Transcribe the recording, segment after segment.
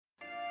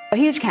A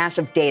huge cache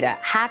of data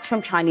hacked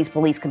from Chinese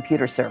police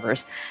computer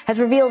servers has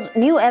revealed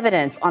new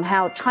evidence on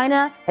how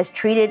China has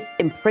treated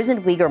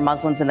imprisoned Uyghur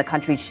Muslims in the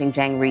country's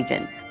Xinjiang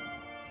region.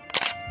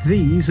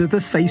 These are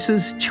the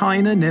faces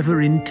China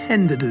never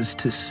intended us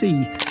to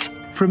see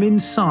from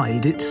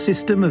inside its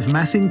system of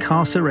mass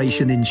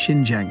incarceration in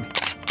Xinjiang.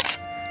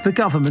 The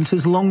government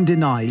has long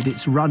denied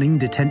it's running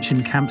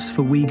detention camps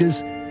for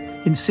Uyghurs,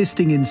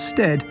 insisting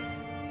instead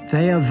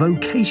they are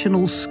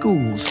vocational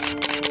schools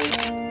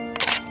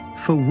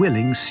for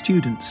willing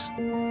students.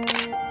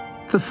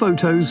 The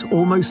photos,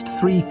 almost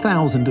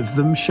 3,000 of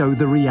them, show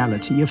the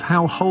reality of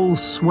how whole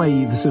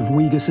swathes of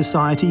Uyghur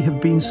society have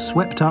been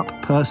swept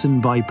up person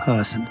by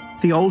person.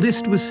 The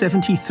oldest was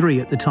 73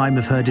 at the time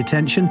of her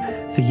detention,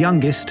 the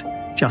youngest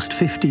just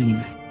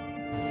 15.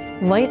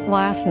 Late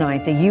last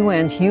night, the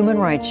UN's human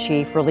rights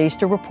chief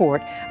released a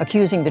report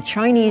accusing the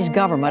Chinese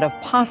government of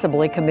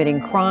possibly committing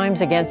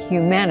crimes against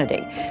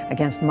humanity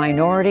against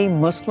minority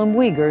Muslim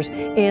Uyghurs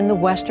in the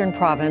western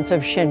province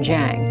of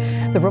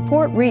Xinjiang. The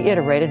report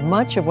reiterated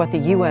much of what the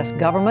U.S.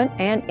 government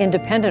and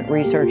independent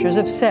researchers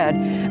have said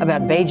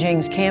about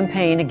Beijing's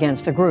campaign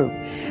against the group.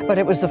 But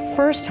it was the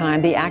first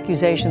time the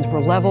accusations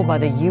were leveled by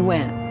the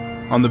UN.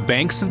 On the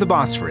banks of the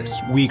Bosphorus,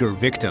 Uyghur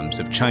victims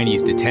of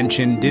Chinese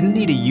detention didn't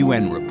need a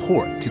UN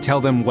report to tell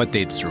them what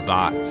they'd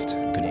survived.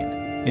 But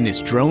in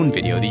this drone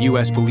video the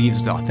U.S. believes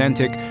is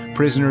authentic,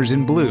 prisoners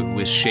in blue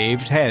with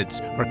shaved heads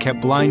are kept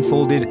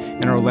blindfolded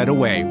and are led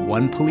away,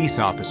 one police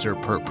officer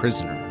per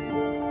prisoner.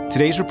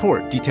 Today's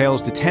report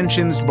details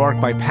detentions marked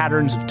by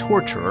patterns of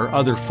torture or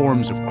other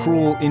forms of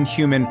cruel,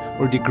 inhuman,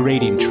 or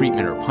degrading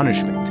treatment or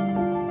punishment.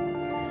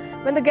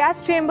 When the gas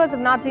chambers of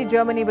Nazi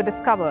Germany were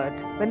discovered,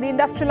 when the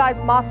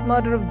industrialized mass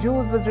murder of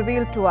Jews was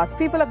revealed to us,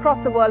 people across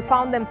the world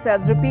found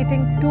themselves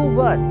repeating two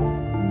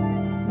words: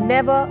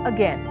 never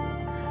again.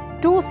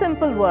 Two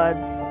simple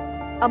words,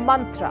 a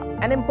mantra,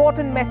 an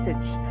important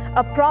message,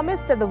 a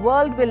promise that the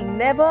world will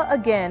never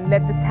again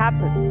let this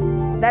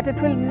happen, that it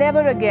will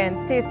never again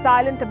stay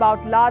silent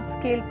about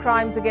large-scale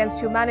crimes against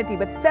humanity.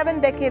 But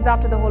 7 decades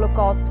after the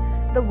Holocaust,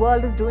 the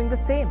world is doing the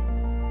same.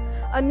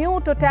 A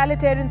new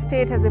totalitarian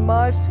state has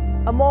emerged,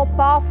 a more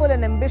powerful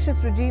and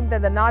ambitious regime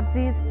than the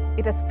Nazis.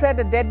 It has spread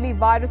a deadly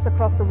virus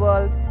across the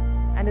world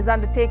and is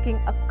undertaking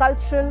a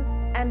cultural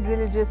and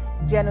religious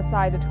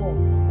genocide at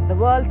home. The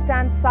world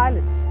stands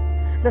silent.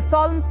 The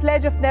solemn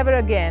pledge of never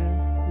again,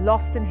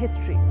 lost in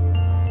history.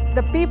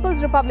 The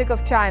People's Republic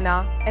of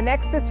China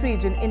annexed this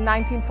region in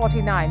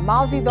 1949.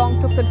 Mao Zedong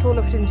took control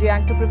of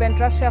Xinjiang to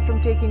prevent Russia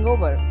from taking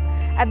over.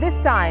 At this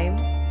time,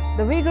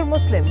 the Uyghur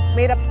Muslims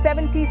made up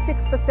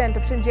 76%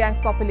 of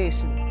Xinjiang's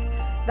population.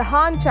 The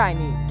Han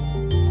Chinese,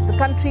 the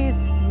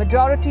country's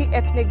majority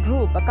ethnic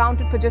group,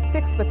 accounted for just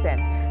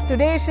 6%.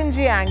 Today,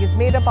 Xinjiang is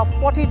made up of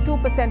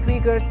 42%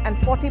 Uyghurs and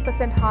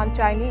 40% Han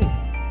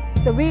Chinese.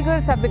 The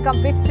Uyghurs have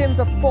become victims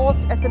of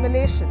forced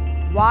assimilation.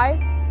 Why?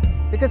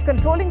 Because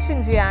controlling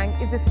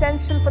Xinjiang is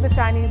essential for the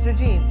Chinese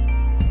regime.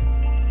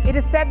 It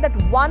is said that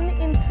 1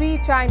 in 3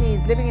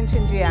 Chinese living in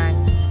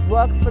Xinjiang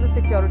works for the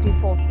security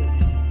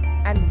forces,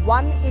 and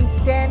 1 in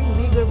 10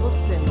 Uyghur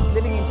Muslims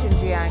living in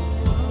Xinjiang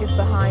is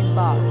behind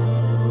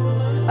bars.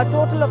 A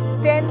total of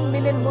 10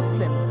 million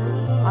Muslims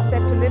are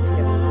said to live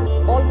here.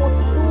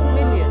 Almost 2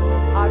 million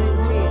are in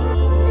jail.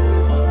 2 million.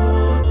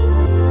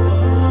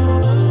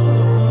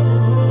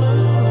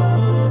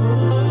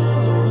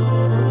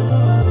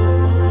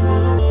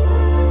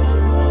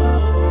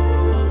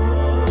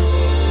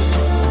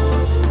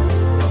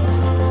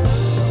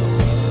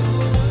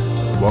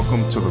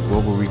 Welcome to the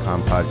Global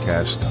Recon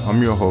Podcast.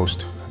 I'm your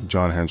host,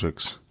 John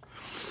Hendricks.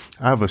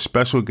 I have a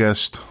special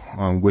guest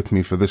with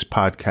me for this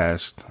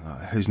podcast.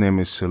 His name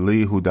is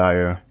Salih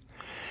Hudayar,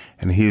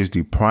 and he is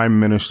the Prime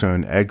Minister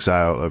in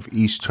exile of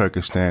East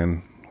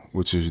Turkestan,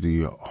 which is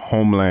the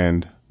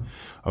homeland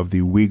of the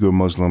Uyghur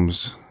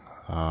Muslims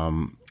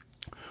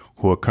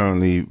who are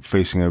currently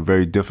facing a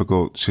very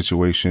difficult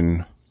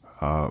situation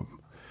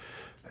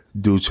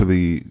due to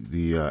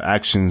the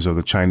actions of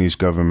the Chinese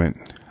government.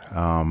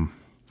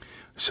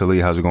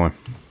 Salih, how's it going?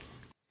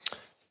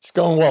 It's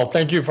going well.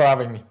 Thank you for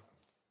having me.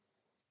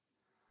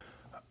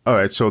 All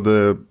right. So in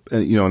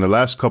the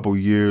last couple of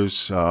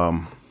years,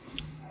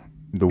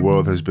 the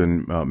world has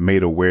been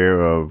made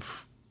aware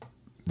of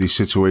the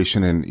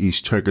situation in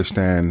East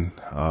Turkestan.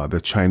 The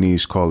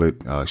Chinese call it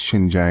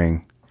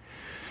Xinjiang.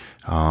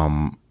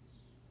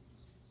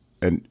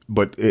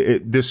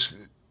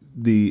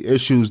 The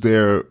issues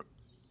there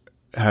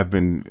have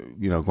been,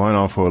 going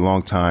on for a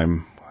long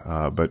time.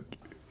 But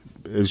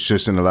it's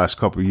just in the last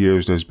couple of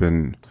years, there's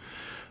been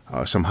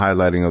some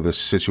highlighting of the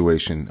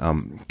situation.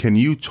 Can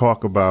you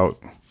talk about,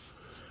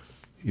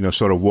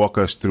 sort of walk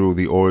us through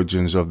the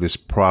origins of this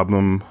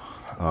problem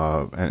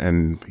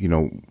and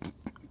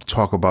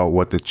talk about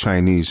what the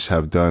Chinese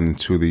have done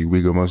to the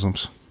Uyghur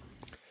Muslims?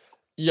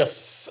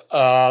 Yes.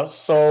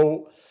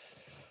 So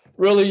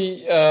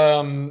really,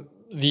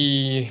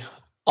 the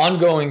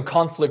ongoing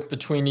conflict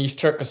between East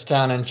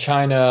Turkestan and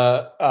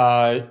China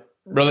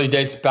really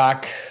dates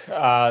back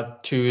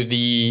to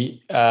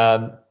the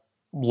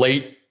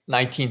late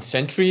 19th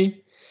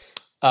century.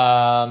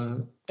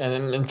 and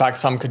in fact,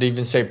 some could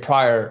even say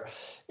prior.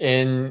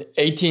 In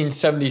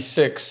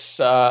 1876,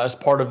 as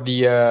part of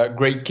the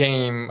Great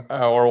Game,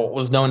 or what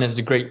was known as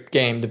the Great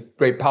Game, the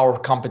Great Power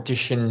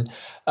Competition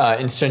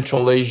in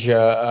Central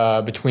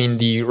Asia between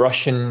the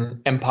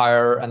Russian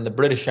Empire and the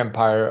British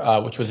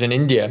Empire, which was in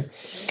India,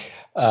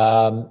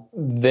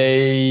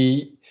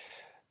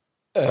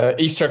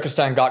 East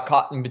Turkestan got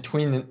caught in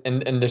between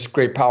in this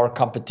great power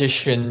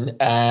competition,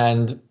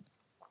 and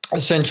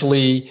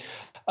essentially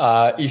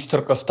East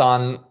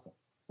Turkestan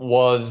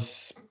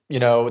was,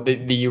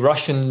 the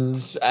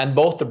Russians and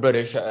both the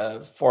British,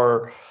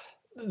 for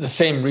the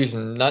same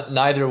reason.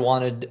 Neither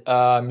wanted,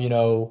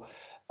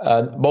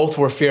 both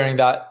were fearing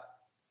that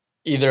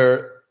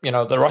either,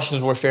 the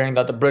Russians were fearing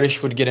that the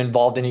British would get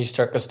involved in East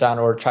Turkestan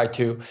or try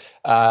to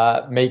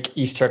make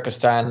East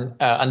Turkestan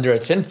under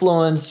its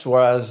influence,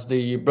 whereas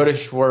the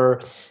British were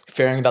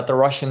fearing that the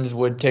Russians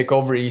would take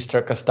over East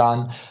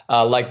Turkestan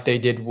like they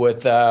did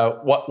with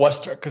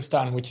West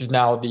Turkestan, which is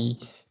now the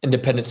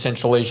independent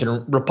Central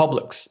Asian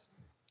republics.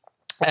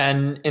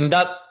 And in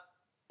that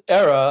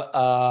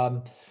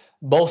era,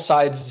 both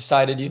sides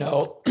decided,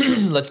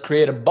 let's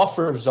create a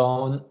buffer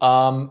zone,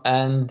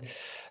 and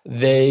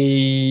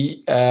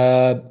they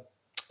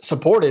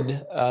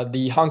supported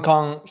the Hong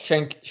Kong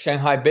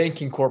Shanghai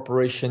Banking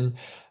Corporation,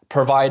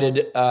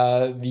 provided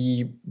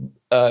the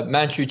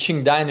Manchu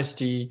Qing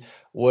dynasty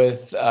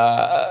with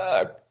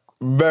a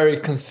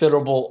very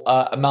considerable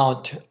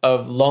amount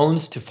of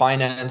loans to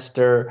finance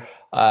their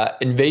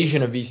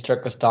invasion of East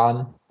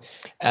Turkestan.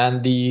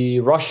 And the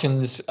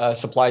Russians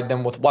supplied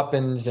them with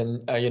weapons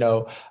and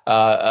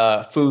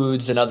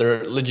foods and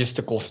other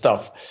logistical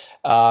stuff.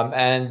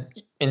 And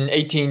in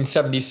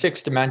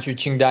 1876, the Manchu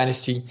Qing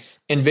dynasty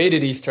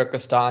invaded East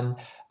Turkestan,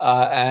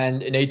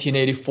 and in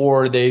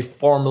 1884 they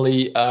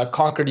formally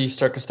conquered East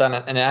Turkestan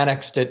and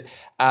annexed it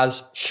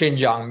as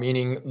Xinjiang,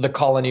 meaning the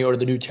colony or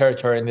the new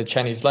territory in the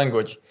Chinese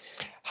language.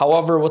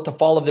 However, with the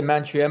fall of the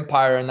Manchu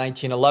Empire in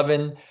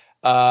 1911,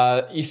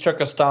 East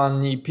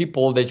Turkestani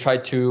people, they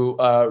tried to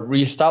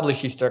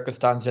reestablish East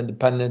Turkestan's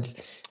independence,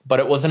 but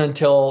it wasn't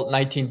until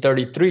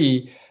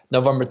 1933,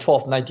 November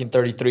 12th,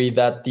 1933,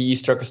 that the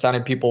East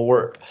Turkestani people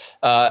were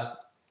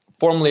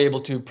formally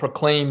able to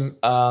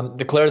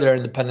declare their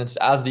independence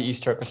as the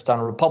East Turkestan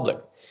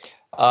Republic.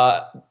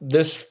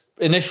 This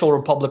initial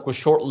republic was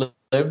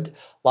short-lived,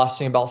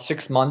 lasting about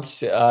 6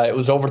 months. It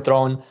was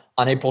overthrown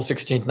on April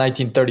 16th,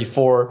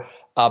 1934,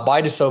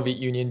 by the Soviet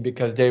Union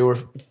because they were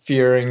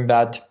fearing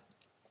that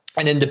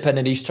an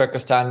independent East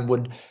Turkestan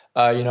would,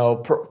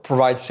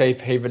 provide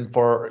safe haven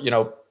for,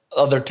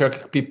 other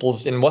Turkic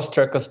peoples in West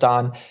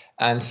Turkestan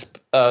and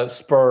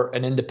spur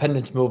an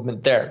independence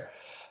movement there.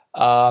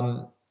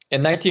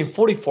 In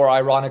 1944,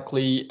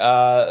 ironically,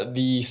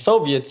 the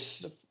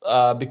Soviets,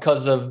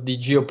 because of the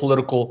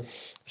geopolitical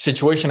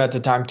situation at the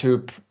time,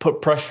 to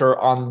put pressure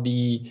on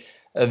the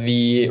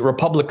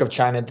Republic of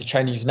China, the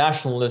Chinese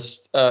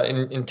nationalists,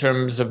 in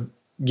terms of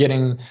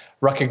getting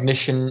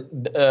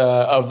recognition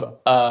of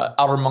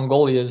Outer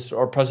Mongolia's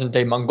or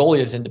present-day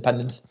Mongolia's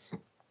independence.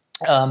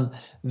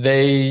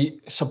 They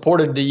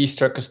supported the East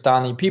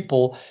Turkestani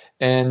people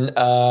in,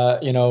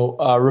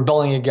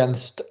 rebelling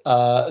against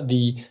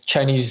the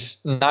Chinese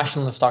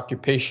nationalist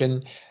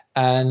occupation,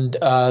 and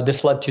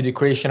this led to the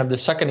creation of the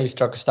Second East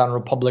Turkestan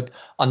Republic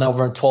on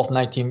November 12,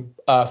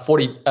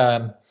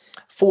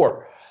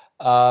 1944.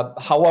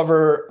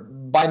 However,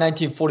 by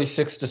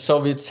 1946, the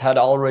Soviets had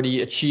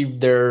already achieved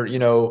their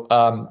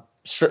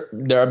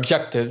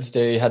objectives.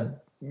 They had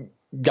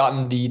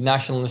gotten the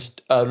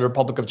nationalist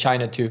Republic of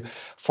China to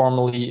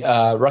formally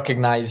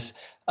recognize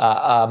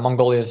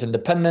Mongolia's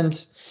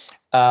independence,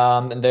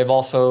 and they've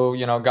also,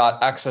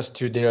 got access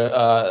to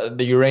the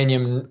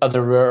uranium and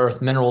other rare earth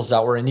minerals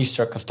that were in East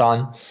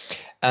Turkestan.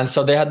 And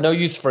so they had no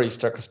use for East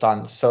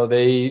Turkestan. So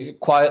they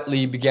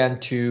quietly began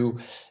to,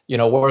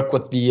 work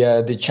with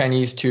the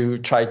Chinese to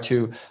try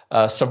to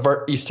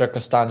subvert East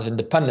Turkestan's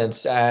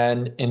independence.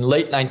 And in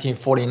late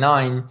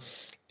 1949,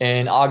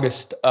 in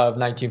August of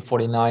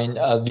 1949,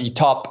 the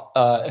top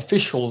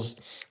officials,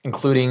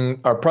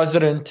 including our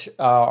president,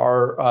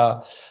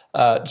 our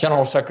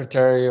general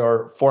secretary,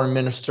 our foreign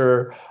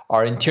minister,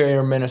 our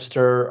interior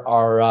minister,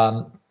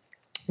 our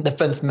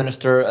defense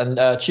minister,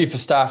 and chief of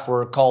staff,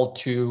 were called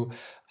to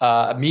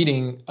a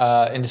meeting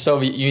in the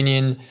Soviet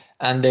Union,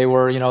 and they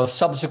were,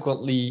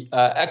 subsequently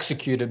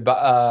executed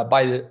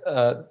by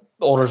the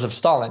orders of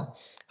Stalin.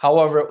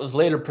 However, it was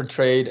later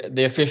portrayed,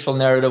 the official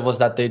narrative was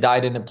that they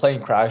died in a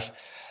plane crash.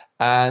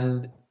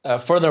 And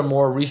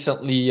furthermore,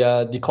 recently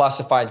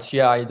declassified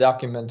CIA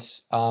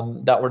documents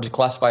that were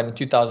declassified in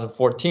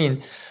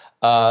 2014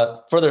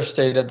 further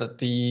stated that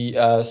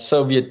the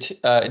Soviet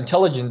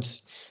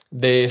intelligence,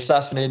 they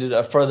assassinated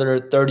a further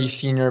 30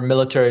 senior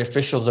military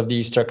officials of the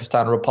East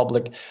Turkestan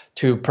Republic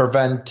to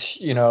prevent,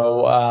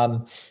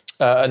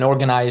 an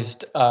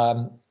organized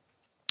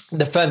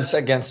defense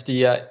against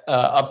the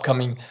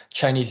upcoming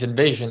Chinese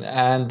invasion.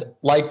 And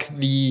like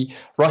the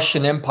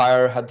Russian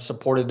Empire had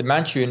supported the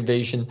Manchu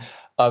invasion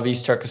of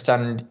East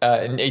Turkestan in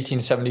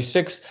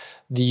 1876,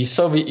 the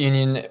Soviet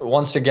Union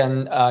once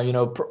again,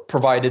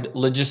 provided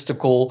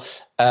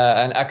logistical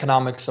and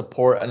economic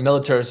support and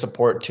military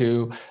support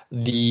to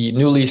the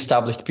newly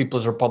established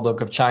People's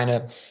Republic of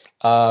China,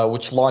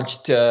 which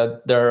launched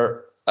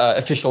their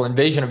official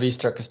invasion of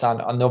East Turkestan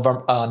on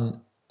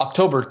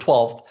October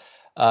 12th,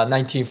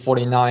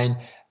 1949.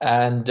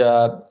 And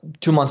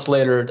 2 months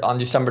later, on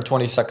December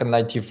 22nd,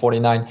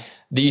 1949,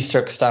 the East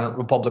Turkestan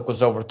Republic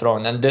was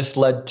overthrown. And this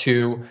led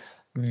to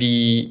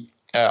the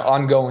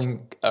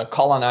ongoing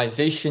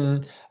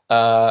colonization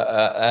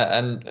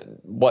and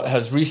what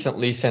has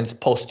recently, since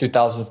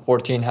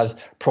post-2014, has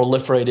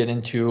proliferated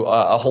into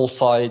a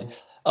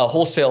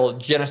wholesale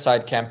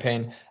genocide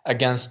campaign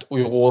against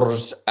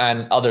Uyghurs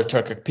and other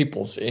Turkic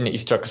peoples in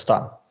East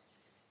Turkestan.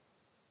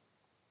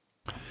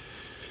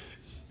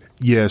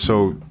 Yeah,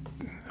 so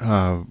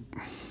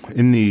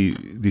in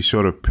the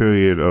sort of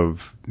period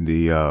of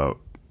the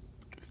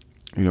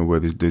where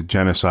the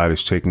genocide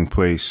is taking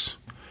place,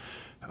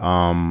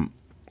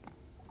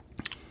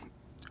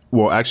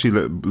 well,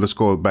 actually, let's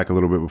go back a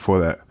little bit before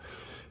that.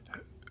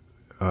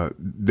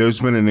 There's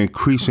been an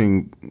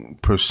increasing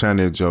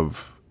percentage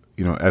of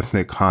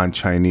ethnic Han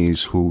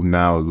Chinese who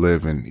now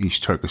live in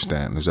East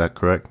Turkestan. Is that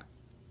correct?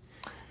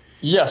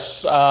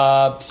 Yes,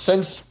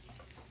 since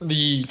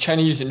the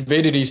Chinese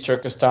invaded East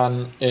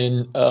Turkestan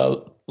in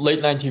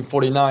late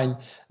 1949,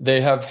 they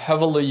have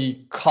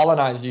heavily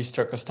colonized East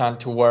Turkestan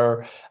to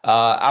where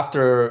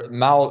after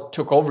Mao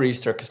took over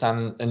East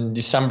Turkestan in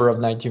December of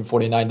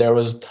 1949, there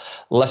was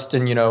less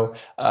than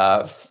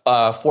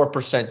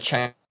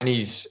 4%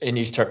 Chinese in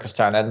East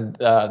Turkestan, and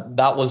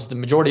that was the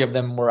majority of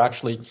them were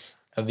actually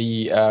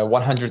the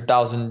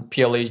 100,000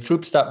 PLA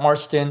troops that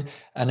marched in,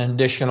 and an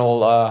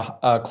additional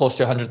close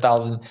to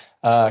 100,000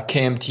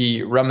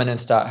 KMT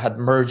remnants that had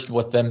merged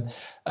with them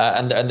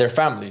and their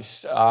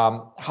families.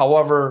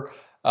 However,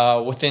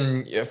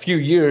 within a few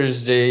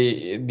years,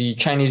 the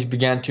Chinese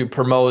began to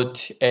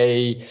promote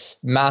a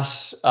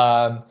mass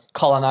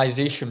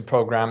colonization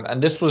program,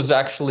 and this was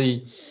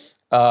actually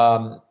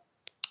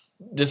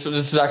this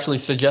is actually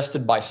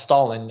suggested by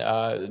Stalin.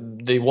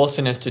 The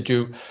Wilson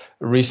Institute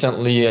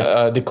recently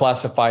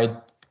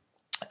declassified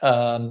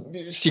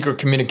secret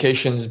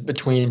communications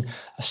between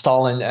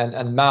Stalin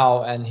and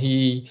Mao, and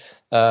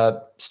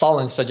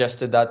Stalin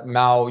suggested that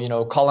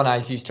Mao,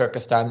 colonize East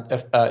Turkestan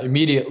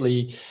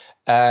immediately,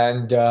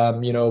 and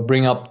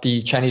bring up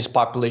the Chinese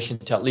population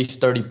to at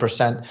least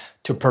 30%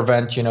 to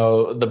prevent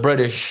the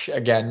British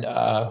again,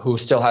 who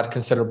still had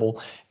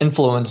considerable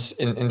influence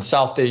in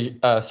South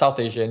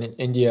Asia, in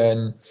India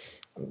and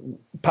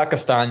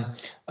Pakistan,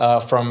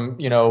 from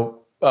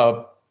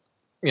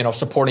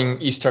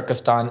supporting East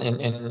Turkestan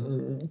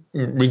in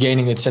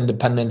regaining its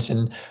independence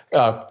and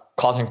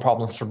causing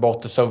problems for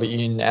both the Soviet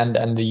Union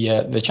and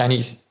the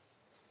Chinese.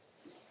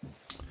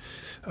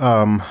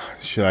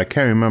 I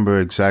can't remember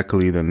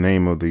exactly the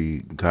name of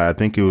the guy. I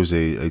think it was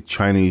a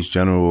Chinese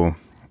general,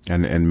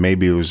 and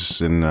maybe it was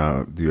in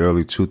the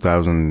early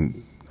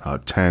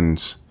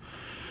 2010s,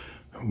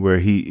 where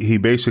he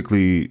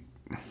basically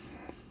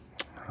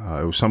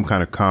it was some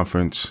kind of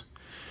conference,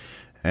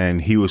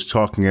 and he was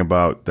talking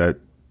about that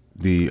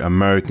the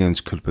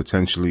Americans could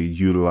potentially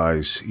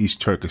utilize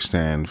East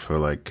Turkestan for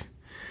like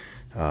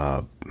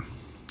a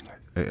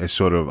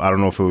sort of, I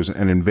don't know if it was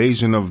an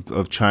invasion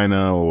of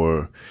China,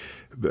 or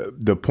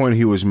the point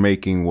he was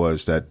making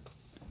was that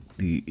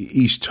the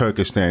East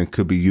Turkestan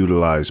could be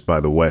utilized by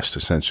the West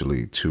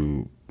essentially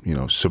to,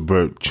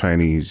 subvert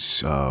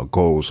Chinese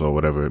goals or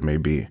whatever it may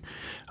be.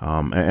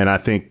 And I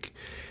think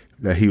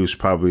that he was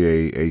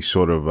probably a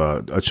sort of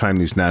a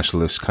Chinese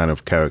nationalist kind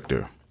of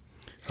character.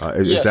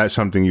 Is Yes. that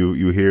something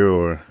you hear,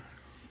 or?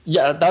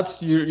 Yeah,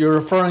 you're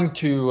referring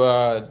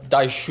to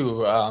Dai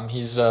Shu.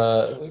 He's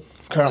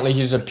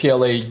he's a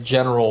PLA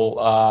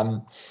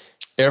general,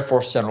 Air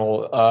Force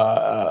general,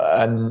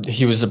 and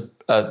he was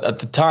at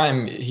the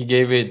time he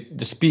gave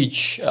the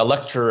speech, a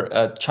lecture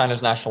at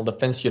China's National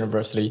Defense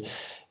University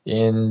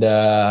in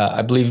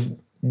I believe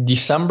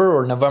December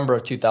or November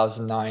of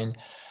 2009,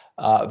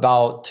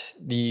 about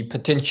the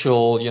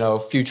potential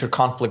future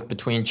conflict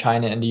between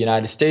China and the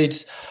United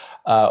States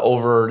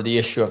over the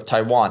issue of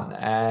Taiwan.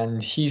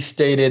 And he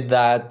stated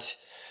that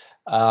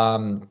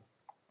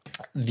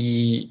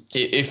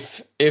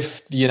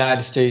if the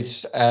United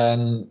States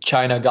and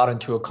China got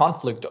into a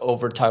conflict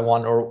over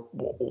Taiwan or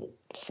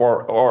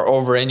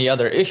over any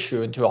other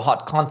issue, into a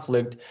hot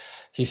conflict,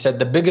 he said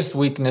the biggest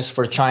weakness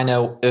for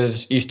China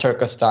is East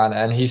Turkestan,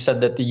 and he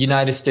said that the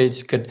United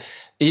States could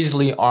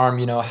easily arm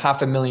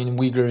 500,000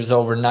 Uyghurs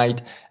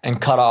overnight and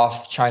cut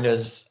off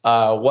China's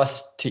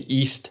west to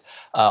east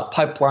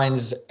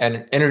pipelines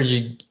and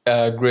energy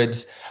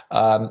grids,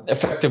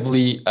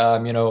 effectively,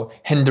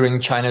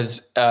 hindering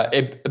China's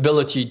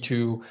ability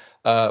to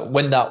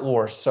win that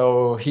war.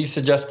 So he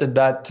suggested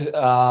that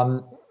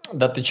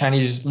that the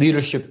Chinese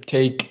leadership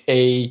take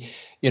a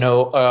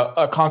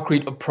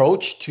concrete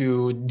approach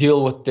to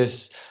deal with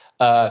this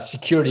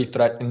security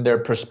threat in their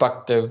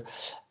perspective.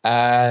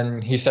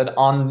 And he said,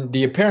 on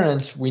the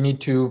appearance, we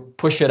need to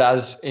push it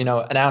as an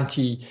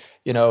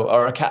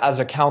or as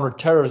a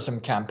counterterrorism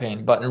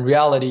campaign. But in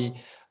reality,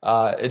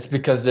 it's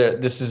because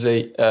this is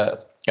a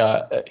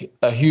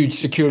huge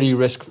security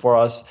risk for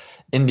us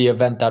in the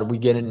event that we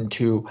get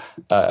into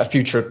a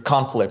future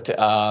conflict.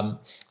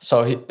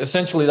 So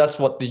essentially, that's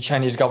what the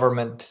Chinese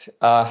government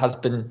has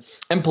been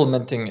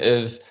implementing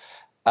is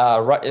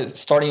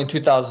starting in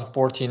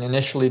 2014.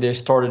 Initially, they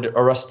started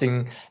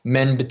arresting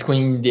men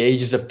between the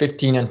ages of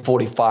 15 and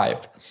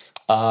 45,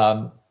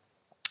 men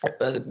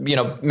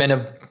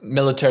of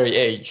military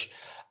age.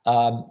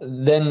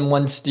 Then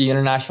once the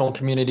international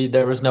community,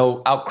 there was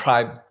no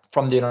outcry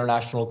from the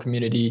international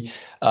community.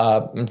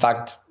 In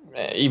fact,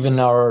 even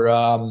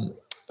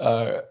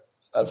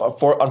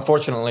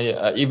unfortunately,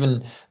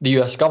 even the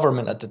U.S.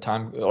 government at the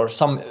time, or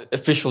some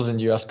officials in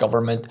the U.S.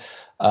 government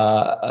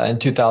in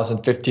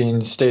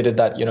 2015 stated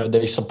that,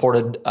 they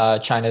supported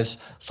China's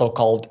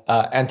so-called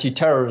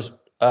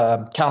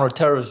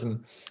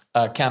counterterrorism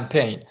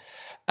campaign.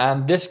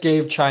 And this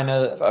gave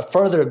China a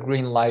further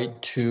green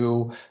light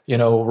to,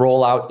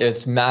 roll out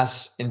its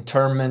mass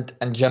internment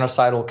and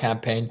genocidal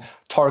campaign,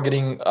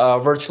 targeting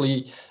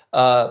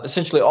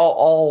essentially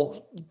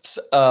all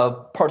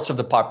parts of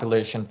the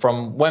population,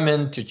 from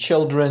women to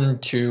children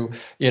to,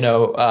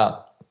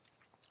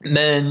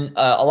 men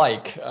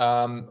alike.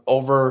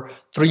 Over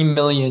 3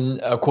 million,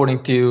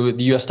 according to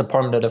the U.S.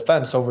 Department of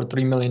Defense, over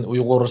 3 million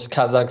Uyghurs,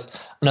 Kazakhs,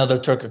 and other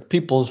Turkic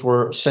peoples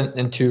were sent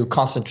into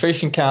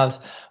concentration camps,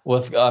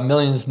 with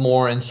millions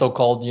more in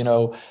so-called,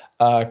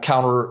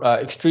 counter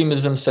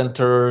extremism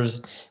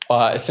centers,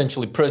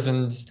 essentially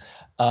prisons.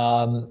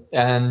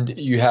 And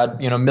you had,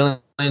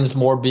 millions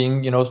more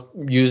being,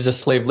 used as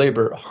slave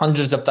labor.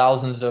 Hundreds of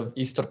thousands of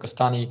East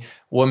Turkestani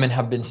women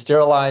have been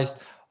sterilized.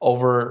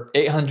 Over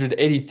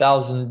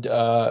 880,000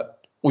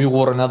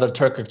 Uyghur and other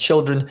Turkic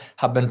children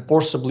have been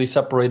forcibly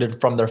separated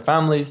from their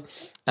families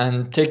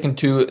and taken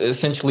to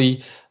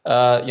essentially,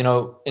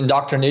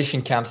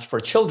 indoctrination camps for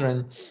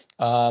children,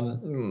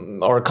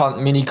 or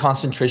mini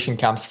concentration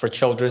camps for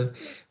children,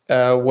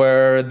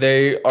 where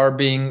they are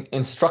being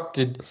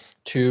instructed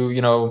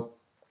to,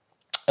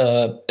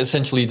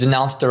 essentially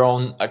denounce their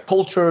own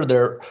culture,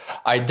 their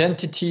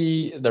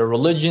identity, their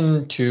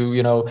religion, to,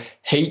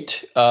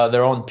 hate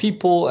their own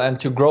people, and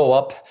to grow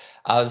up,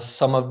 as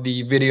some of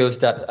the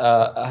videos that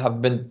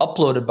have been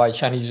uploaded by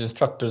Chinese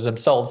instructors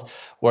themselves,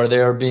 where they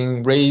are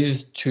being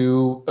raised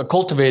to,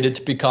 cultivated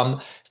to become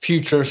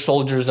future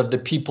soldiers of the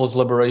People's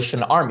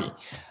Liberation Army.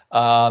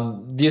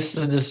 This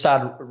is the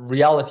sad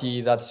reality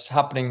that's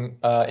happening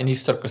in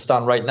East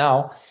Turkestan right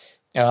now.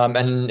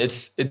 And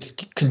it's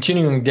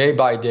continuing day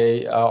by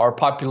day. Our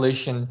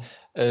population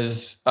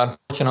is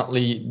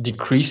unfortunately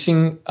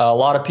decreasing. A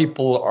lot of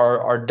people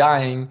are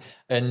dying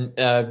in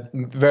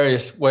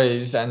various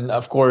ways. And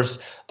of course,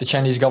 the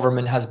Chinese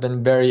government has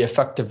been very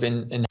effective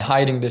in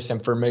hiding this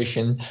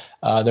information.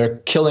 They're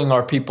killing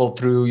our people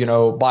through,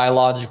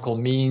 biological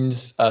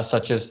means,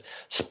 such as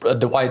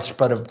the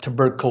widespread of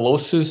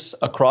tuberculosis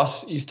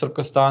across East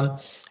Turkestan.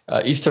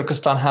 East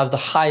Turkestan has the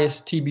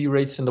highest TB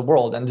rates in the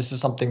world, and this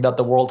is something that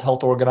the World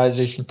Health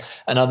Organization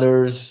and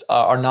others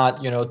are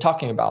not,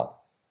 talking about.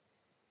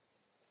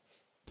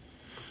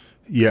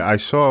 Yeah, I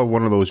saw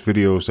one of those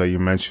videos that you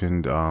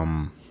mentioned.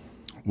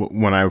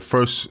 When I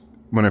first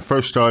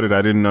started,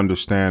 I didn't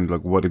understand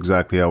what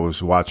exactly I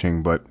was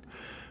watching, but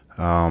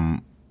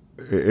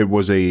it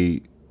was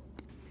a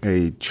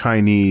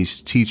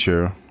Chinese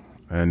teacher,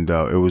 and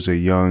it was a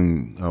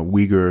young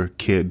Uyghur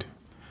kid,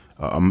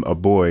 a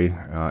boy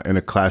in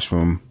a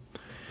classroom,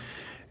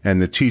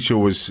 and the teacher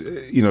was,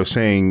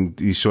 saying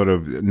these sort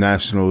of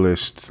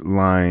nationalist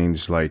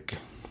lines like,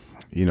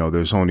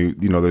 there's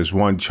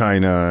one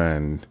China,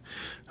 and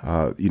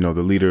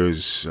the leader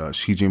is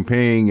Xi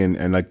Jinping,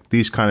 and like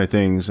these kind of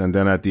things. And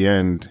then at the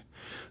end,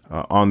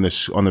 on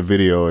the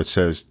video, it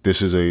says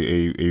this is a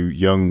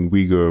young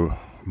Uyghur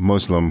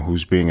Muslim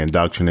who's being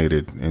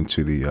indoctrinated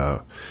into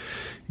the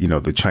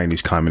the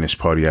Chinese Communist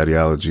Party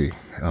ideology.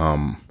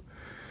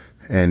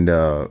 And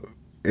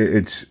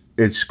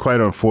it's quite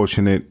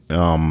unfortunate.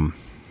 You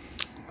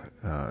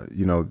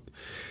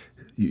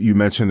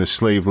mentioned the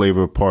slave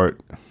labor part.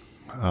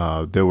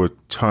 There were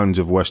tons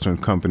of Western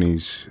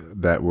companies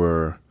that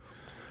were,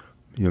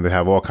 they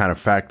have all kind of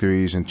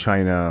factories in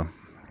China,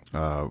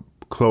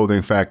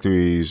 clothing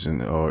factories,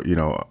 and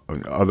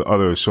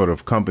other sort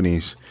of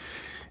companies,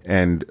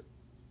 and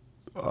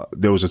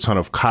there was a ton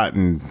of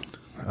cotton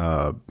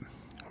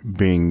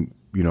being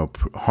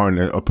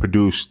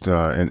produced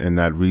in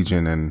that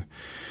region, and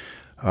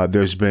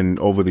there's been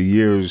over the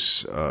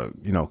years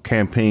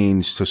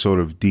campaigns to sort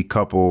of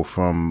decouple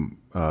from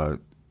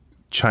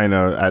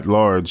China at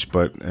large,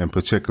 but in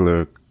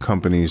particular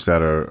companies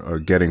that are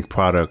getting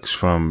products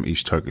from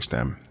East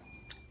Turkestan.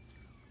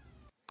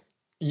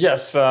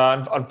 Yes,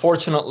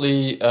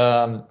 unfortunately,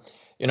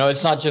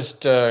 it's not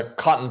just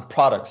cotton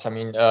products. I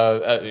mean,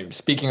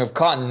 speaking of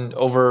cotton,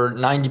 over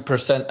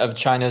 90% of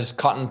China's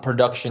cotton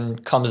production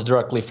comes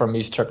directly from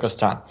East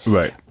Turkestan.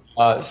 Right.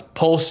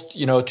 post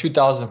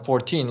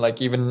 2014,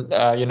 like even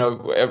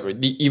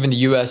even the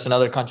US and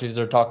other countries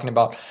are talking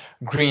about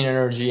green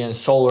energy and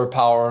solar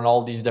power and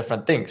all these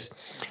different things.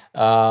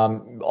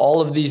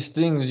 All of these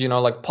things,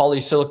 like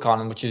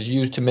polysilicon, which is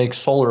used to make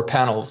solar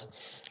panels,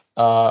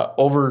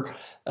 over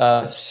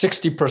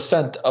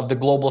 60% of the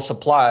global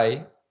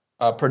supply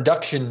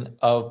production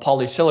of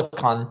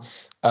polysilicon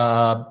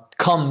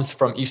comes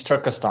from East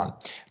Turkestan.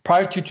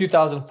 Prior to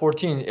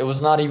 2014, it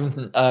was not even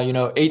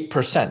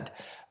 8%.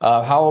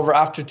 However,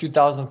 after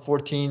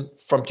 2014,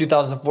 from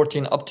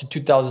 2014 up to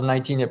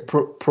 2019, it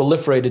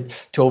proliferated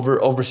to over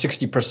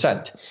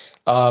 60%.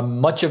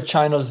 Much of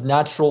China's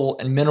natural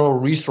and mineral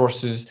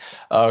resources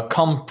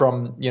come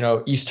from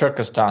East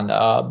Turkestan.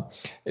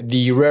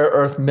 The rare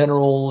earth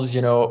minerals,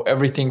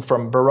 everything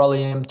from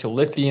beryllium to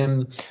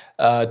lithium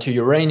to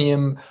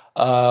uranium,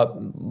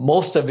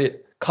 most of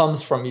it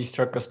comes from East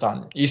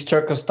Turkestan. East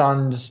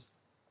Turkestan's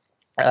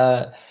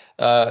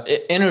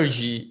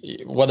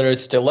energy, whether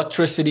it's the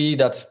electricity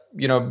that's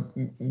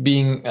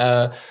being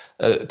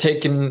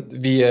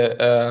taken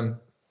via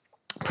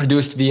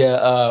produced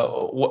via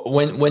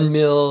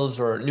windmills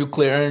or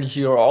nuclear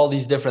energy or all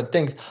these different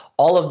things,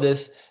 all of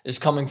this is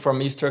coming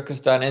from East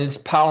Turkestan, and it's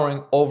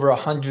powering over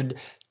 100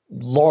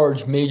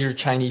 large major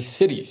Chinese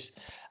cities.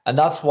 And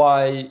that's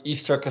why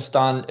East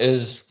Turkestan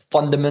is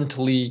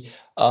fundamentally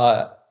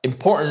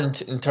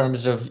important in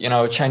terms of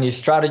Chinese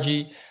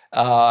strategy.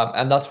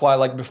 And that's why,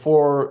 like,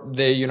 before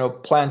they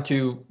plan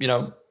to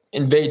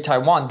invade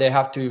Taiwan, they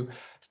have to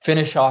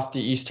finish off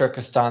the East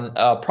Turkestan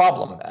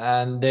problem,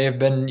 and they've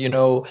been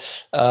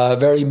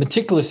very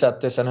meticulous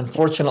at this. And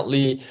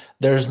unfortunately,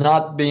 there's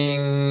not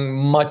being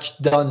much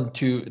done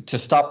to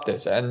stop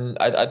this. And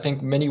I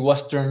think many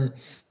Western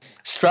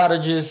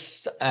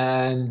strategists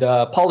and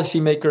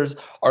policymakers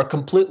are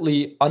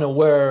completely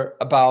unaware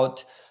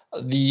about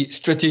the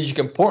strategic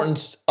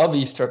importance of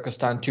East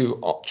Turkestan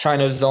to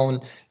China's own,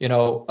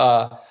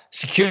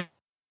 security,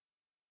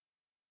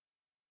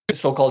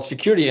 so-called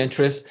security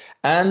interests,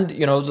 and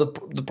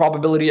the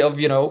probability of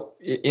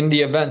in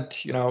the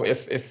event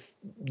if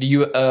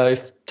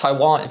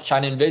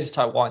China invades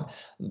Taiwan,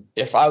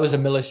 if I was a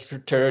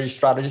military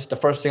strategist, the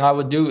first thing I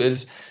would do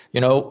is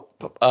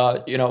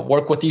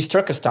work with East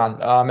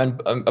Turkestan and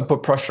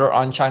put pressure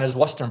on China's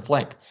western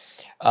flank.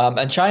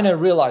 And China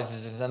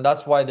realizes this, and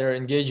that's why they're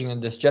engaging in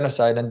this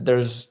genocide. And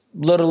there's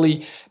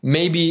literally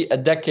maybe a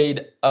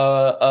decade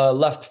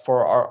left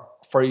for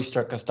East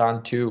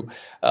Turkestan to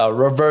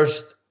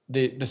reverse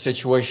the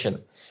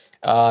situation.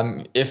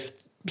 If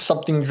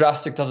something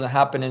drastic doesn't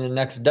happen in the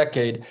next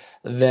decade,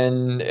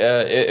 then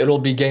it'll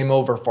be game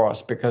over for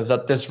us, because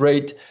at this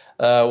rate,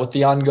 with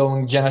the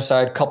ongoing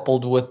genocide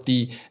coupled with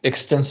the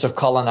extensive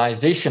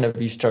colonization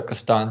of East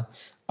Turkestan,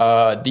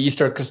 the East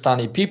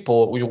Turkestani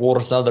people,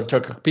 Uyghurs and other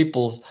Turkic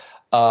peoples,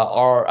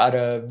 are at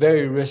a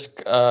very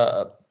risk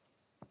of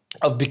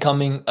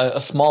becoming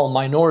a small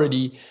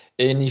minority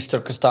in East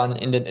Turkestan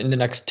in the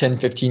next 10,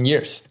 15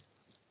 years.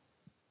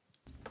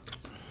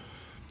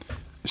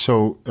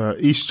 So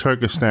East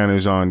Turkestan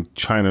is on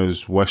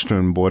China's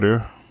western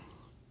border?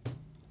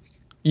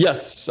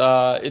 Yes,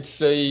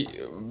 it's a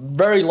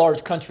very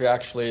large country,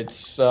 actually.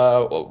 It's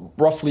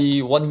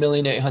roughly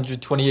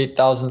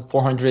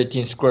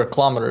 1,828,418 square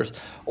kilometers,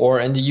 or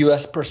in the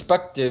U.S.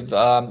 perspective,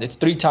 it's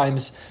 3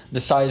 times the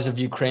size of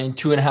Ukraine,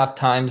 2.5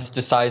 times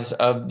the size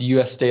of the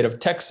U.S. state of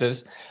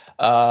Texas.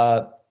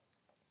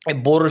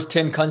 It borders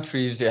 10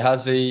 countries. It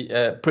has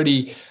a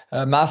pretty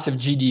massive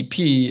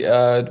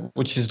GDP,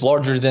 which is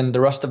larger than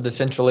the rest of the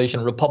Central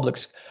Asian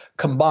republics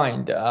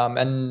combined.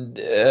 And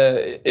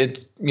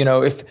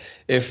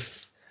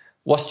if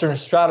Western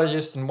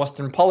strategists and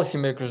Western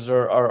policymakers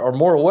are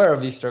more aware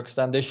of East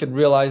Turkestan, they should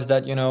realize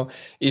that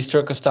East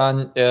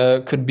Turkestan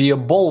could be a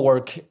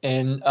bulwark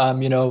in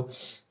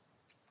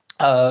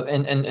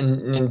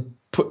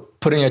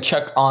putting a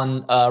check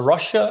on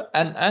Russia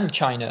and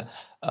China.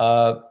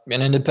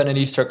 An independent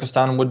East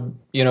Turkestan would,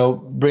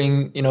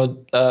 bring,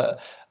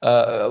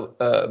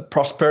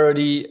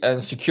 prosperity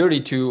and security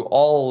to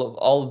all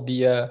of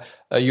the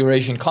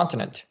Eurasian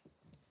continent.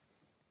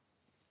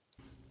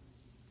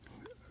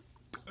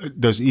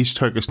 Does East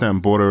Turkestan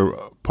border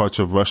parts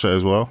of Russia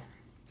as well?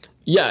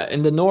 Yeah,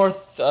 in the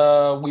north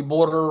we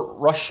border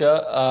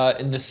Russia.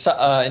 In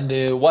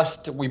the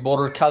west we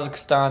border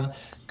Kazakhstan,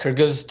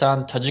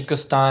 Kyrgyzstan,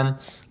 Tajikistan.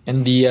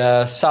 In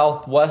the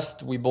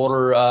southwest we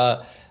border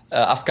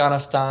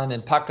Afghanistan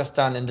and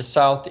Pakistan. In the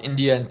south,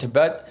 India and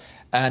Tibet.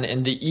 And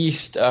in the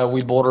east,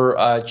 we border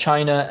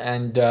China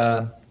and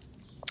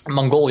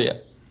Mongolia.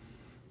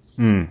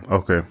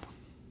 Okay.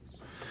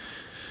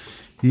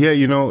 Yeah,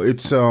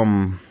 it's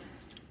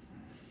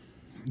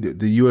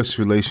the U.S.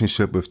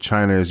 relationship with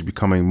China is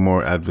becoming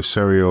more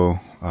adversarial,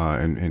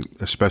 and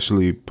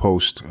especially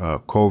post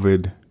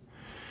COVID.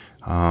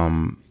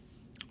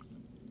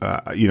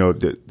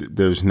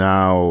 There's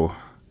now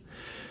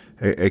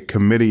a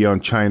committee on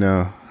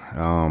China.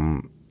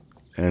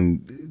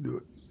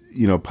 And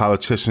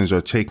politicians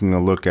are taking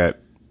a look at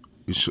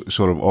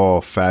sort of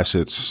all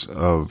facets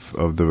of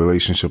the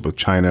relationship with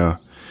China,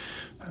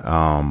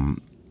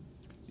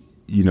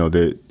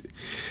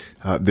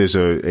 There's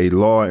a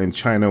law in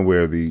China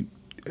where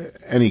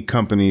any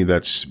company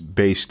that's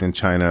based in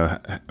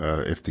China,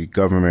 if the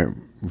government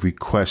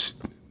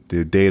requests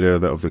the data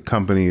of the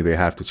company, they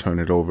have to turn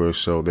it over.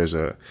 So there's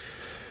a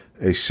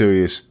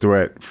serious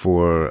threat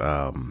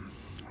for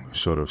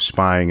sort of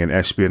spying and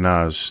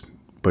espionage,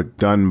 but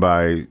done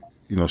by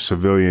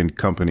civilian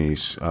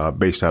companies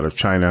based out of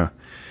China.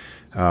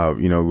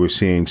 We're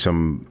seeing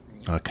some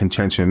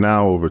contention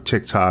now over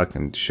TikTok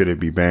and should it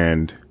be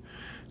banned.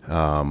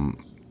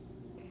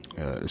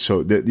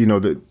 So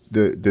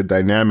the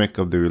dynamic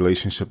of the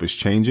relationship is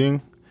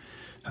changing.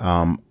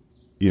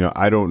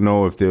 I don't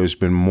know if there's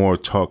been more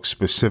talk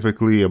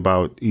specifically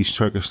about East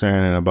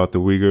Turkestan and about the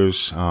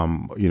Uyghurs.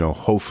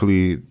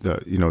 Hopefully,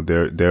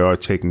 they are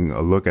taking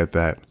a look at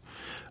that.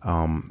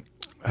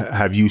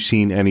 Have you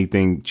seen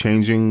anything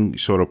changing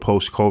sort of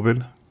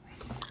post-COVID?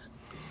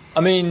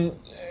 I mean,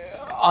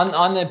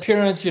 on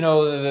appearance,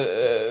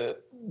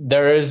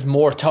 there is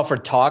more tougher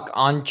talk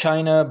on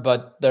China,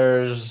 but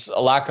there's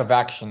a lack of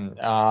action.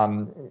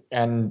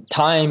 And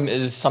time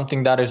is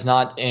something that is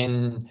not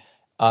in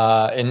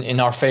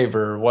our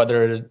favor.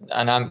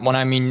 When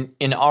I mean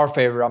in our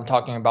favor, I'm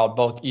talking about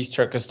both East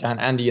Turkestan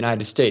and the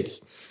United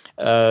States.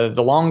 The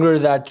longer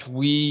that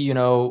we,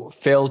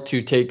 fail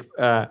to take,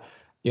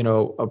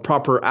 a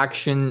proper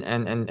action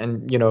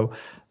and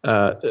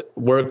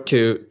work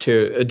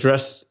to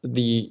address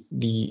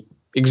the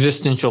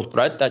existential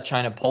threat that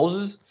China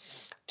poses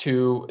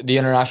to the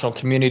international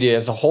community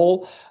as a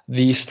whole,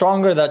 the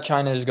stronger that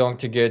China is going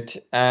to get,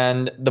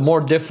 and the more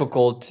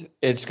difficult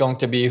it's going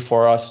to be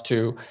for us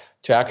to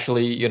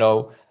actually,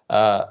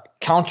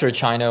 counter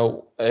China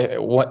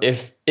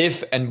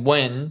if and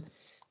when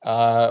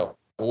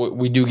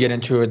we do get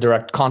into a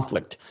direct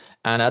conflict.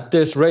 And at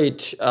this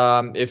rate,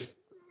 if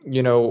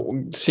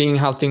seeing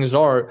how things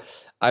are,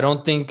 I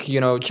don't think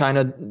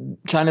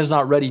China's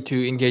not ready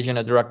to engage in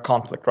a direct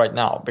conflict right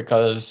now,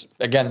 because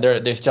again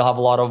they still have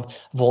a lot of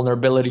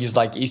vulnerabilities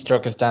like East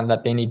Turkestan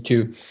that they need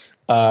to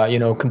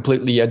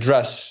completely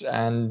address,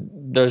 and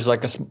there's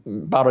like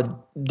about a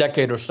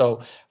decade or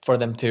so for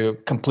them to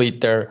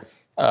complete their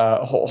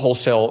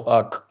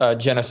wholesale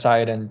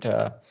genocide and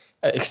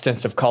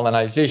extensive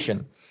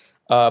colonization.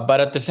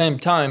 But at the same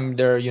time,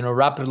 they're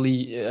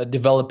rapidly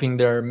developing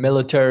their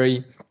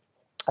military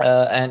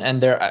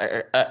and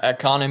their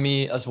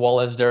economy, as well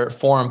as their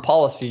foreign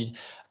policy,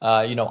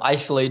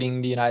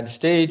 isolating the United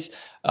States,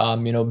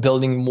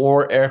 building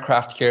more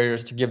aircraft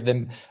carriers to give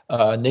them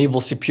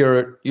naval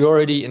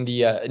superiority in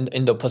the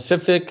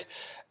Indo-Pacific.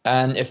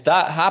 And if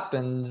that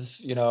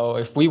happens,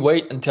 if we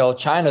wait until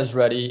China's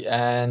ready,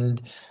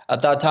 and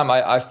at that time,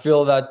 I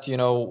feel that,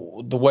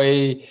 the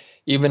way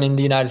even in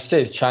the United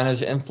States,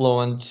 China's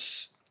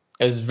influence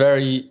is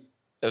very,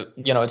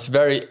 it's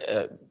very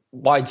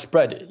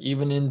widespread,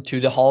 even into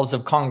the halls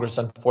of Congress,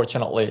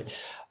 unfortunately,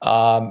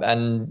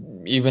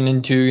 and even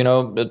into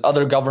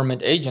other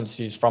government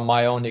agencies. From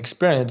my own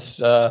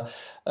experience, it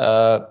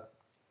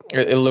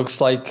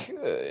looks like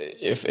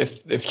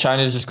if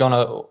China is just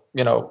gonna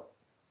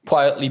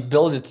quietly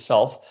build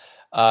itself,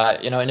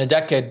 in a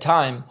decade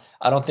time,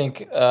 I don't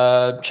think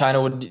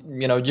China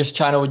would just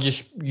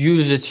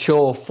use its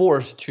show of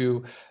force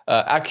to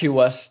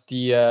acquiesce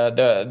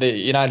the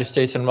United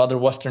States and other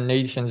Western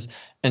nations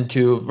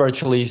into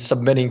virtually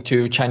submitting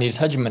to Chinese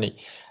hegemony.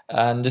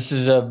 And this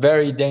is a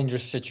very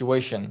dangerous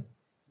situation.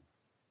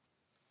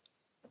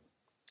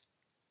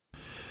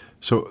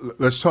 So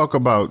let's talk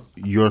about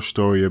your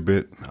story a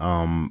bit.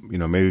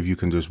 Maybe if you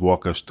can just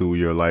walk us through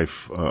your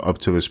life up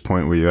to this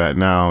point where you're at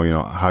now,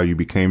 how you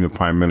became the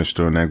prime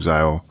minister in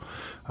exile,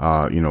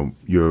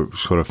 your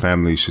sort of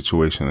family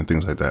situation and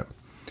things like that.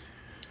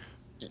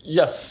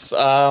 Yes.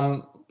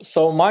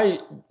 So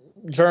my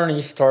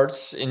journey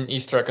starts in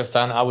East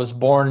Turkestan. I was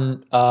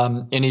born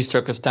in East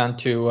Turkestan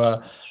to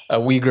a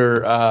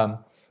Uyghur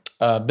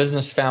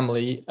business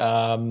family.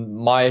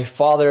 My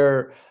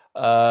father,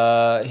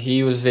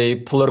 he was a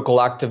political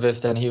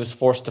activist, and he was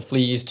forced to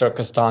flee East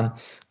Turkestan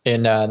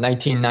in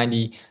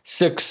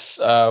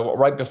 1996,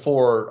 right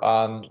before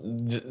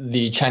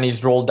the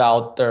Chinese rolled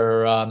out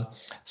their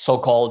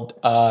so-called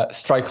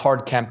Strike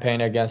Hard campaign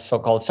against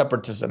so-called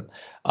separatism.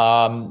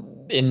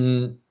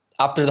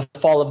 After the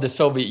fall of the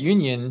Soviet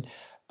Union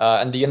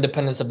and the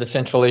independence of the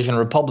Central Asian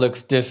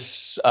republics,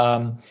 this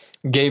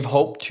gave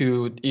hope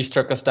to East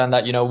Turkestan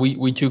that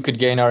we too could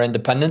gain our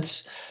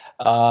independence,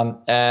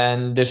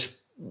 and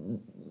this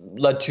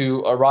led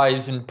to a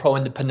rise in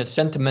pro-independence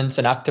sentiments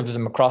and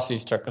activism across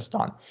East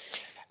Turkestan.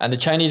 And the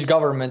Chinese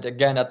government,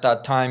 again, at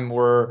that time,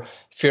 were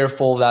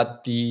fearful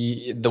that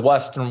the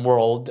Western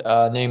world,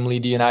 namely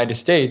the United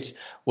States,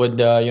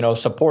 would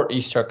support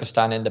East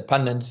Turkestan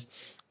independence.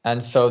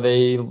 And so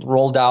they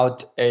rolled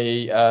out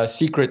a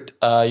secret,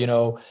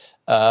 directive,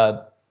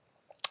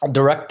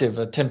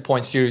 a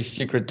 10-point series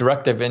secret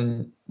directive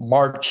in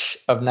March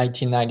of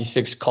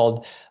 1996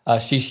 called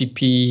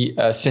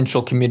CCP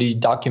Central Committee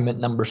Document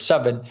Number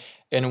 7,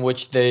 in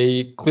which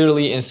they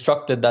clearly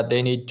instructed that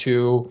they need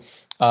to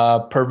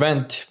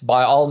prevent,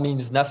 by all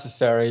means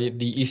necessary,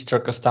 the East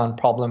Turkestan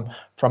problem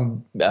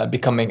from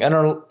becoming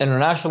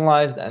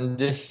internationalized. And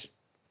this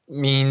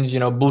means,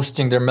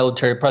 boosting their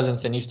military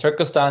presence in East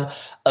Turkestan,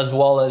 as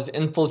well as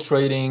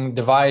infiltrating,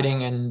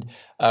 dividing, and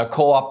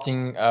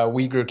co-opting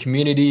Uyghur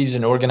communities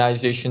and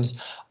organizations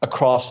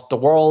across the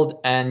world,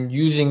 and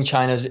using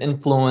China's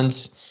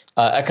influence,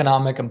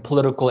 economic and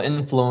political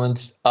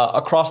influence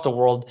across the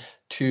world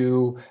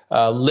to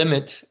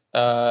limit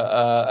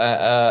the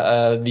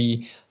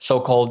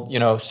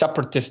so-called,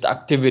 separatist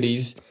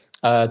activities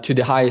to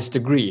the highest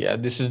degree.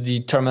 This is the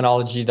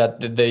terminology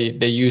that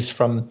they use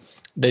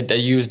they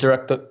use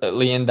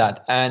directly in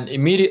that. And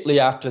immediately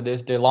after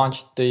this, they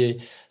launched the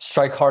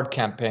Strike Hard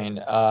campaign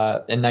in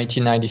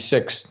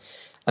 1996.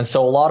 And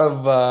so a lot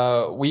of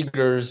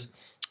Uyghurs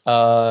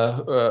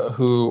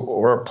who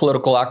were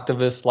political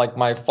activists, like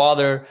my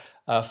father,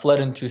 fled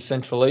into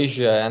Central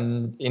Asia.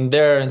 And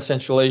in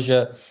Central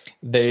Asia,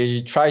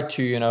 they tried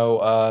to,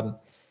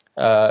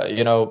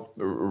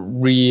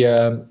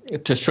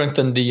 to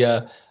strengthen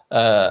the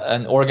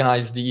and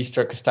organize the East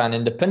Turkestan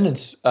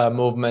independence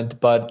movement.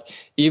 But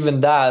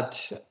even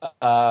that,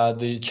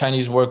 the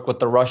Chinese worked with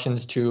the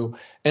Russians to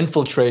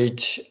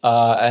infiltrate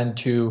and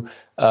to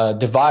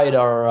divide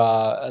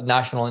our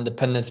national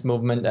independence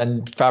movement,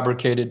 and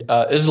fabricated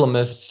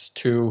Islamists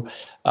to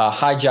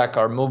hijack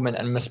our movement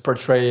and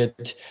misportray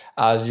it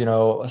as,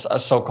 a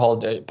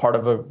so-called part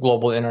of a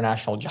global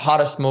international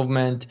jihadist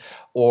movement,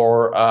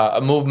 or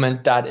a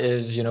movement that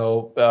is,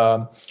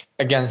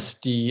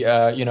 against the,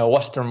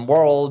 Western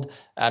world,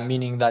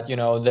 meaning that,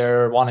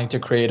 they're wanting to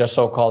create a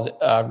so-called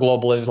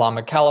global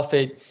Islamic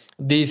caliphate.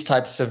 These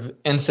types of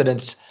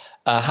incidents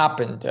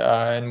happened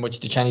in which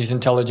the Chinese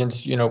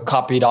intelligence,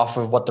 copied off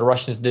of what the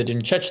Russians did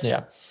in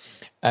Chechnya,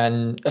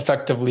 and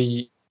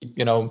effectively,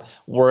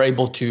 were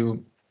able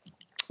to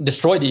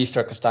destroy the East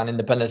Turkestan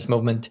independence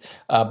movement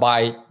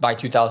by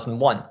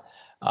 2001.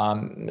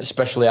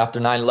 Especially after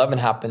 9/11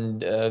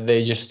 happened,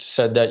 they just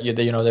said that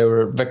they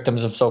were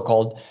victims of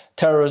so-called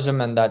terrorism,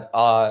 and that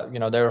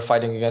they were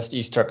fighting against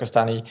East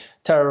Turkestani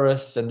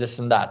terrorists and this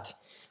and that.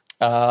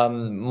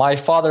 My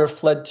father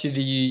fled to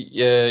the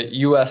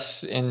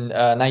U.S. in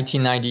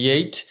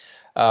 1998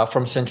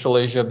 from Central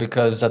Asia,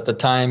 because at the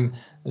time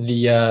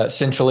the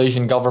Central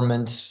Asian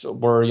governments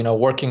were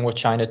working with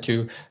China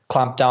to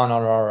clamp down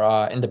on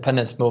our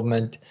independence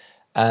movement.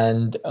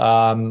 And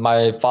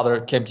my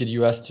father came to the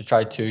U.S. to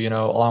try to,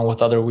 along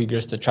with other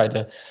Uyghurs, to try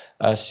to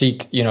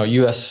seek,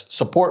 U.S.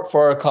 support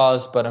for our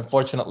cause. But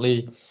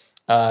unfortunately,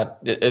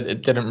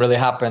 it didn't really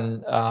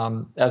happen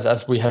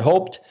as we had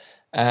hoped.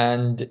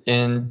 And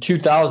in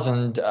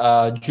 2000,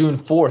 June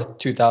 4th,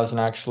 2000,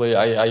 actually,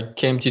 I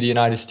came to the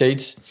United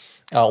States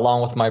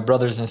along with my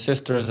brothers and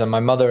sisters and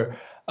my mother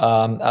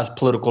as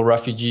political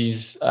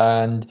refugees.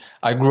 And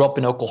I grew up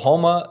in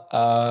Oklahoma.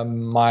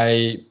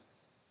 My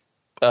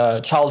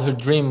childhood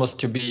dream was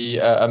to be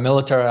a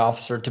military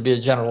officer, to be a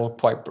general,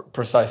 quite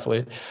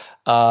precisely.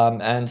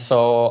 And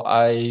so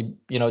I,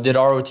 did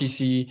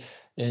ROTC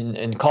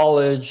in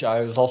college.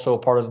 I was also a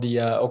part of the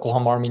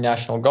Oklahoma Army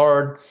National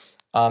Guard.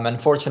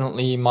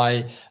 Unfortunately,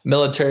 my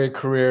military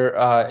career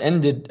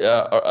ended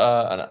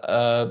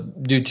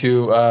due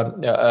to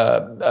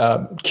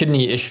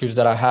kidney issues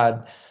that I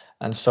had.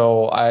 And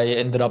so I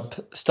ended up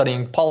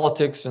studying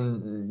politics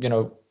and,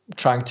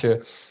 trying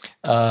to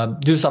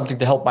do something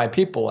to help my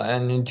people.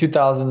 And in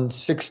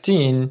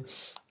 2016,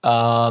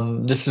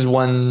 this is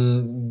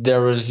when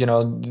there was,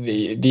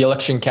 the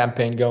election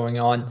campaign going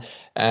on,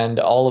 and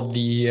all of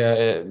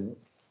the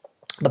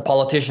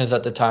politicians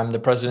at the time, the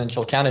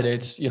presidential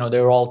candidates,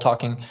 they were all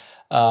talking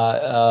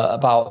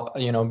about,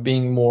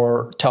 being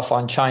more tough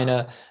on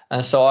China.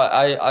 And so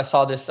I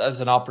saw this as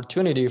an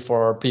opportunity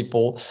for our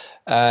people.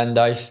 And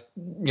I,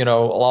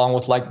 along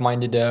with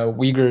like-minded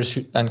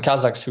Uyghurs and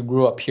Kazakhs who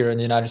grew up here in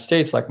the United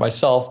States, like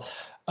myself,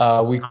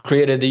 we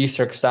created the East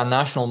Turkestan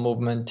National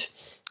Movement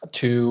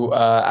to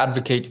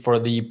advocate for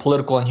the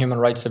political and human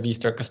rights of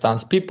East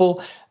Turkestan's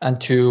people, and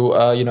to,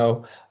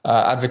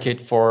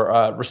 advocate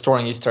for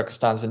restoring East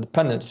Turkestan's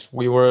independence.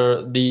 We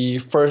were the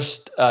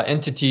first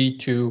entity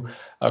to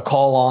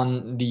call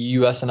on the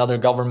U.S. and other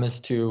governments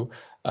to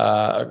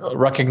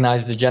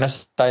recognize the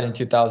genocide in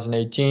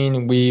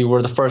 2018. We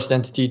were the first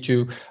entity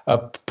to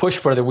push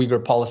for the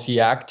Uyghur Policy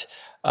Act,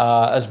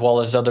 as well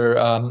as other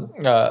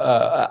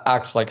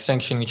acts like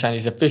sanctioning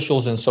Chinese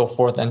officials and so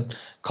forth, and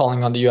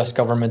calling on the U.S.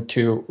 government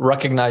to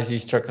recognize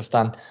East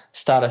Turkestan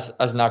status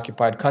as an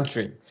occupied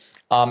country.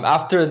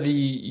 After the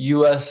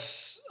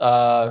U.S.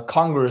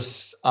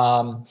 Congress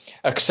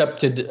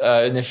accepted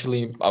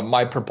initially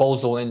my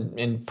proposal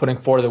in putting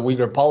forward the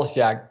Uyghur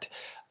Policy Act,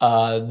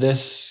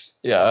 this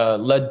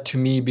led to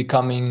me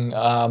becoming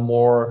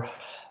more,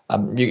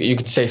 you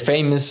could say,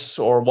 famous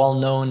or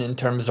well-known in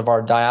terms of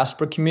our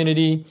diaspora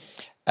community.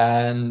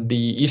 And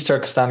the East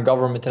Turkestan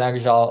government in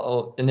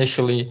Exile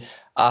initially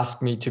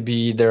asked me to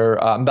be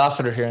their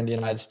ambassador here in the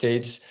United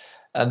States.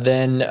 And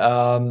then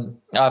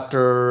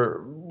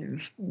after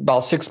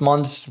about 6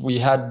 months, we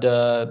had,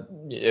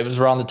 it was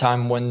around the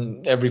time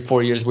when every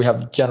 4 years we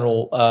have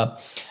general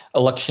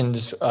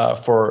elections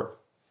for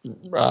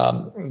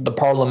the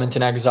parliament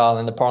in exile,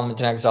 and the parliament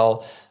in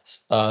exile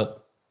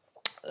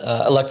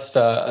elects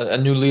a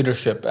new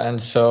leadership.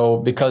 And so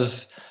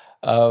because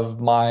of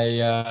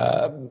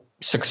my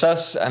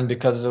success and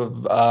because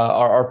of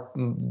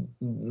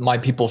my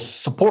people's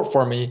support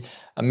for me,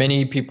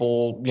 many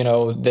people,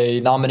 they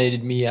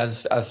nominated me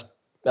as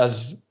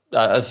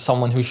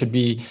someone who should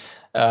be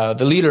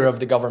the leader of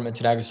the government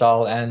in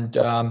exile. And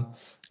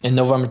in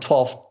November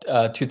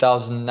 12th,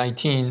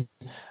 2019,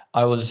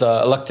 I was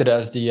elected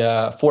as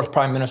the fourth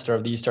prime minister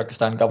of the East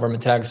Turkestan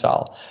government in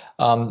exile.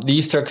 The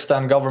East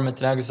Turkestan government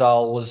in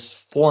exile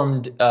was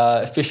formed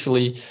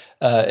officially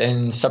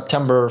in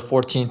September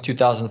 14,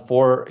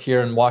 2004,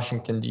 here in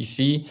Washington,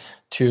 D.C.,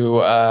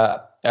 to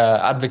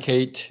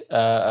advocate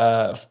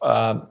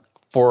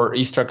for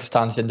East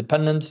Turkestan's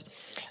independence.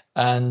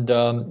 And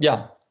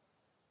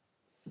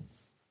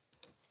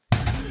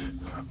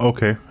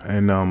Okay.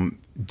 And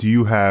do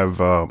you have,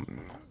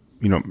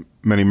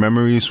 many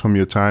memories from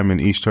your time in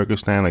East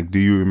Turkestan? Like, do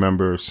you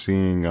remember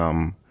seeing,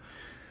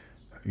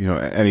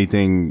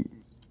 anything,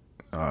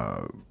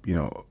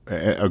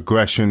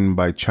 aggression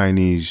by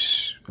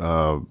Chinese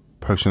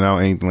personnel,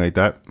 anything like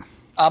that?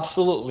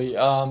 Absolutely.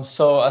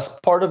 So as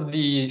part of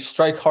the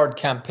Strike Hard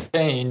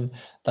campaign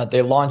that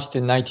they launched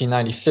in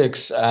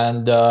 1996,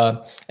 and in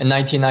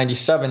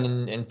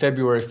 1997, in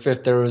February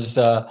 5th, there was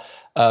a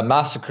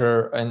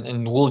massacre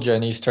in Wulja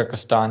in East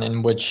Turkestan,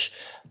 in which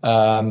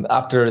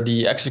after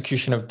the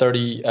execution of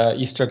 30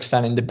 East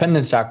Turkestan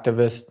independence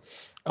activists,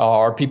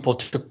 our people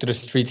took to the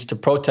streets to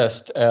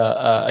protest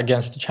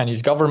against the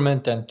Chinese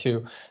government and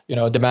to,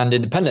 demand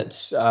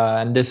independence.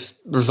 And this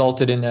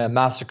resulted in a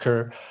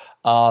massacre.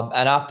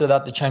 And after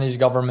that, the Chinese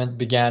government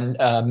began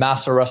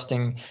mass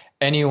arresting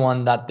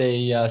anyone that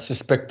they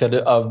suspected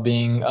of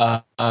being,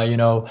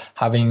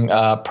 having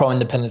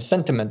pro-independence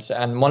sentiments.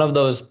 And one of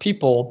those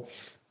people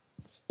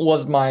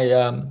was my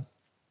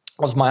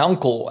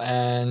uncle,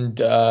 and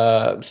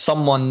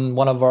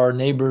one of our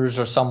neighbors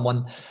or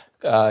someone,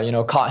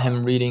 caught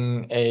him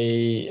reading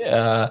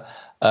a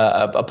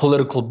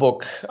political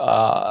book,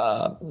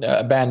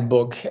 a banned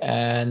book,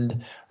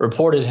 and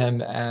reported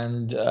him,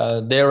 and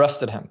they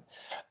arrested him.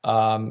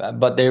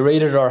 But they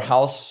raided our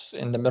house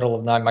in the middle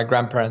of the night, my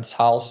grandparents'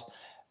 house,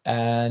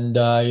 and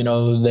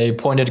they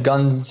pointed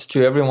guns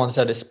to everyone's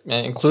head,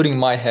 including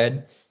my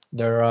head,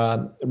 their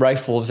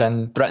rifles,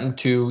 and threatened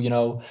to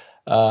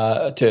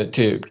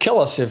to kill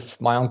us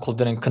if my uncle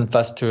didn't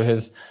confess to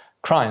his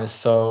crimes.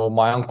 So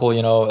my uncle,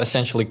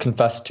 essentially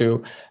confessed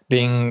to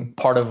being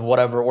part of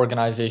whatever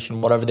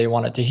organization, whatever they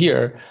wanted to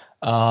hear,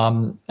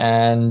 and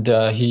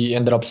he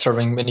ended up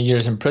serving many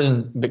years in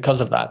prison because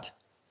of that.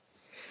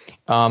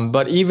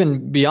 But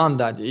even beyond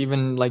that,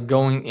 even like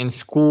going in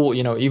school,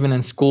 even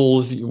in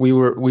schools,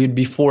 we'd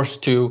be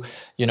forced to,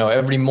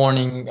 every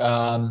morning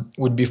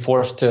would be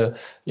forced to,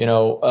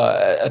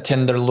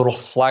 attend their little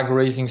flag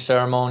raising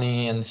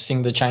ceremony and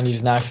sing the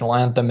Chinese national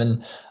anthem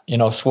and,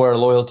 swear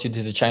loyalty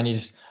to the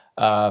Chinese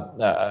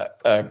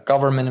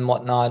government and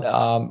whatnot.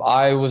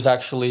 I was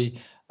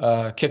actually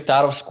kicked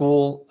out of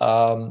school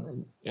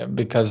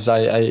because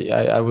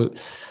I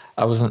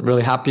wasn't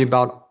really happy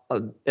about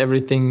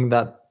everything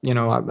that.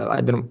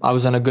 I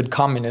wasn't a good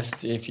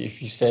communist, if you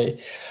say,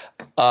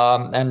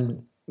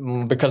 and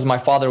because my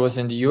father was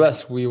in the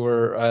U.S., we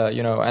were,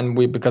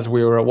 because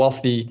we were a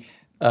wealthy,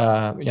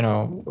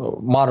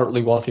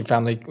 moderately wealthy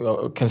family,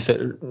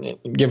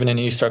 given in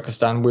East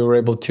Turkestan, we were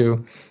able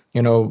to,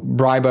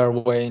 bribe our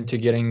way into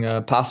getting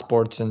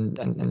passports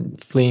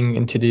and fleeing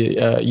into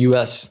the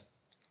U.S.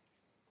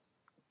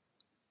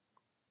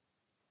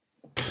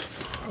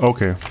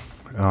 Okay.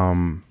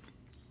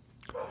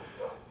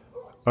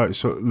 All right,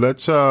 so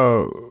let's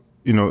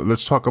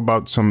let's talk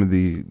about some of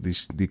the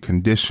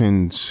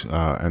conditions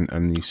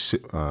and these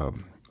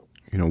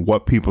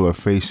what people are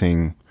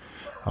facing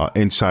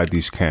inside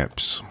these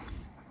camps.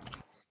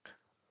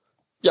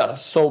 Yeah,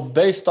 so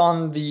based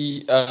on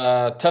the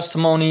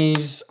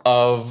testimonies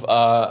of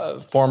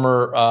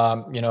former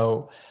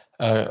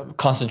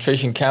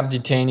concentration camp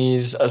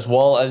detainees, as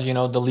well as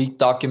the leaked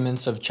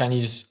documents of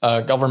Chinese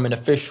government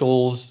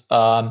officials,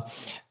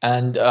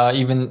 and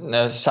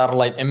even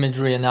satellite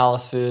imagery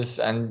analysis,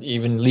 and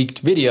even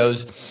leaked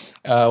videos,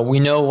 we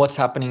know what's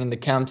happening in the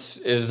camps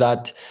is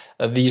that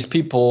these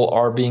people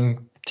are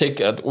being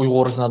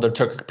Uyghurs and other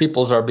Turkic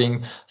peoples are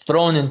being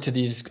thrown into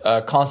these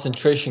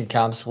concentration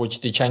camps, which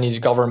the Chinese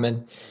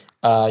government,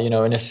 in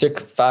a sick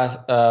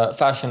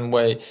fashion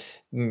way,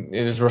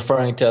 is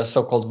referring to as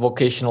so-called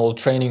vocational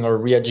training or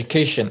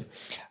re-education.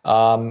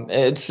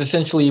 It's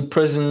essentially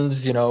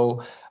prisons,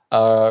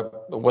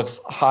 with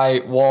high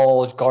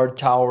walls, guard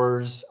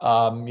towers.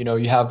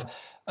 You have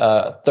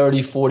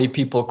 30, 40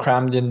 people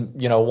crammed in,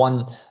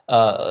 one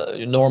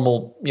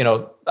normal,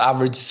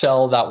 average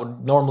cell that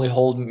would normally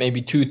hold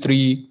maybe 2,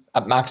 3,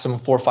 at maximum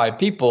 4 or 5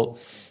 people.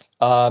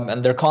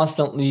 And they're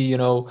constantly,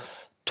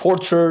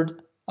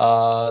 tortured.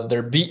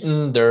 They're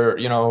beaten. They're,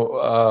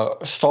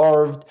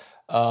 starved.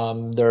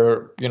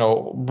 They're,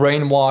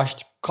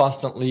 brainwashed,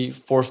 constantly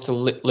forced to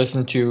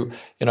listen to,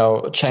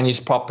 Chinese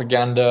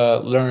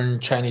propaganda, learn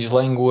Chinese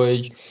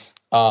language,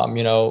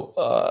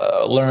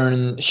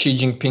 learn Xi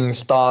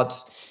Jinping's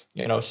thoughts,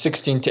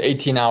 16 to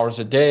 18 hours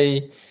a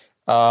day.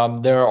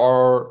 There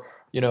are,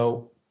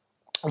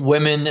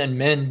 women and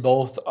men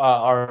both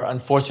are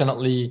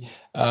unfortunately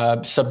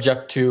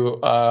subject to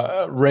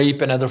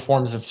rape and other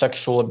forms of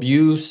sexual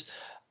abuse.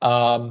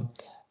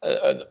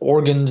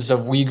 Organs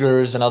of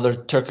Uyghurs and other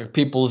Turkic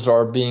peoples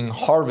are being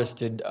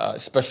harvested,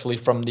 especially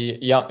from the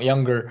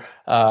younger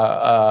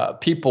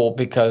people,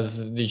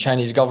 because the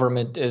Chinese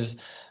government is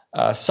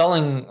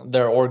selling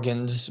their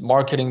organs,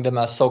 marketing them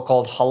as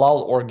so-called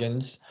halal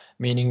organs,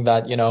 meaning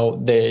that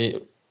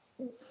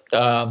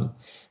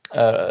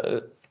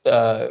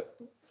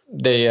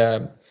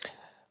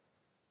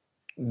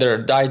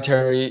their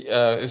dietary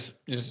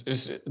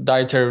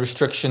dietary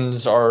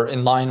restrictions are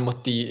in line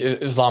with the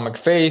Islamic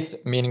faith,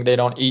 meaning they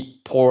don't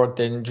eat pork,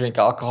 they don't drink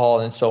alcohol,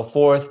 and so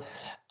forth.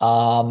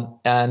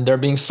 And they're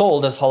being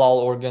sold as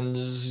halal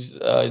organs.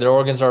 Their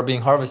organs are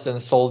being harvested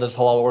and sold as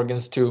halal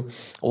organs to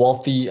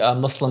wealthy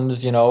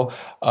Muslims,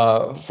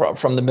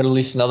 from the Middle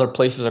East and other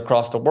places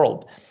across the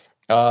world.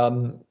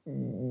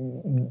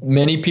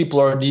 Many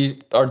people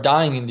are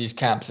dying in these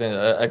camps,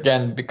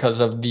 again, because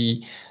of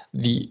the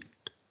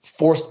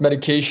forced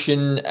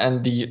medication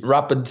and the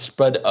rapid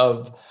spread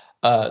of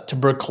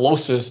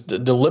tuberculosis, the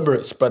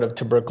deliberate spread of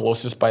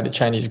tuberculosis by the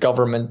Chinese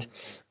government,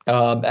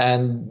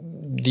 and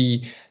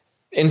the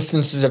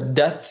instances of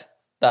death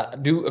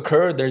that do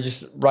occur, they're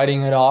just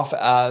writing it off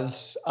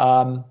as,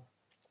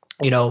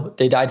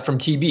 they died from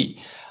TB.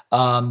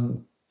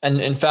 And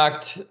in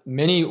fact,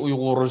 many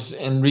Uyghurs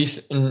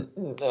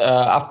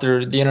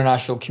after the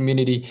international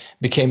community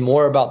became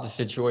more about the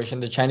situation,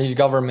 the Chinese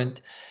government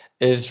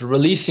is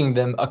releasing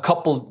them,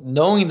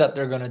 knowing that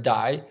they're going to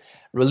die,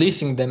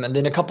 releasing them, and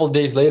then a couple of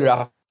days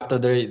later, after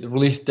they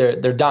released,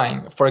 they're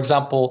dying. For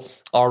example,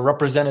 our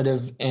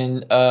representative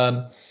in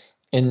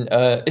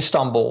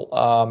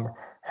Istanbul,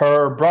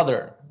 her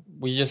brother,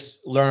 we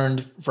just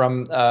learned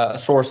from a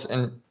source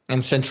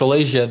in Central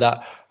Asia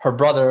that her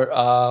brother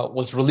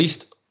was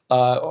released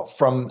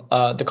from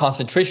the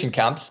concentration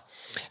camps,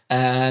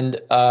 and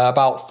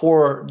about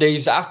 4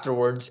 days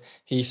afterwards,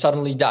 he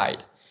suddenly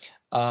died,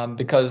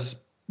 because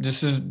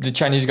this is the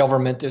Chinese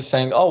government is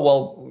saying, oh,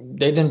 well,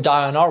 they didn't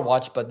die on our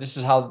watch, but this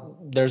is how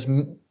there's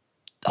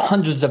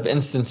hundreds of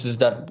instances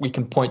that we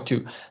can point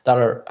to that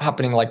are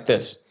happening like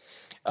this.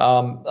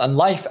 And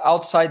life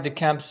outside the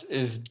camps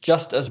is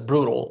just as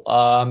brutal,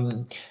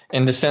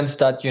 in the sense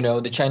that,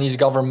 the Chinese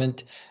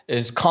government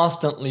is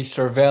constantly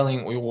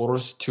surveilling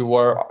Uyghurs to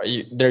where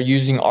they're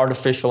using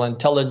artificial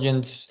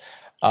intelligence.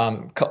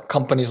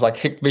 Companies like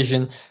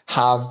Hikvision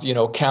have,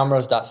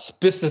 cameras that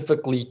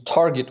specifically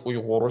target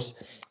Uyghurs.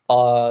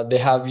 They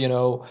have,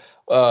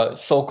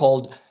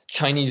 so-called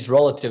Chinese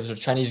relatives or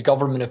Chinese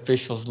government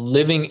officials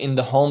living in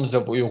the homes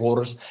of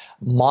Uyghurs,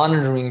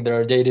 monitoring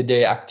their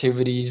day-to-day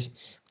activities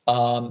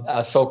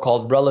as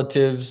so-called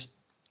relatives.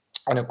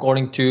 And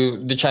according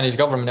to the Chinese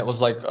government, it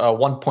was like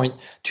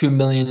 1.2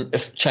 million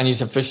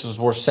Chinese officials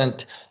were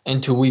sent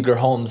into Uyghur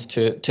homes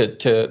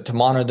to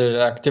monitor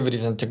their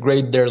activities and to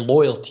grade their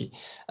loyalty.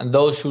 And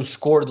those who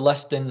scored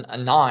less than a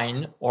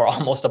 9 or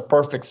almost a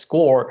perfect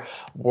score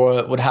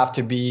would have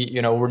to be,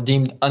 were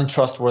deemed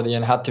untrustworthy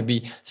and had to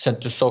be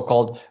sent to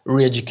so-called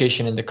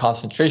re-education in the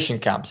concentration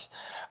camps.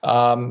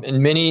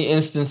 In many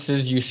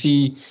instances, you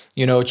see,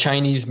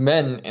 Chinese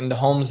men in the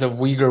homes of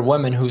Uyghur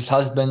women whose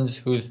husbands,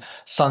 whose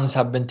sons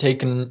have been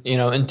taken,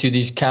 into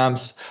these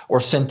camps or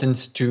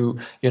sentenced to,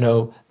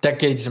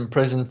 decades in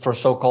prison for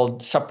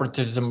so-called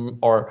separatism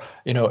or,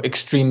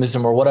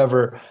 extremism or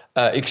whatever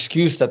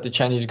excuse that the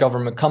Chinese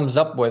government comes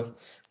up with.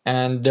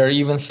 And they're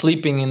even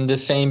sleeping in the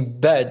same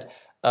bed.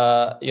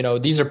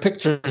 These are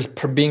pictures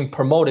being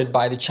promoted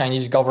by the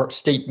Chinese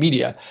state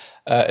media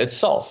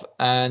itself,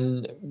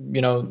 and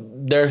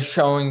they're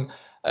showing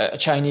a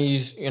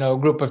Chinese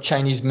group of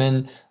Chinese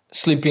men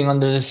sleeping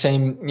under the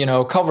same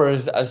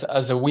covers as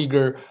a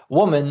Uyghur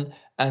woman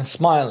and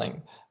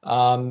smiling.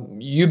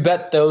 You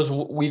bet those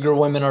Uyghur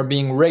women are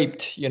being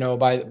raped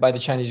by the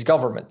Chinese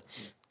government.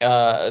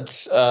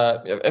 It's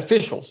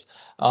officials.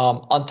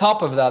 On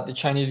top of that, the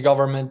Chinese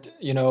government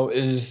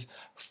is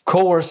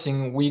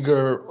coercing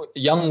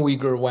young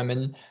Uyghur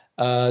women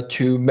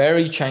to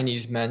marry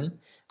Chinese men.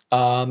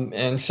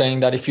 And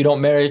saying that if you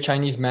don't marry a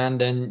Chinese man,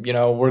 then,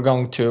 we're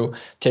going to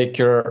take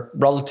your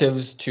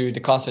relatives to the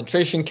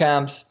concentration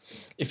camps.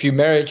 If you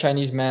marry a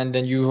Chinese man,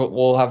 then you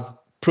will have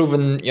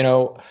proven,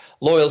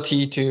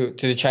 loyalty to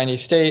the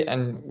Chinese state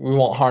and we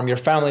won't harm your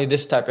family,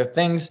 this type of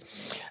things.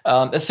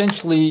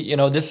 Essentially,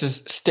 this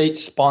is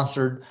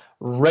state-sponsored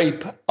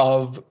rape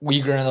of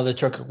Uyghur and other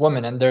Turkic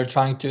women, and they're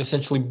trying to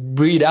essentially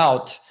breed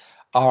out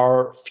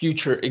our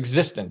future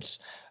existence.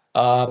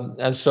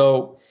 And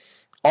so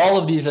all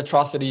of these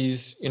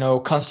atrocities,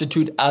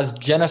 constitute as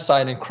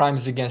genocide and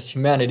crimes against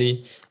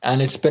humanity,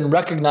 and it's been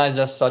recognized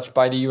as such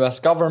by the U.S.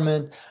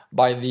 government,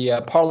 by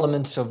the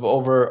parliaments of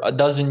over a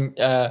dozen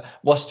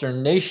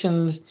Western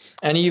nations,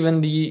 and even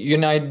the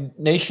United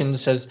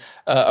Nations has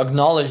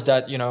acknowledged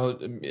that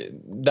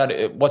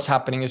what's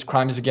happening is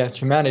crimes against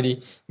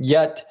humanity.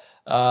 Yet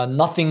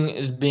nothing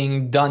is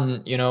being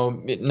done.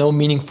 No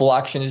meaningful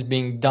action is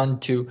being done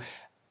to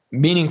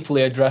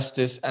meaningfully address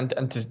this and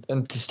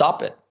to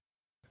stop it.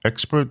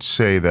 Experts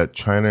say that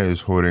China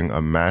is hoarding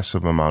a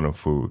massive amount of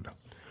food.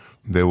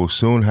 They will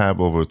soon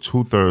have over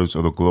 2/3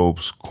 of the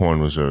globe's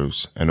corn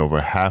reserves and over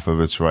half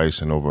of its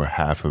rice and over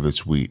half of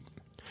its wheat.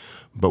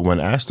 But when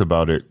asked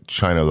about it,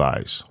 China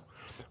lies.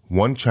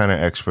 One China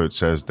expert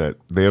says that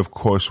they, of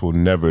course, will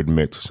never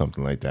admit to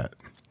something like that.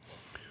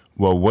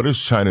 Well, what does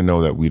China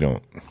know that we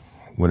don't?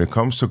 When it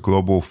comes to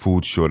global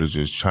food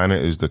shortages, China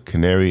is the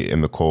canary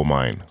in the coal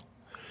mine.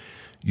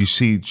 You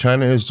see,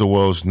 China is the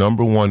world's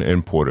 #1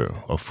 importer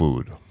of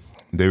food.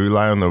 They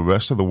rely on the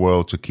rest of the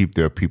world to keep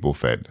their people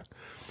fed.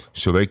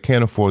 So they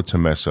can't afford to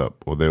mess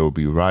up, or there will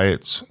be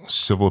riots,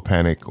 civil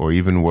panic, or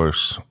even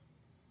worse,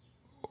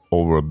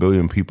 over 1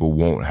 billion people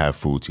won't have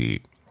food to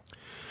eat.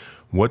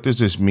 What does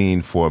this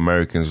mean for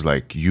Americans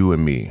like you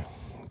and me?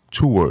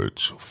 2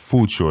 words: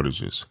 food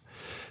shortages.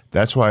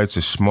 That's why it's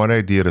a smart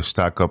idea to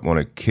stock up on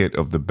a kit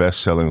of the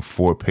best-selling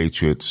 4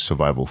 Patriots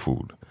survival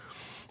food.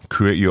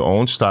 Create your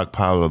own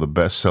stockpile of the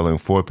best-selling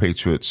 4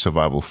 Patriots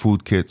survival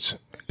food kits.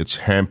 It's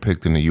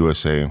handpicked in the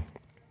USA.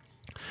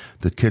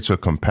 The kits are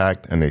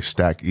compact and they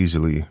stack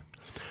easily.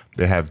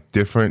 They have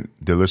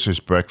different delicious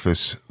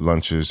breakfasts,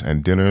 lunches,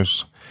 and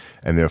dinners,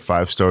 and their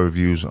 5-star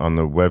reviews on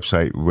the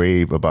website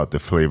rave about the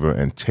flavor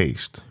and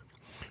taste.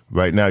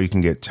 Right now, you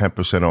can get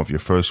 10% off your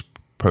first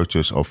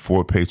purchase of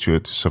 4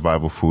 Patriots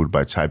survival food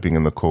by typing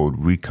in the code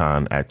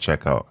RECON at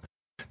checkout.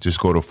 Just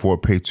go to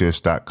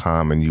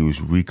 4patriots.com and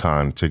use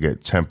RECON to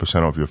get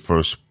 10% off your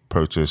first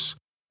purchase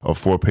of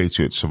 4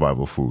 Patriots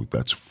survival food.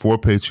 That's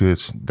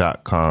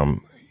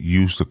 4patriots.com.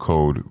 Use the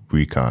code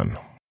RECON.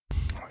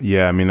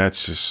 Yeah, I mean,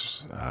 that's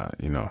just,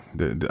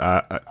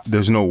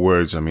 there's no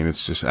words. I mean,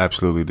 it's just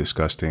absolutely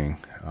disgusting.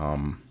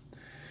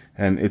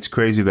 And it's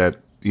crazy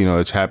that,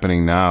 it's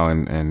happening now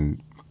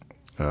and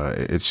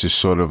it's just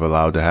sort of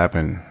allowed to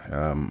happen.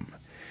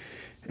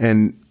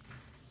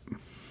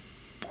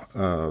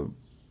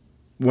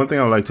 One thing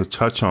I'd like to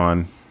touch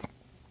on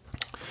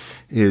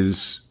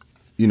is,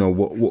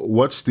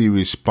 what's the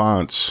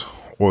response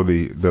or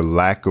the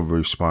lack of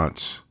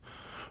response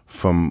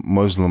from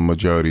Muslim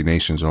majority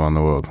nations around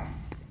the world?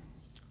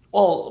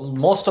 Well,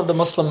 most of the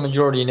Muslim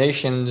majority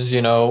nations,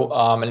 to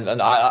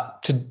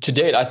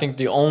date, I think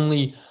the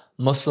only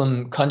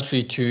Muslim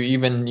country to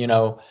even,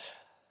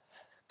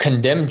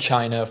 condemn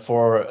China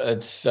for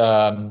its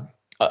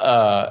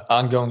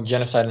ongoing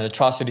genocide and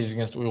atrocities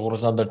against Uyghurs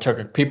and other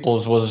Turkic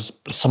peoples was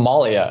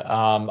Somalia.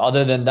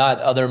 Other than that,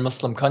 other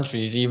Muslim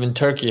countries, even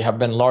Turkey, have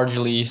been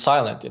largely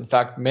silent. In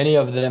fact, many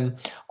of them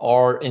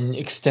are in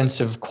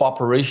extensive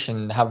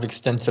cooperation, have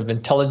extensive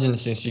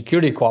intelligence and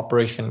security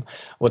cooperation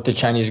with the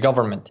Chinese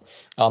government.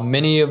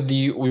 Many of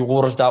the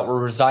Uyghurs that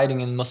were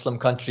residing in Muslim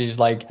countries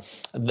like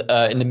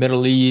in the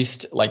Middle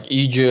East, like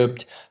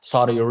Egypt,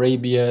 Saudi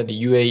Arabia,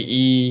 the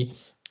UAE,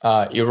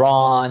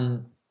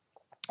 Iran,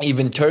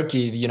 even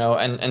Turkey,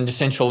 and the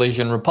Central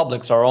Asian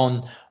republics, our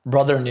own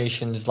brother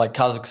nations like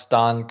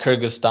Kazakhstan,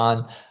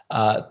 Kyrgyzstan,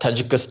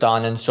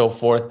 Tajikistan, and so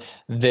forth,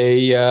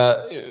 they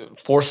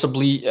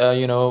forcibly,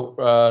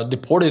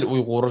 deported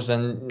Uyghurs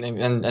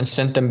and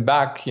sent them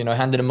back,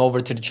 handed them over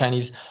to the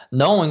Chinese,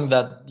 knowing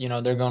that,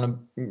 they're going to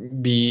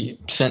be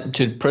sent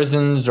to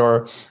prisons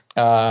or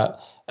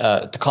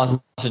to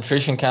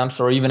concentration camps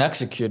or even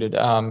executed.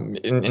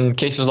 In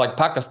cases like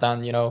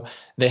Pakistan,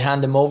 they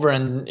hand them over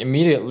and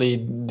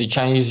immediately the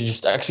Chinese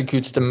just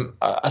executes them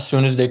as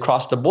soon as they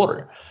cross the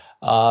border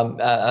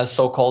as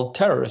so-called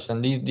terrorists.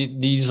 And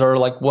these are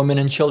like women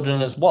and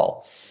children as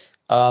well.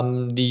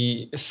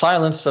 The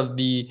silence of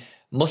the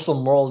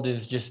Muslim world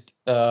is just,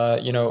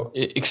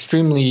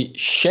 extremely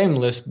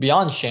shameless,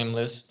 beyond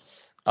shameless.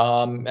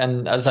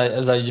 And as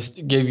I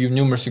just gave you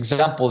numerous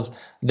examples,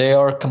 they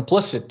are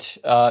complicit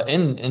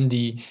in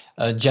the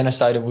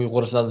genocide of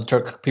Uyghurs and other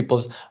Turkic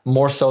peoples,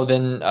 more so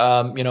than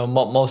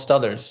most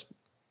others.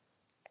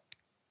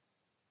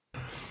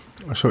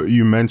 So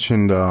you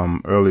mentioned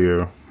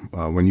earlier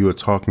when you were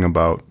talking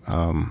about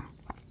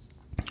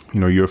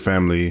your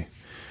family's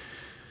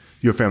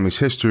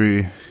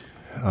history.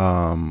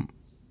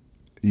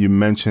 You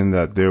mentioned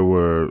that there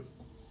were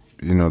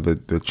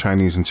the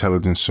Chinese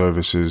intelligence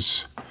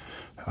services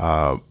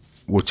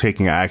were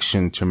taking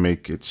action to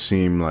make it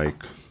seem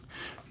like,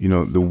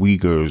 the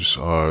Uyghurs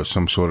are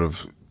some sort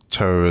of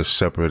terrorist,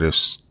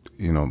 separatist,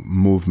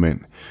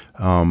 movement.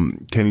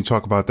 Can you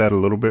talk about that a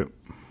little bit?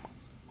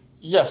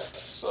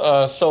 Yes.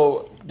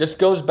 So this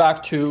goes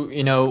back to,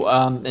 in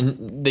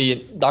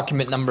the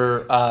document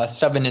number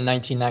 7 in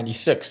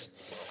 1996.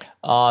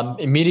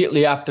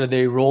 Immediately after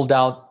they rolled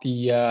out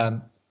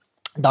the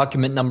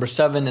document number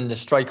 7 and the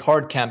Strike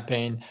Hard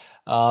campaign,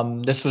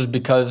 This was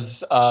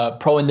because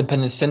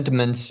pro-independence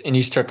sentiments in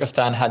East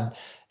Turkestan had,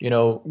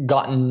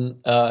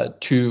 gotten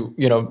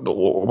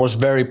was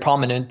very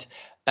prominent.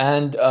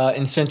 And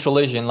in Central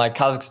Asia, like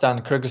Kazakhstan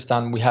and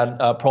Kyrgyzstan, we had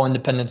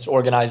pro-independence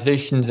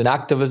organizations and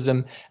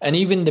activism, and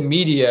even the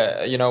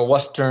media,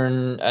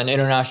 Western and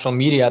international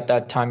media at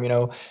that time,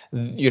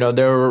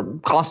 there were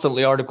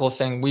constantly articles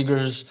saying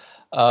Uyghurs,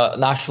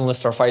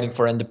 nationalists are fighting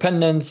for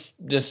independence,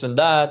 this and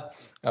that.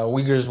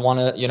 Uyghurs want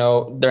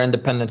to, their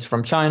independence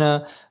from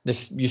China.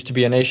 This used to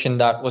be a nation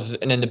that was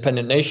an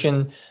independent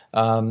nation.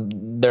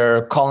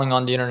 They're calling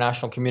on the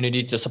international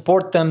community to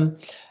support them.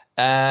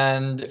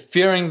 And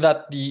fearing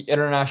that the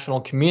international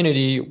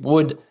community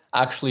would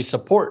actually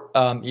support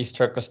East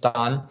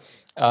Turkestan.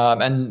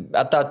 And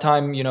at that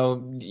time,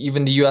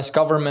 even the U.S.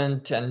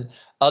 government and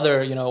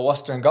other,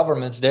 Western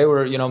governments, they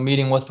were,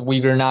 meeting with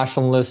Uyghur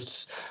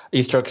nationalists,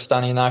 East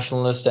Turkestani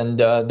nationalists, and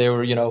they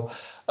were,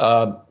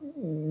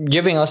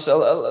 giving us,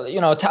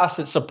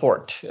 tacit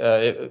support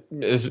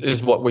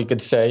is what we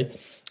could say.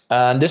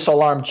 And this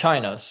alarmed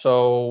China.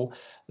 So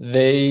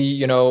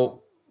they,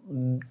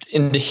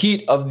 in the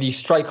heat of the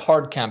Strike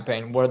Hard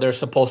campaign, where they're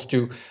supposed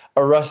to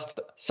arrest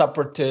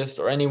separatists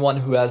or anyone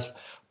who has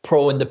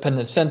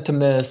pro-independent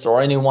sentiments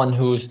or anyone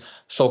who's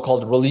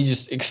so-called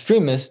religious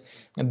extremists,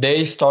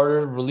 they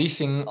started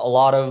releasing a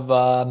lot of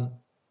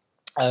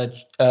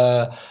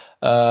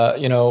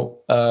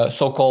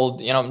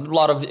so-called, a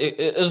lot of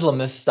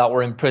Islamists that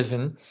were in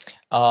prison,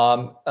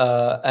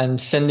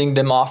 and sending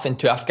them off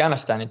into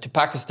Afghanistan, into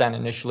Pakistan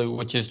initially,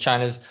 which is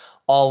China's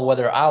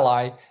all-weather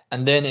ally,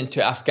 and then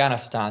into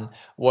Afghanistan,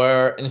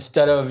 where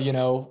instead of,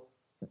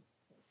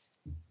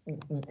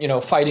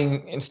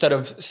 fighting, instead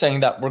of saying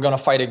that we're going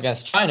to fight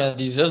against China,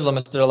 these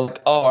Islamists, they're like,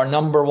 oh, our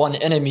number one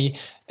enemy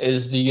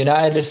is the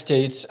United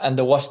States and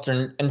the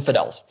Western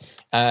infidels.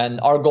 And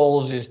our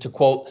goal is to,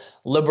 quote,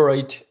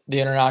 liberate the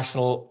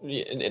international,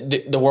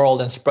 the world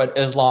and spread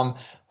Islam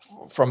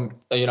from,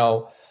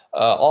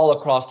 all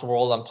across the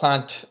world and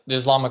plant the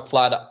Islamic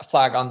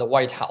flag on the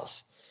White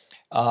House.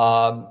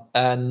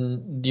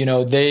 And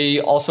they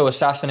also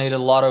assassinated a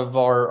lot of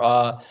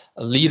our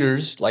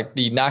leaders, like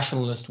the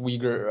nationalist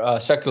Uyghur,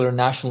 secular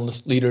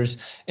nationalist leaders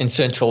in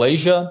Central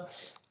Asia.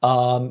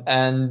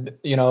 And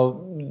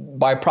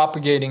by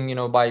propagating,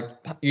 by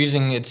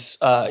using its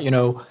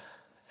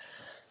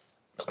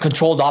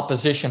controlled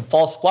opposition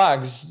false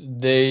flags,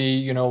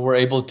 they were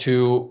able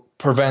to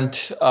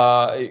prevent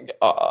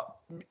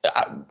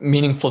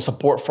meaningful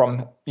support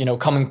from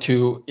coming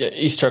to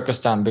East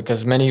Turkestan,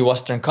 because many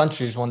Western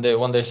countries, when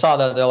they saw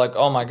that, they're like,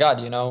 oh my God,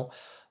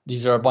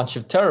 these are a bunch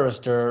of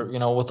terrorists. They're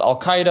with Al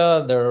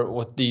Qaeda. They're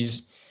with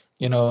these,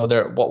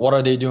 they're what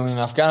are they doing in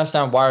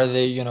Afghanistan? Why are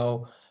they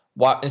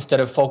why, instead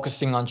of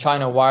focusing on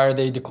China, why are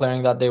they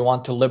declaring that they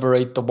want to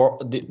liberate the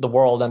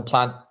world and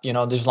plant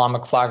the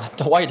Islamic flag at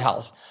the White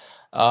House?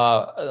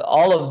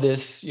 All of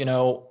this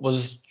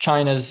was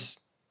China's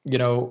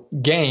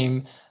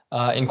game.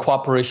 In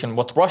cooperation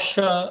with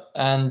Russia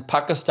and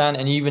Pakistan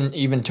and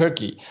even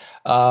Turkey.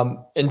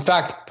 In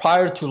fact,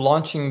 prior to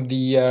launching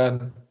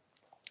the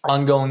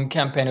ongoing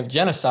campaign of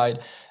genocide,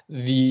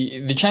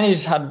 the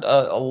Chinese had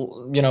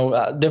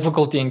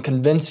difficulty in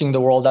convincing the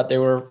world that they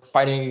were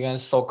fighting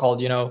against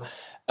so-called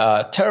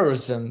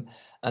terrorism.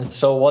 And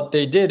so what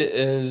they did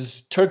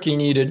is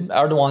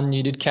Erdogan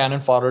needed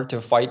cannon fodder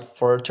to fight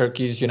for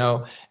Turkey's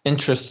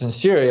interests in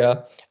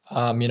Syria,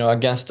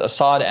 against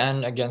Assad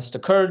and against the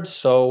Kurds.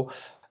 So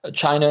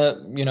China,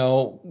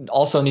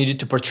 also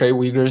needed to portray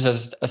Uyghurs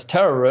as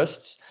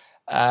terrorists,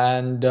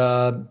 and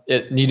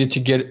it needed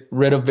to get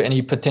rid of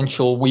any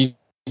potential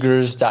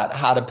Uyghurs that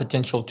had a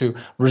potential to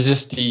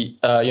resist the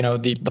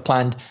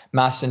planned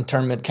mass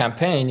internment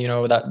campaign,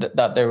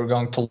 that they were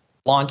going to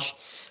launch.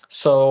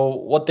 So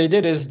what they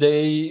did is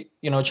they,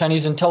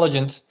 Chinese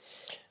intelligence,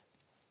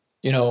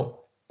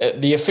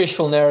 the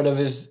official narrative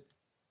is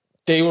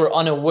they were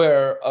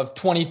unaware of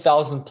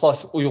 20,000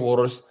 plus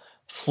Uyghurs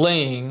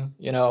fleeing,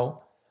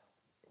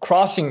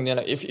 crossing,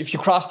 if you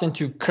crossed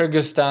into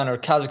Kyrgyzstan or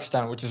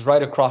Kazakhstan, which is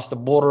right across the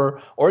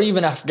border, or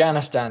even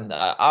Afghanistan,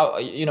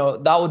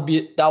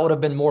 that would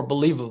have been more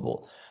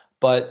believable.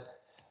 But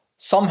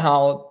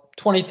somehow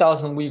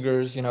 20,000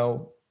 Uyghurs,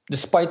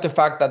 despite the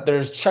fact that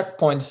there's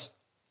checkpoints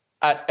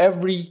at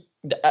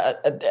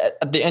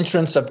the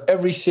entrance of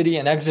every city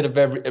and exit of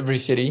every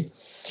city,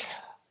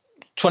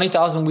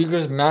 20,000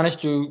 Uyghurs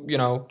managed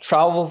to,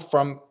 travel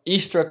from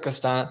East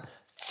Turkestan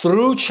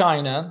through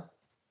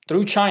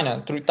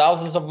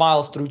thousands of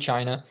miles through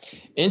China,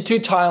 into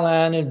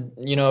Thailand and,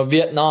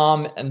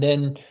 Vietnam, and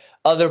then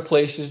other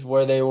places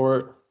where they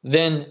were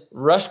then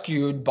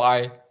rescued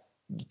by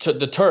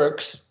the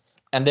Turks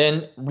and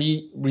then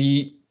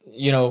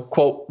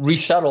quote,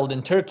 resettled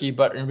in Turkey,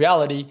 but in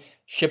reality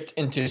shipped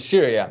into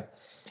Syria,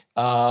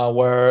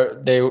 where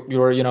they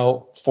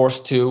were,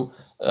 forced to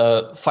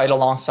fight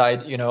alongside,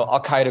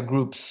 Al-Qaeda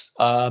groups,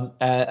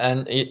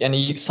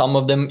 and some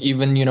of them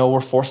even,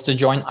 were forced to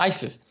join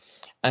ISIS.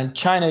 And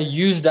China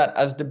used that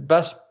as the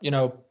best,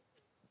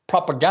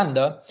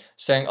 propaganda,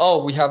 saying,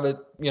 "Oh, we have a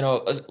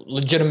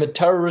legitimate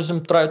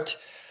terrorism threat.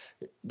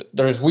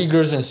 there's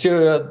Uyghurs in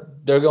Syria.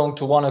 They're going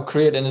to want to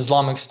create an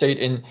Islamic State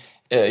in,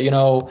 we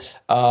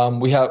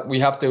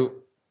have to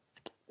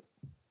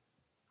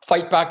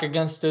fight back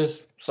against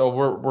this. So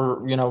we're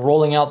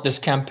rolling out this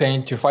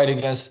campaign to fight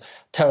against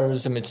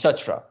terrorism,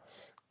 etc.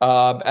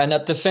 And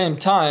at the same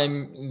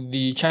time,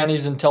 the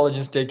Chinese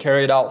intelligence, they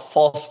carried out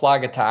false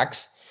flag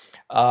attacks,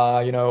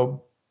 and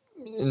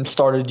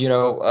started,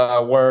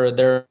 where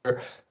their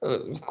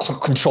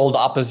controlled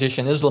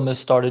opposition Islamists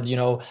started,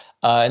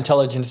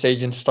 intelligence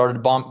agents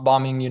started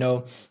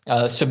bombing,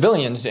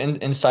 civilians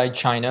inside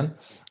China.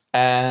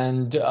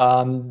 And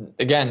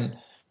again,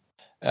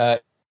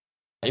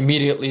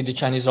 immediately the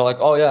Chinese are like,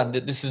 oh yeah,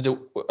 this is the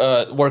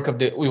work of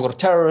the Uyghur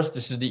terrorists.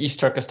 This is the East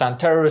Turkestan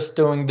terrorists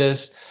doing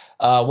this.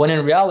 When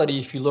in reality,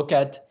 if you look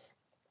at,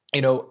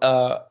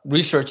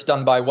 research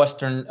done by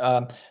Western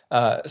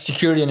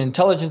security and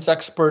intelligence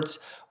experts,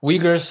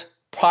 Uyghurs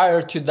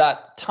prior to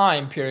that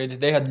time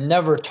period, they had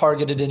never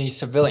targeted any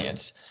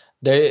civilians.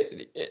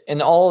 They,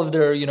 in all of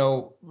their,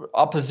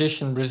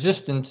 opposition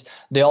resistance,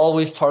 they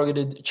always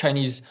targeted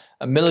Chinese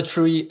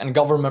military and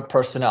government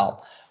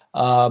personnel.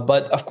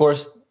 But of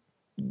course,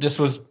 this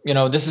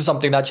is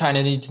something that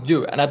China needs to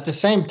do. And at the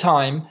same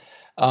time,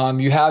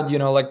 you had,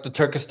 like the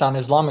Turkestan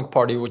Islamic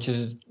Party, which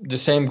is the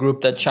same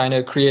group that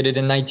China created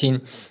in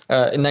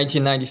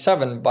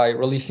 1997 by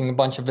releasing a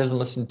bunch of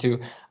Islamists into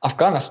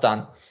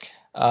Afghanistan.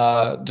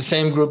 The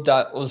same group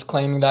that was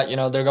claiming that,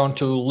 they're going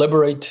to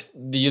liberate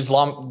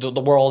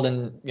the world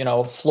and,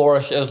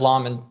 flourish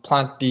Islam and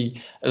plant the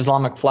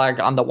Islamic flag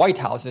on the White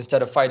House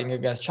instead of fighting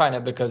against China,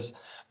 because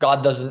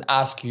God doesn't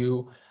ask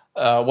you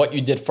what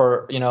you did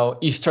for,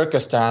 East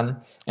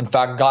Turkestan. In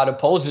fact, God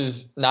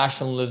opposes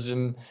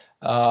nationalism,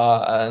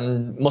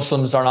 and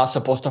Muslims are not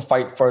supposed to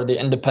fight for the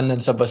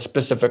independence of a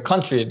specific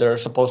country. They're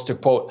supposed to,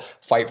 quote,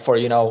 fight for,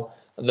 the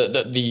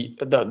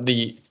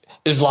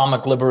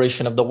Islamic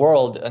liberation of the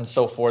world and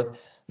so forth.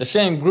 The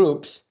same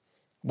groups,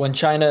 when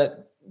China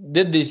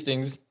did these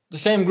things, the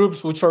same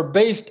groups which are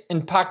based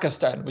in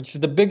Pakistan, which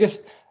is the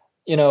biggest,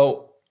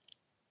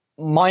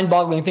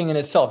 mind-boggling thing in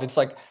itself. It's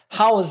like,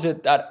 how is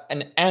it that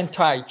an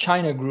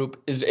anti-China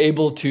group is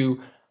able to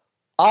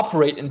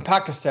operate in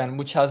Pakistan,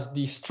 which has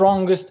the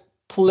strongest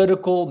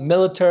political,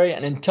 military,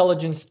 and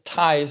intelligence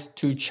ties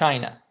to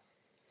China?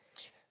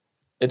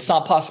 It's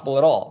not possible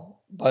at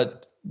all.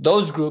 But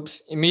those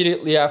groups,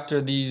 immediately after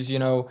these,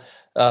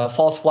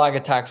 false flag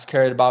attacks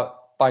carried about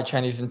by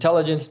Chinese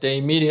intelligence, they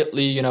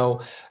immediately,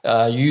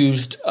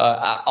 used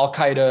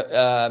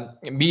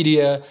Al-Qaeda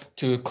media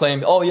to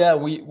claim, oh yeah,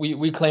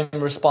 we claim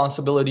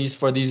responsibilities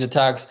for these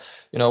attacks.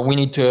 We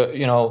need to,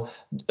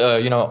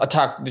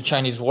 attack the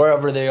Chinese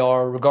wherever they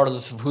are,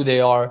 regardless of who they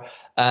are.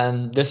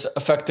 And this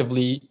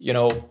effectively,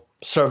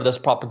 served as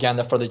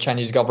propaganda for the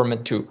Chinese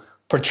government to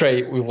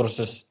portray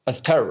Uyghurs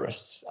as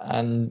terrorists.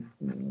 And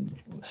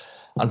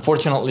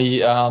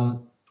unfortunately,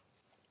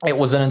 it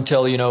wasn't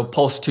until,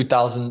 post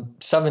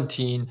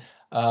 2017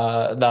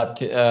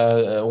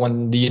 that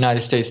when the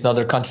United States and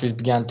other countries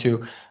began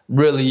to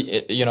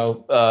really,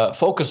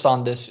 focus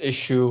on this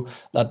issue,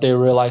 that they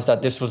realized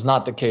that this was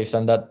not the case,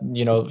 and that,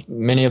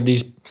 many of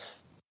these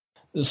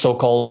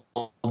so-called,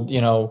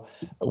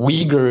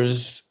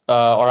 Uyghurs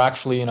are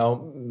actually,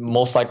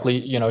 most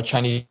likely,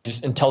 Chinese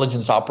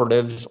intelligence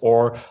operatives,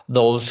 or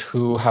those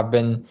who have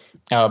been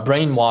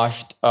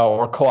brainwashed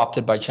or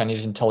co-opted by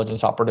Chinese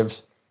intelligence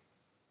operatives.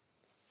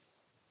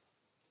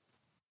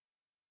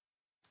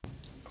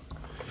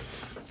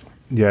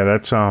 Yeah,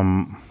 that's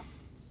and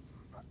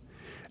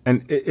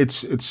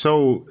it's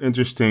so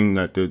interesting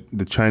that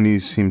the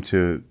Chinese seem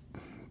to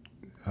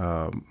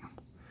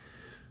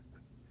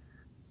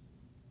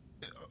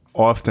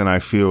often, I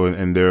feel,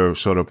 in their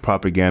sort of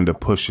propaganda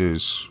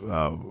pushes,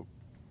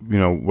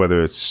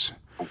 whether it's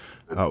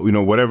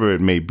whatever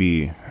it may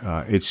be,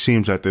 it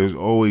seems that there's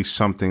always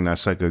something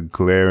that's like a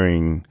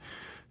glaring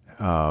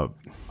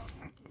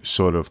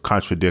sort of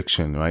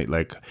contradiction, right?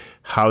 Like,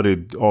 how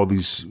did all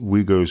these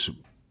Uyghurs,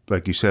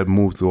 like you said,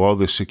 move through all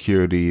this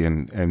security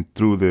and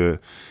through the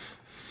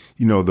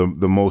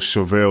most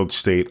surveilled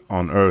state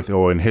on earth,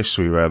 or in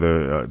history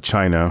rather,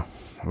 China,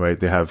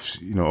 right? They have,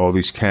 all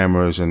these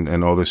cameras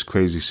and all this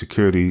crazy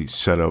security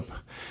set up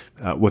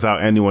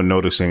without anyone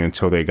noticing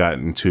until they got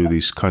into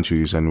these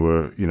countries and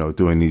were,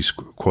 doing these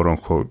quote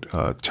unquote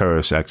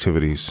terrorist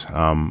activities.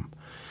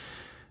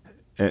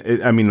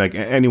 Like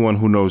anyone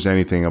who knows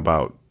anything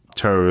about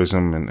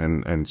terrorism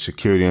and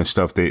security and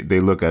stuff, they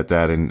look at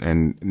that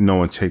and no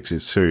one takes it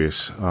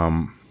serious.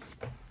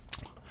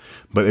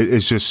 But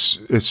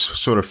it's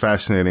sort of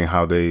fascinating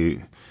how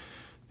they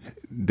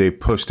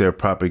push their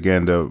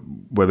propaganda,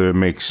 whether it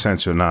makes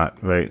sense or not,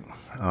 right?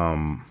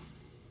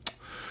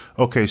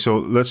 Okay, so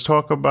let's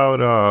talk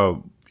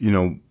about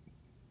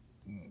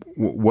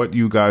what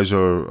you guys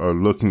are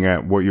looking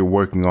at, what you're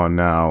working on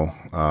now,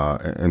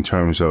 in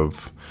terms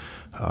of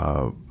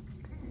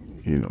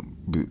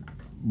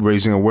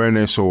raising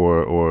awareness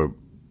or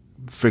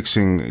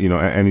fixing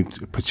any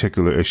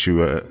particular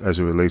issue as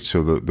it relates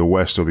to the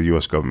West or the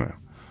U.S. government.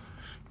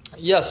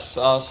 Yes.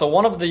 So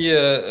one of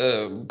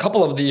the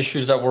couple of the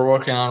issues that we're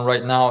working on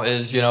right now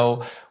is,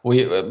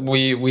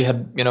 we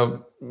had,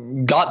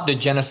 got the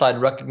genocide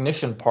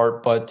recognition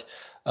part, but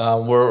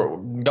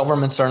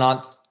governments are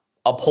not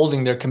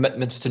upholding their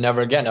commitments to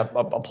never again,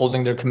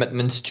 upholding their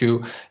commitments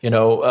to,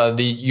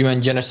 the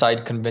UN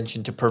Genocide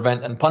Convention to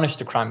prevent and punish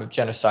the crime of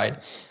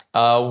genocide.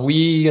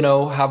 We,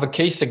 have a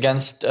case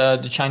against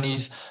the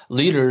Chinese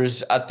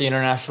leaders at the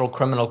International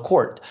Criminal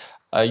Court.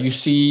 You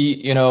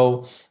see,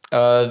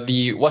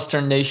 the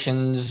Western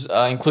nations,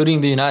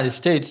 including the United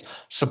States,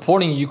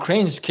 supporting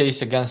Ukraine's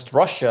case against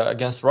Russia,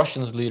 against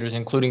Russian leaders,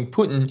 including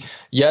Putin.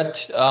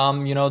 Yet,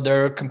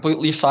 they're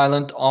completely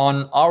silent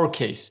on our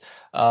case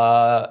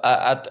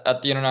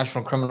at the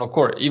International Criminal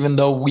Court, even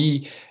though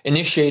we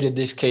initiated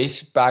this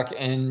case back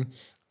in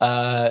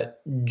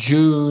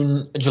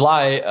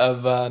July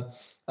of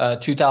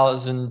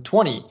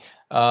 2020.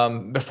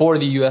 Before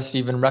the U.S.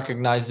 even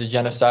recognized the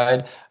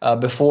genocide,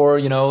 before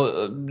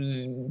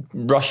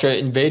Russia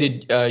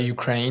invaded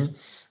Ukraine,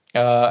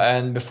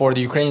 and before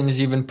the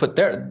Ukrainians even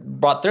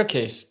brought their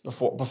case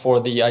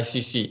before the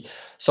ICC.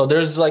 So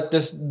there's like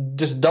this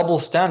double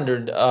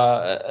standard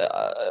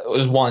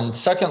is one.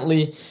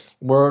 Secondly,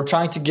 we're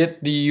trying to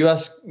get the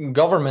U.S.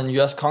 government,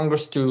 U.S.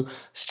 Congress to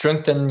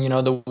strengthen,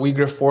 the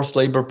Uyghur Forced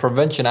Labor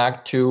Prevention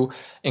Act to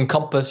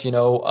encompass,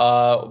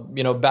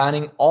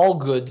 banning all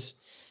goods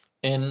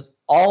in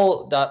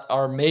all that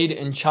are made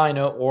in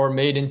China or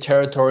made in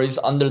territories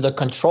under the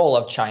control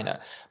of China,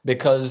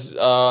 because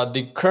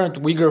the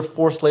current Uyghur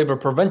Forced Labor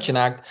Prevention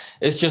Act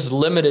is just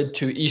limited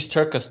to East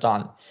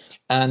Turkestan,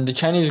 and the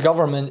Chinese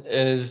government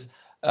is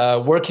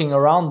working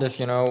around this,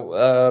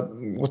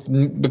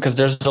 because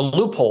there's a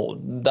loophole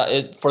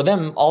that for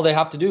them, all they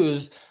have to do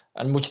is,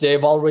 and which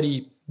they've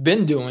already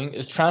been doing,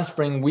 is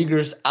transferring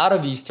Uyghurs out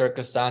of East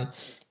Turkestan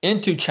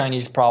into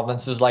Chinese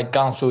provinces like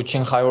Gansu,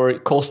 Qinghai, or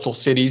coastal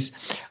cities,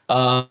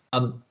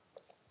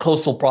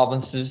 coastal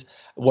provinces,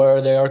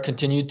 where they are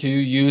continued to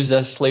use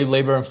as slave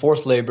labor and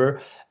forced labor.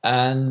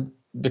 And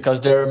because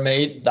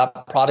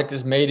that product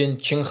is made in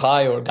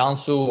Qinghai or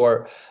Gansu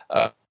or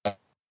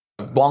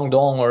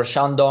Guangdong or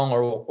Shandong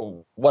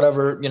or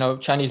whatever,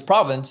 Chinese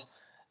province,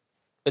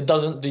 the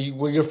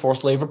Uyghur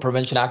Forced Labor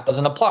Prevention Act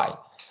doesn't apply.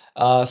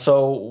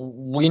 So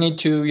we need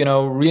to,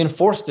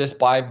 reinforce this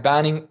by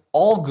banning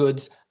all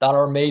goods that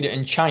are made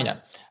in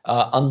China,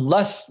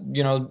 unless,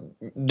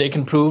 they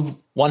can prove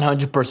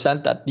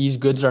 100% that these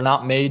goods are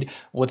not made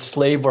with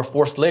slave or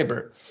forced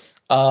labor.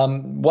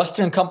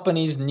 Western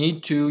companies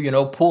need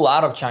to, pull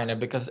out of China,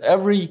 because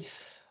every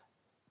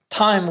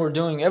time we're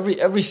doing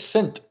every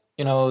cent,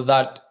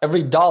 that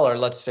every dollar,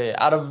 let's say,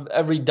 out of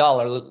every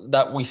dollar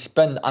that we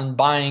spend on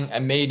buying a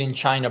made in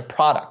China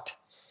product,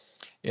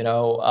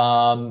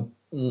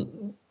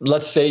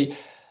 let's say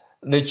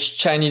the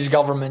Chinese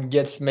government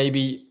gets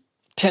maybe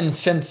 10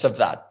 cents of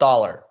that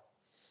dollar.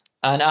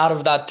 And out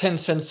of that 10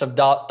 cents of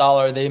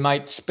dollar, they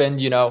might spend,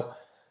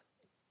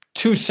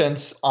 2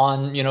 cents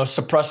on,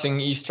 suppressing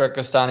East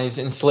Turkestanis,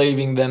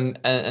 enslaving them,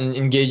 and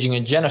engaging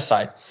in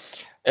genocide.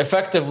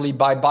 Effectively,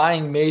 by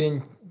buying made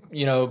in,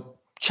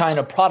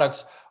 China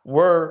products,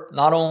 we're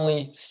not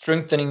only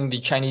strengthening the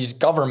Chinese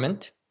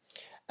government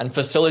and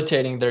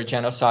facilitating their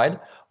genocide,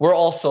 we're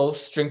also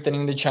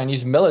strengthening the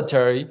Chinese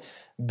military,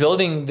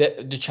 building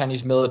the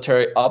Chinese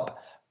military up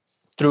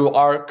through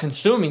our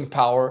consuming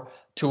power,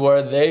 to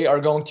where they are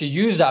going to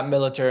use that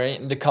military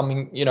in the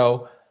coming,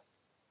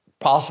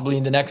 possibly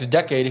in the next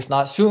decade, if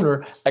not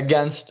sooner,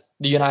 against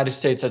the United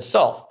States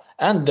itself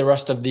and the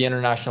rest of the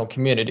international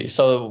community.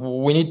 So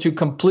we need to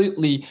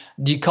completely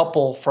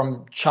decouple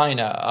from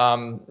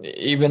China.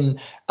 Even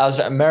as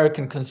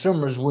American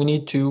consumers, we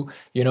need to,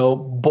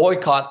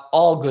 boycott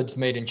all goods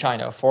made in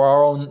China for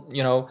our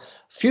own,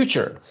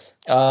 future.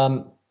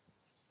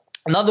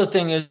 Another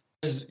thing is,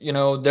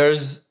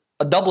 there's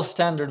a double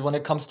standard when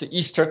it comes to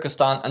East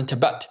Turkestan and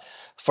Tibet.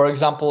 For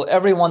example,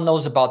 everyone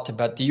knows about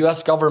Tibet. The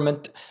U.S.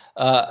 government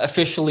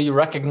officially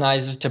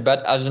recognizes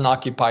Tibet as an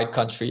occupied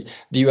country.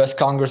 The U.S.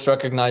 Congress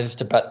recognizes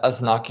Tibet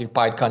as an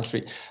occupied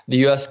country. The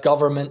U.S.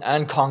 government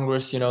and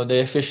Congress,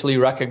 they officially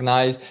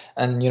recognize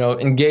and,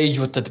 engage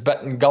with the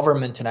Tibetan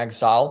government in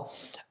exile.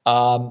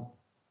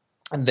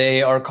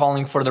 They are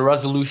calling for the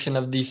resolution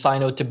of the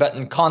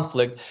Sino-Tibetan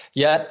conflict.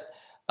 Yet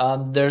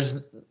there's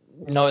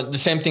the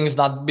same thing is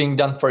not being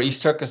done for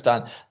East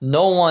Turkestan.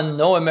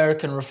 No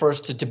American refers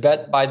to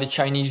Tibet by the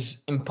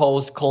Chinese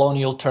imposed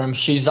colonial term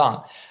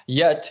Xizang.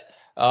 Yet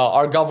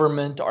our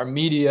government, our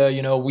media,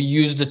 we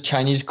use the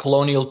Chinese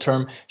colonial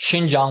term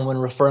Xinjiang when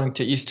referring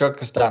to East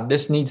Turkestan.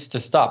 This needs to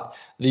stop.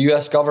 The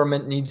U.S.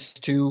 government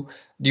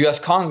the U.S.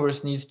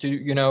 Congress needs to,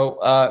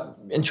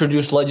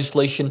 introduce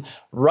legislation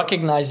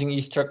recognizing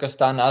East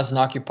Turkestan as an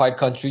occupied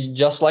country,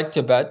 just like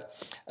Tibet,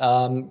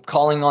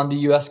 calling on the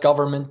U.S.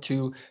 government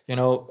to,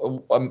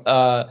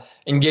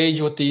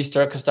 engage with the East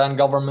Turkestan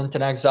government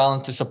in exile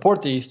and to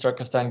support the East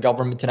Turkestan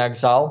government in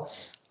exile.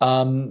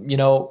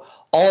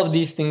 All of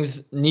these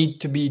things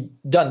need to be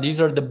done.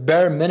 These are the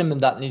bare minimum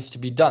that needs to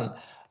be done.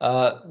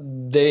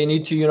 They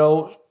need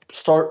to,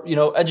 start,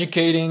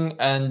 educating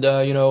and,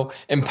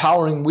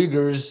 empowering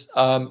Uyghurs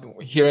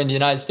here in the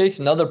United States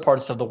and other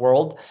parts of the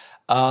world.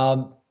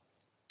 And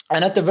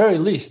at the very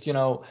least,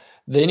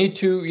 they need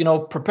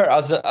to, prepare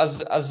as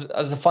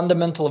a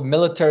fundamental of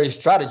military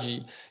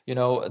strategy.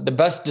 The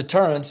best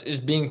deterrence is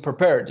being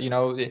prepared.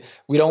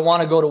 We don't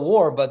want to go to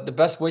war, but the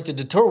best way to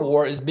deter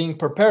war is being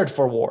prepared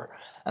for war.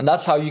 And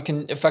that's how you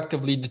can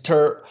effectively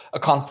deter a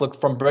conflict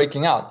from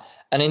breaking out.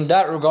 And in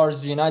that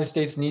regards, the United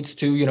States needs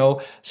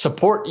to,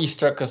 support East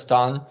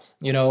Turkestan.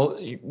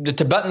 The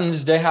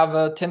Tibetans, they have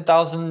a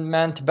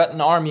 10,000-man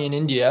Tibetan army in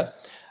India.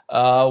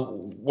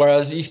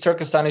 Whereas East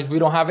Turkestanis, we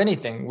don't have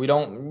anything. We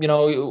don't,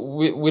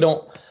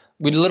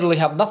 we literally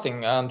have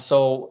nothing.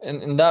 So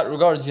in that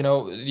regards,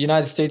 the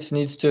United States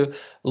needs to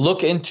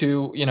look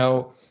into,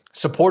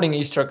 supporting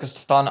East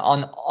Turkestan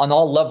on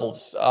all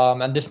levels.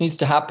 And this needs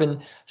to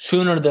happen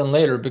sooner than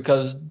later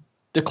because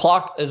the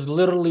clock is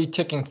literally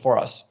ticking for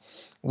us.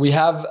 We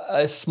have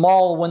a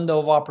small window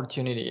of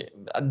opportunity,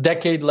 a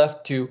decade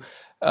left to,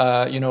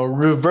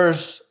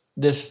 reverse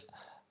this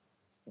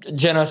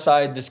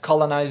genocide, this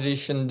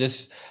colonization,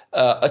 this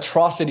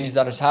atrocities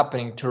that is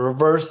happening, to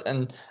reverse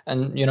and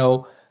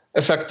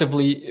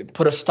effectively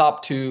put a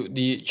stop to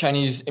the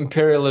Chinese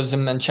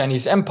imperialism and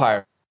Chinese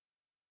empire.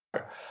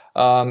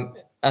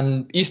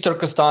 And East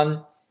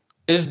Turkestan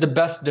is the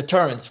best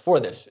deterrence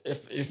for this.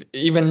 If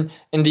even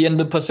in the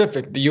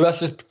Indo-Pacific, the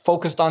U.S. is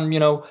focused on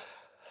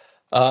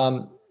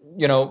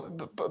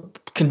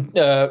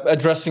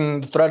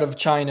addressing the threat of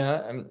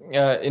China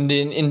in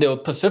the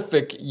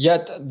Indo-Pacific,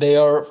 yet they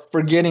are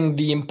forgetting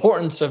the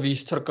importance of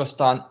East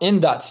Turkestan in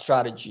that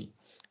strategy.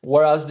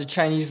 Whereas the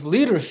Chinese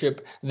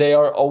leadership, they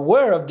are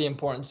aware of the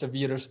importance of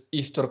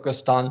East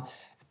Turkestan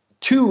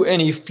to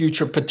any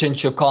future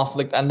potential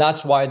conflict, and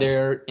that's why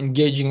they're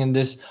engaging in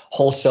this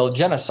wholesale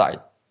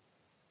genocide.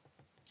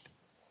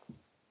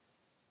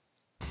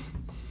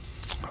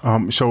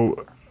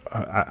 So,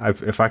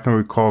 if I can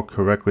recall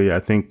correctly, I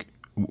think,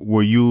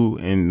 were you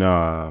in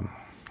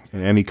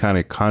any kind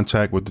of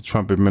contact with the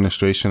Trump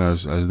administration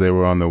as they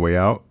were on their way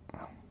out?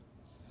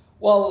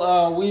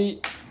 Well,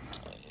 we,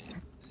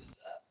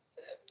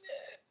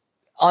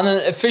 on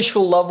an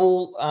official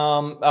level,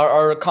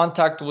 our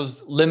contact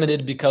was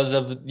limited because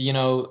of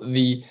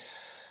the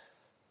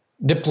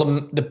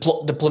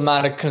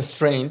diplomatic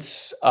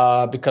constraints.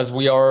 Because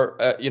we are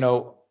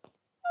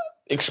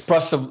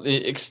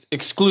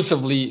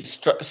exclusively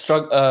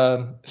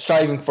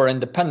striving for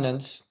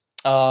independence.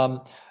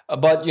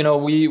 But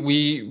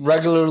we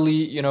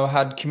regularly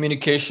had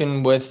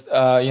communication with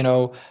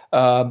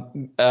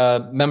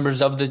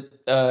members of the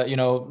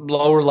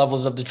lower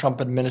levels of the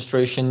Trump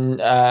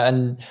administration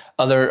and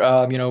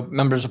other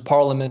members of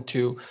parliament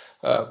to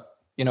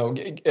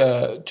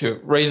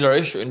raise our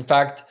issue. In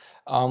fact,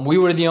 we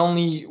were the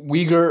only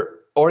Uyghur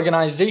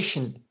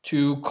organization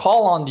to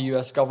call on the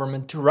U.S.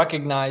 government to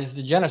recognize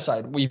the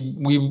genocide. We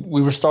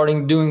were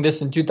starting doing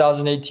this in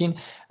 2018,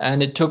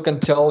 and it took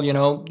until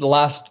the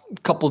last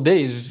couple of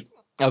days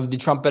of the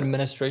Trump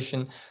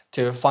administration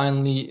to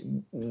finally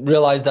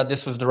realize that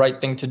this was the right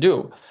thing to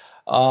do.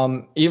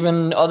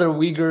 Even other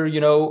Uyghur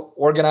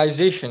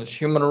organizations,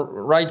 human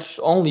rights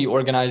only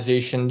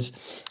organizations,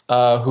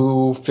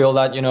 who feel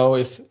that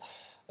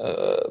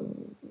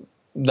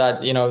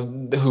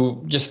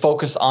who just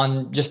focus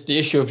on just the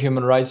issue of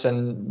human rights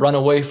and run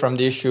away from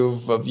the issue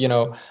of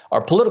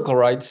our political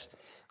rights.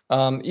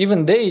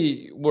 Even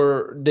they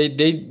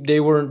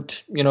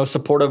weren't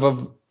supportive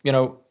of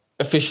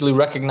officially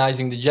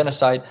recognizing the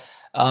genocide,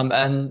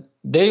 and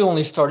they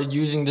only started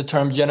using the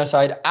term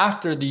genocide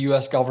after the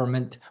U.S.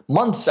 government,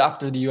 months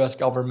after the U.S.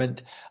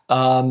 government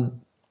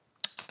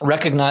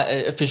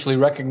officially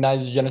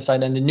recognized the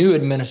genocide, and the new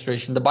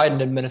administration, the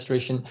Biden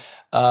administration,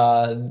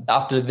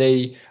 after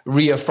they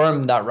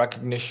reaffirmed that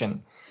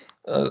recognition.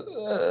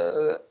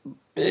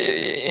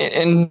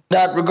 In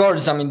that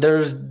regards, I mean,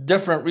 there's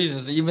different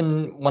reasons.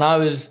 Even when I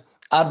was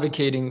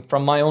advocating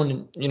from my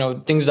own,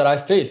 things that I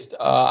faced,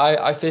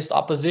 I faced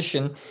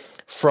opposition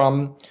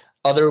from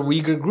other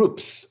Uyghur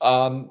groups,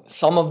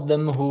 some of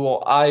them who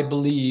I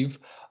believe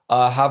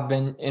have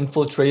been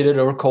infiltrated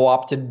or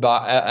co-opted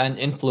by and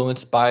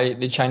influenced by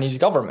the Chinese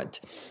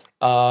government,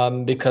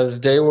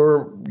 because they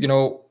were,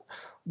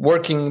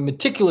 working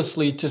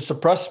meticulously to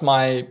suppress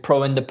my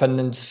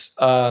pro-independence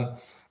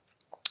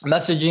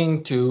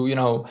messaging. To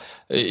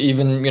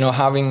even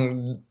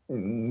having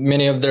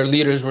many of their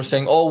leaders were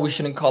saying, "Oh, we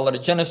shouldn't call it a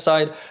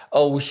genocide.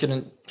 Oh, we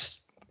shouldn't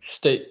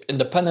state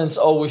independence.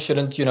 Oh, we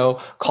shouldn't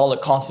call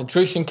it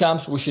concentration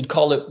camps. We should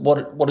call it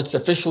what it's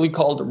officially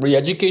called,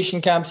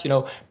 re-education camps."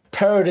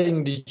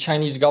 Parroting the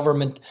Chinese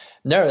government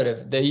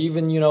narrative. They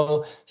even,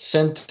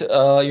 sent,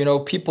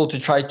 people to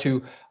try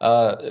to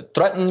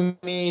threaten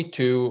me,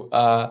 to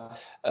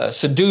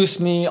seduce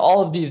me,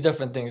 all of these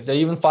different things. They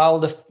even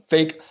filed a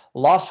fake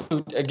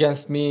lawsuit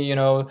against me,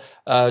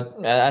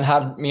 and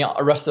had me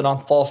arrested on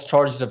false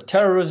charges of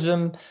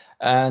terrorism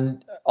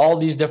and all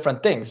these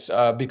different things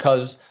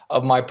because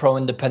of my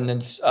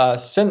pro-independence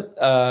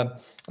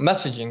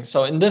messaging.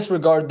 So in this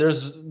regard,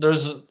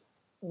 there's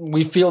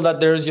we feel that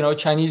there's,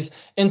 Chinese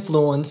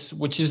influence,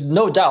 which is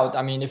no doubt.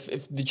 I mean,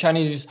 if the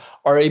Chinese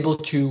are able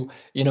to,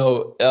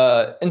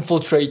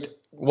 infiltrate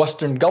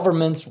Western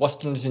governments,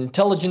 Western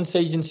intelligence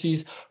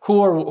agencies,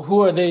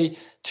 who are they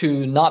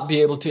to not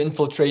be able to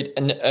infiltrate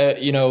an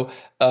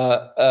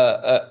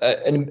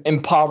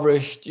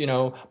impoverished,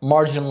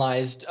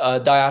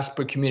 marginalized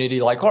diaspora community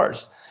like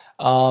ours?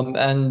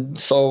 And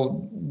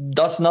so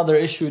that's another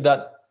issue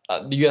that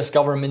the U.S.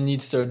 government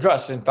needs to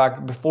address. In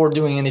fact, before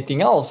doing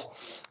anything else,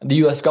 the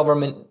U.S.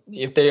 government,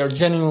 if they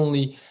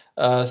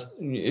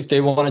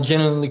want to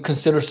genuinely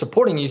consider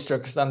supporting East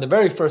Turkestan, the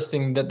very first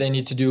thing that they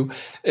need to do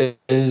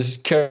is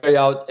carry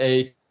out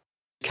a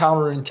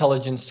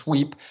counterintelligence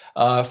sweep,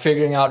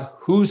 figuring out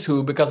who's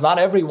who, because not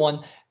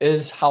everyone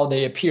is how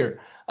they appear.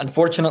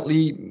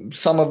 Unfortunately,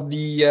 some of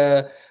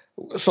the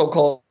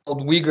so-called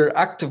Uyghur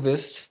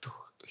activists,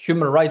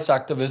 human rights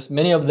activists,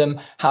 many of them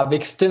have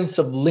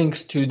extensive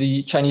links to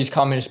the Chinese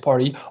Communist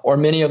Party, or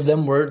many of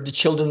them were the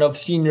children of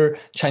senior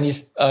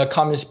Chinese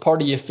Communist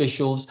Party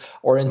officials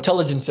or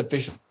intelligence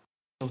officials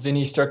in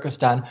East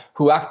Turkestan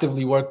who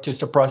actively work to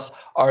suppress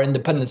our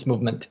independence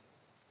movement.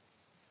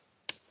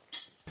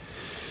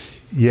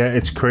 Yeah,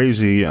 it's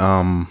crazy.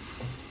 I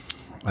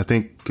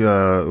think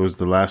it was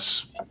the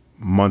last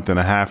month and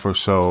a half or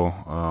so,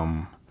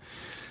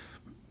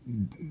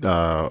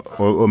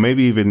 or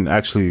maybe even,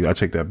 actually, I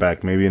take that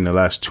back, maybe in the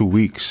last 2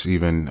 weeks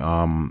even,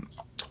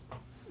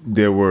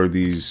 there were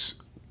these,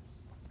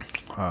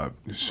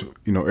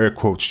 air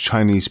quotes,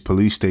 Chinese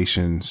police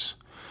stations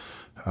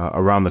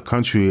around the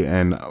country.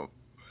 And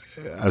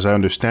as I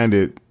understand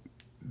it,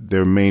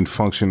 their main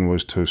function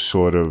was to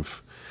sort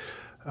of,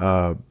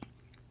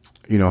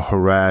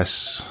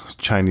 harass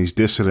Chinese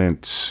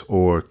dissidents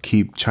or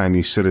keep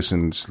Chinese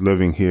citizens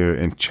living here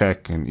in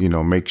check, and,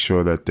 make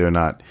sure that they're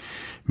not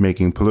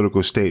making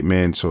political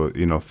statements or,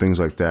 things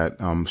like that.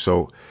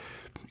 So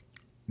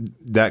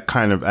that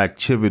kind of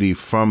activity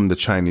from the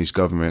Chinese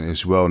government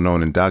is well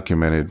known and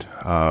documented.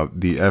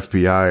 The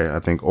FBI, I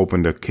think,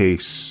 opened a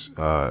case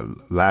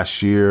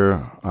last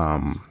year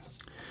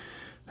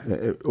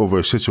over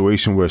a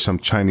situation where some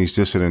Chinese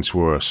dissidents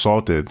were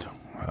assaulted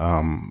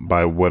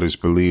by what is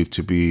believed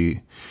to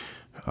be,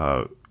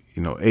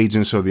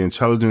 agents of the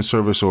intelligence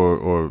service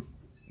or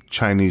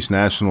Chinese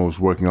nationals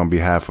working on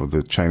behalf of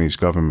the Chinese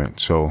government.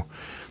 So,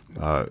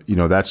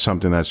 that's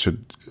something that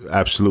should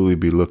absolutely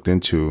be looked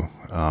into,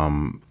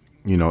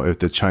 if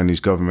the Chinese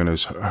government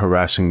is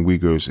harassing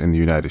Uyghurs in the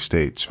United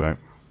States, right?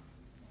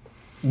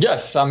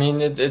 Yes, I mean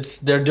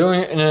they're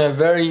doing it in a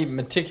very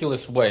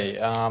meticulous way.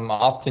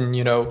 Often,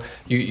 you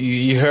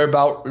hear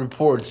about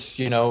reports,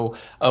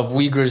 of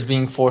Uyghurs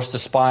being forced to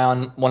spy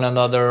on one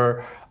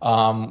another,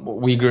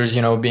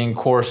 Uyghurs, being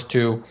coerced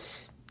to,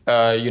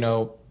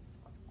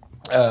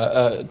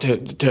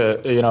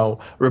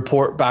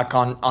 report back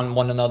on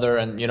one another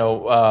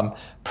and,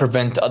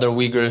 prevent other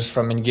Uyghurs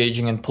from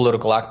engaging in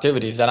political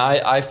activities. And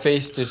I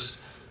faced this,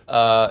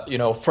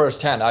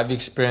 firsthand. I've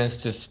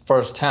experienced this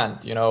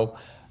firsthand,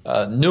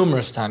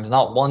 numerous times,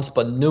 not once,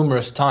 but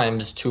numerous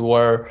times, to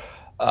where,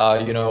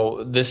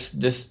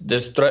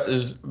 this threat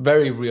is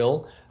very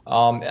real.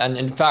 And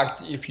in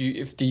fact, if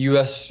the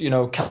U.S.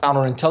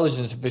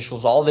 counterintelligence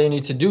officials, all they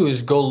need to do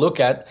is go look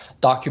at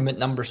document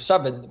number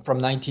 7 from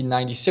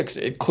 1996.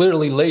 It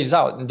clearly lays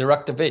out in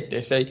Directive 8.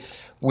 They say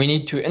we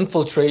need to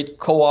infiltrate,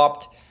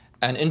 co-opt,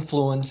 and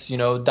influence,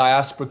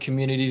 diaspora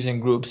communities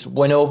and groups,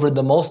 win over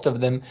the most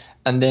of them,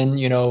 and then,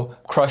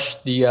 crush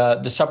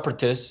the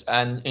separatists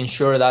and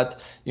ensure that,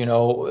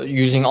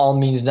 using all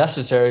means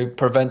necessary,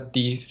 prevent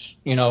the,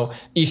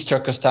 East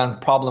Turkestan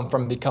problem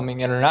from becoming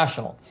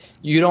international.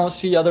 You don't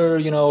see other,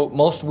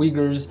 most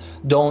Uyghurs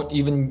don't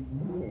even,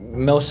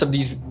 most of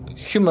these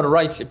human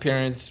rights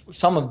appearance,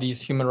 some of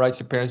these human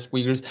rights appearance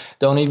Uyghurs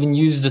don't even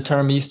use the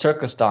term East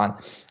Turkestan.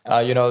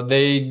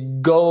 They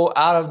go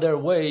out of their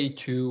way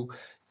to,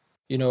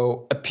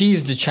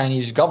 appease the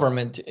Chinese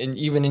government, and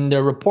even in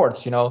their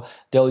reports,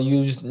 they'll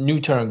use new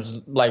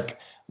terms like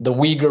the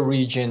Uyghur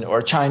region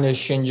or China's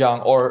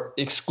Xinjiang, or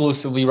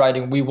exclusively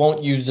writing, we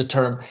won't use the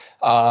term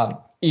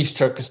East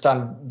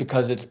Turkestan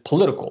because it's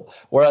political.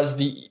 Whereas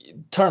the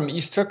term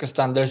East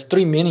Turkestan, there's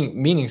 3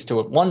 meanings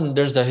to it. One,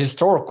 there's the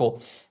historical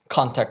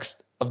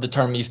context of the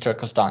term East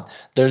Turkestan.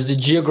 There's the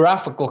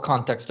geographical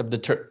context of the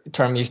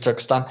term East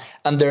Turkestan,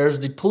 and there's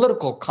the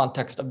political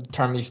context of the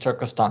term East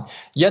Turkestan.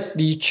 Yet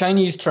the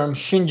Chinese term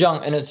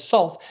Xinjiang in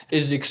itself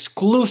is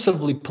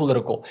exclusively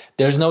political.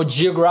 There's no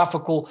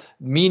geographical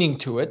meaning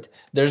to it.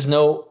 There's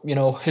no,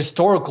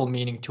 historical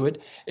meaning to it.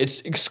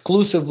 It's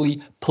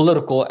exclusively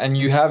political. And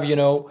you have,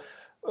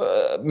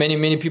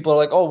 many people are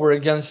like, oh, we're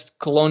against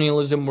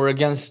colonialism, we're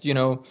against,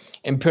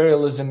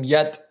 imperialism,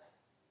 yet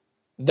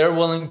they're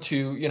willing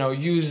to,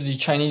 use the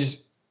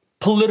Chinese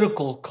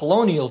political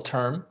colonial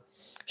term,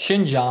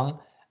 Xinjiang,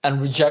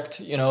 and reject,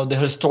 the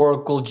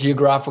historical,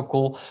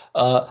 geographical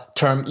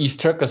term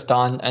East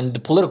Turkestan and the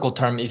political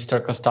term East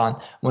Turkestan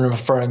when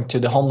referring to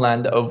the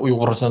homeland of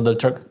Uyghurs and the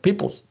Turkic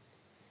peoples.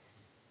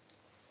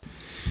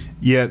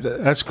 Yeah,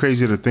 that's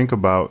crazy to think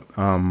about.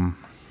 And,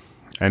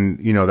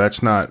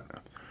 that's not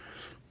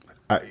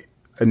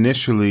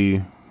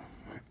initially,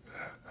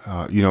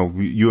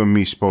 you and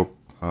me spoke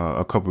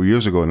a couple of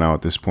years ago now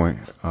at this point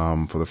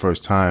for the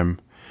first time.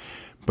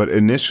 But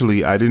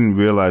initially, I didn't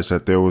realize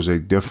that there was a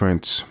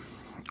difference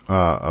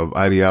of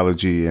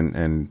ideology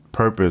and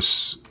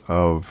purpose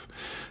of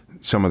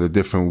some of the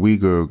different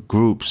Uyghur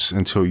groups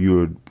until you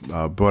had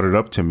brought it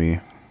up to me.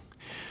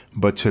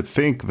 But to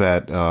think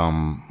that, a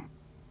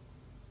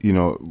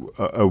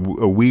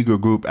Uyghur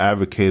group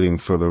advocating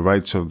for the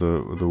rights of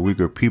the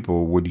Uyghur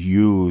people would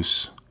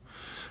use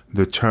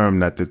the term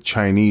that the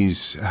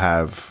Chinese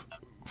have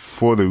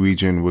for the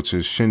region, which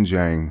is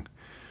Xinjiang,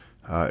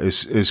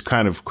 is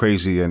kind of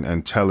crazy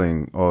and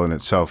telling all in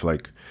itself.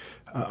 Like,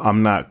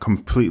 I'm not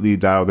completely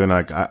dialed in.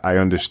 Like, I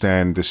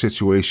understand the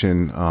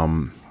situation.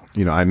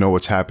 I know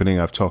what's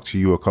happening. I've talked to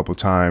you a couple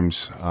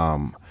times.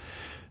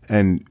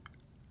 And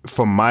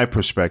from my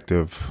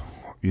perspective,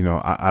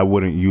 I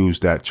wouldn't use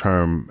that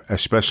term,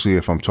 especially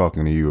if I'm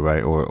talking to you,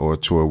 right, or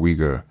to a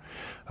Uyghur.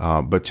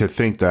 But to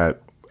think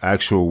that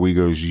actual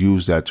Uyghurs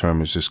use that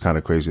term is just kind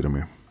of crazy to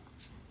me.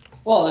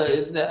 Well,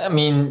 I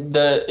mean,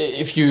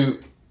 if you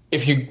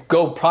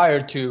go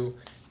prior to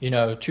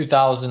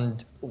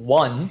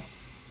 2001,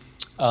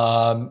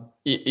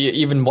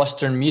 even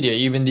Western media,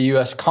 even the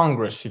U.S.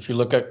 Congress, if you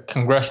look at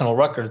congressional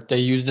records, they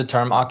use the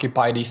term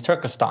occupied East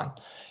Turkestan.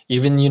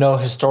 Even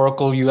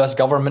historical U.S.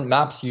 government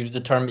maps use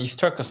the term East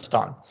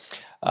Turkestan.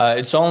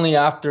 It's only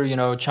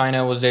after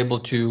China was able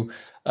to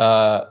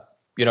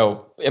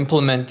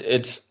implement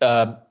its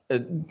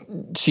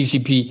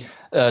CCP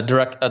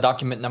direct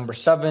document number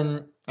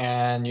 7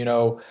 and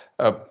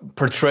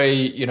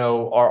portray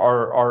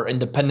our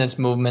independence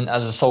movement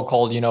as a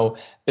so-called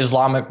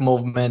Islamic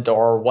movement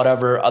or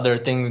whatever other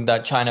thing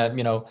that China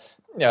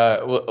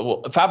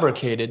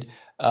fabricated.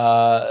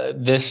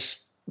 This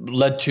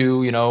led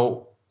to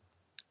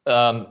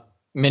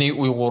many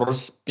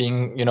Uyghurs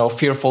being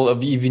fearful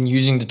of even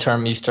using the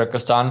term East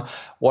Turkestan,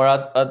 where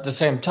at the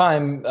same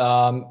time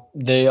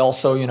they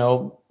also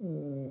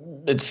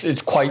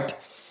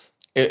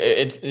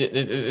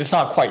it's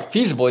not quite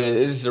feasible. It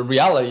is a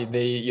reality.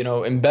 They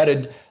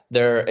embedded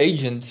their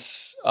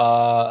agents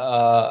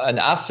and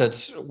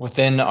assets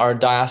within our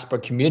diaspora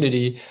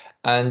community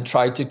and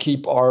tried to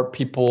keep our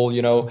people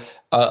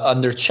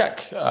under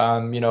check,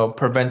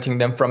 preventing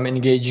them from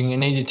engaging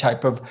in any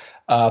type of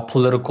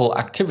political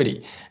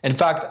activity. In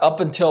fact,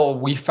 up until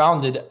we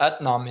founded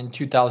Etnom in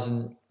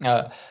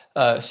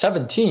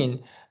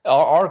 2017,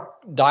 our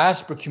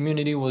diaspora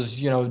community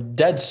was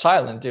dead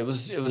silent. It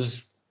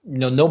was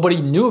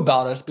nobody knew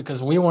about us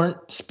because we weren't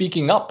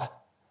speaking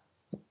up.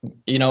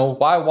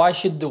 Why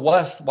should the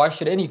West, why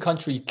should any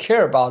country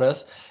care about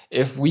us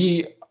if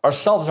we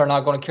ourselves are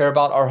not going to care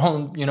about our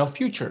own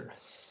future?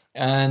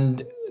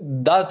 And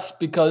that's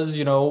because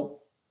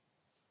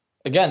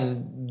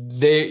again,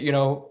 they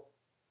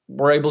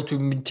were able to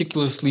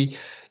meticulously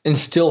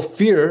instill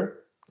fear,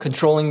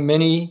 controlling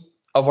many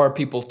of our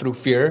people through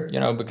fear,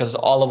 because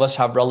all of us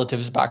have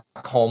relatives back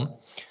home.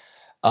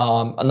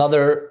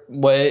 Another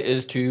way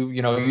is to,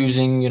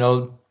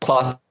 using,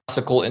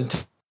 classical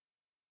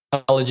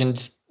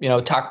intelligence,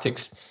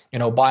 tactics,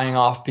 buying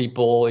off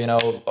people,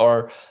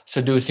 or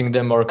seducing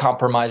them or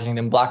compromising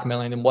them,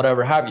 blackmailing them,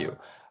 whatever have you.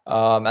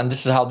 And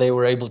this is how they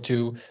were able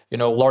to,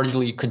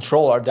 largely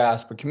control our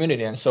diaspora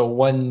community. And so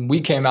when we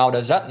came out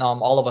as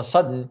Etnom, all of a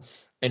sudden,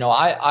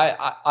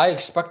 I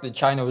expected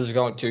China was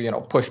going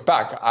to, push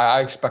back.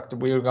 I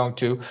expected we were going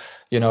to,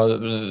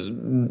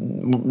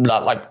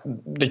 not like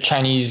the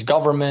Chinese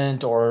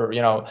government or,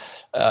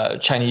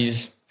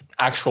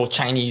 actual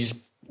Chinese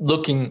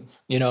looking,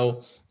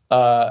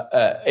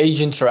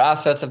 agents or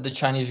assets of the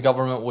Chinese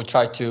government would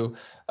try to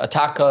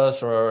attack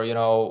us or,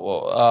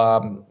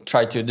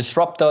 try to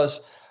disrupt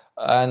us.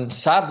 And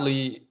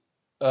sadly,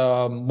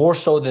 more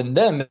so than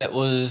them, it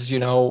was,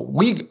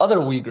 other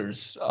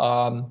Uyghurs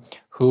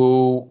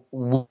who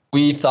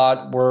we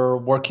thought were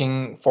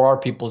working for our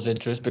people's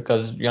interests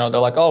because, they're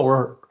like,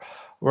 oh,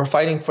 we're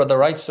fighting for the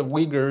rights of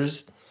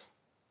Uyghurs.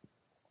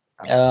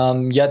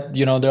 Yet,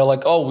 they're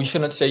like, oh, we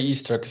shouldn't say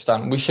East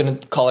Turkestan. We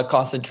shouldn't call it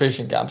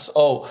concentration camps.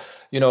 Oh,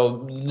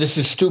 this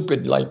is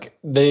stupid. Like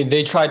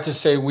they tried to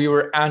say we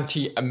were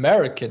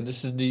anti-American.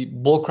 This is the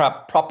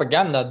bullcrap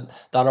propaganda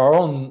that our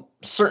own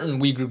certain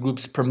Uyghur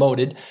groups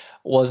promoted,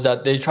 was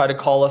that they tried to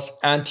call us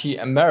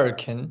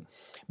anti-American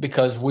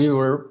because we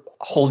were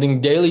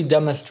holding daily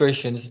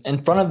demonstrations in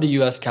front of the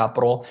U.S.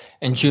 Capitol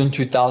in June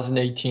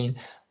 2018,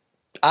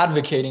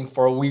 advocating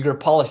for a Uyghur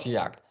Policy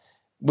Act.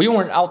 We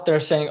weren't out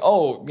there saying,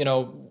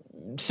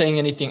 saying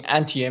anything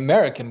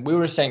anti-American. We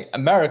were saying,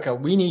 America,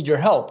 we need your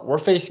help. We're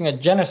facing a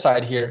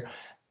genocide here.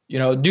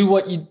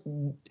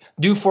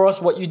 Do for us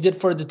what you did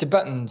for the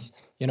Tibetans.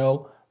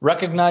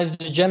 Recognize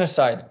the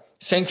genocide,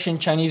 sanction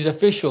Chinese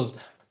officials,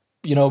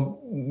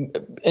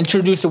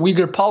 introduce a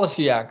Uyghur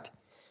Policy Act,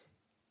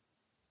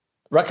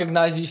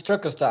 recognize East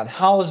Turkestan.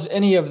 How is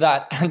any of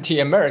that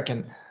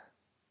anti-American?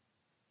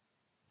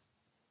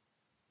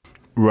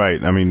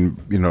 Right. I mean,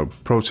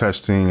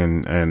 protesting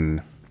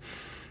and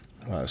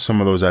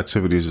some of those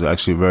activities is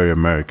actually very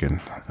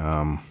American.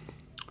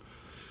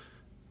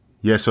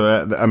 Yeah,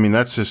 so I mean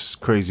that's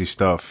just crazy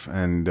stuff,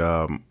 and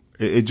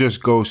it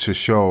just goes to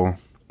show,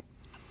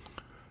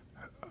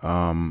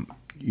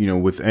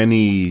 with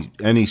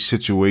any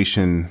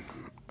situation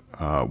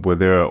where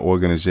there are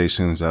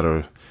organizations that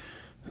are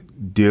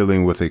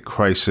dealing with a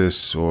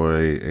crisis or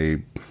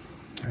a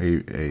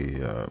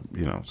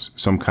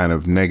some kind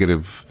of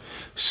negative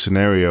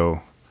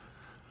scenario,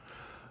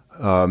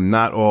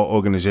 not all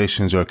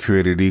organizations are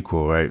created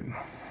equal, right?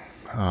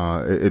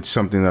 It's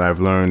something that I've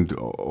learned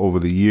over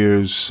the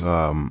years.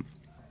 I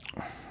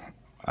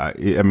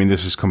mean,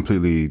 this is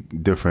completely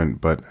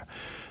different, but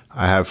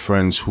I have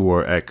friends who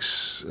are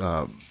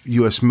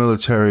ex-U.S.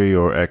 military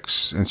or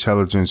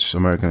ex-intelligence,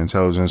 American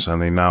intelligence,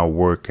 and they now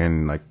work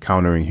in like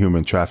countering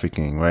human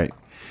trafficking, right?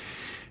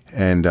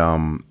 And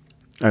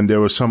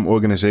there were some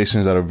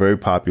organizations that are very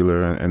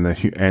popular in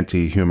the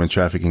anti-human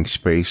trafficking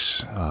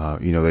space.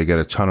 They get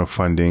a ton of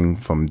funding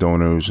from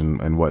donors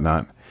and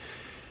whatnot.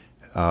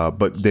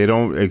 But they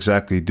don't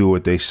exactly do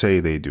what they say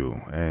they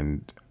do.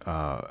 And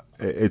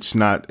it's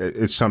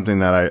something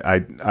that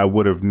I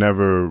would have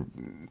never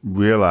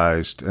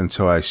realized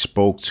until I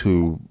spoke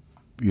to,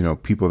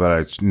 people that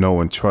I know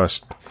and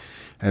trust,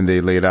 and they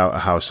laid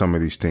out how some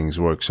of these things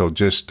work. So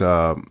just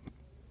for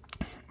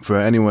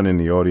anyone in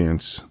the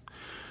audience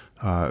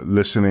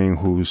listening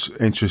who's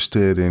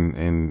interested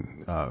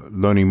in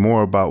learning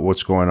more about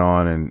what's going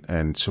on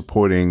and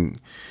supporting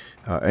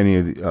any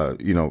of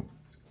the,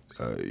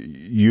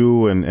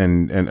 you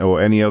and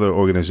or any other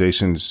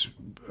organizations,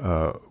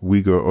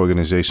 Uyghur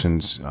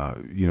organizations,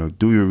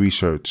 do your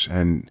research.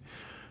 And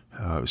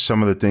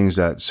some of the things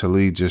that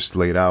Salih just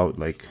laid out,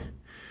 like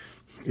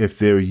if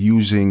they're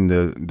using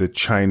the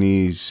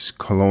Chinese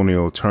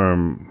colonial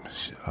term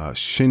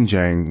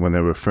Xinjiang when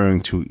they're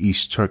referring to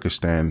East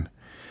Turkestan,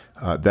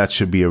 that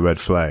should be a red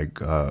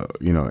flag,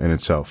 in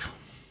itself.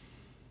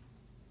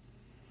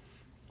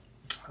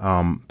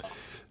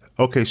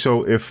 Okay,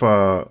 so if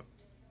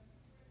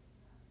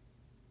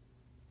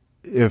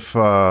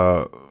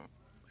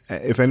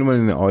anyone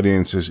in the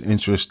audience is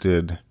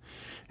interested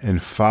in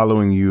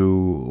following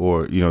you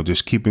or,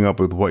 just keeping up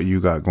with what you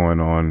got going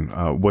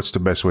on, what's the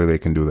best way they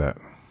can do that?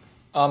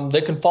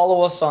 They can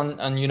follow us on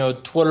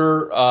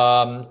Twitter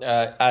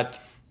at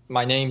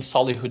my name,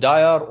 Salih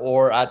Hudayar,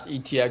 or at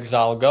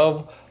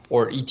ETExile.gov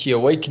or ET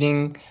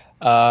Awakening.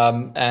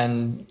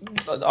 And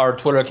our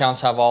Twitter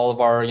accounts have all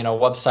of our,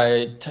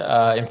 website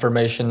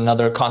information and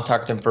other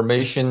contact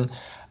information.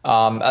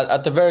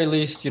 At the very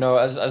least,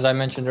 as I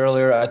mentioned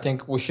earlier, I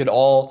think we should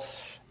all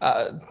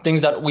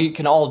things that we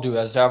can all do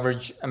as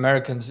average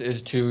Americans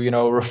is to,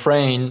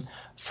 refrain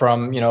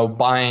from,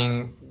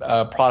 buying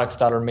products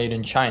that are made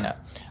in China.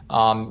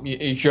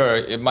 Sure,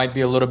 it might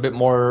be a little bit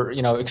more,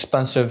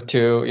 expensive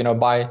to,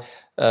 buy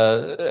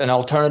an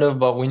alternative,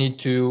 but we need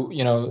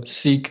to,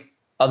 seek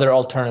other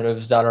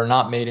alternatives that are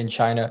not made in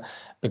China,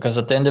 because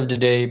at the end of the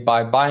day,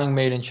 by buying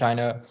made in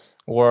China,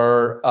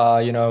 we're,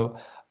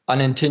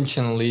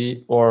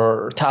 unintentionally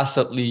or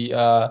tacitly,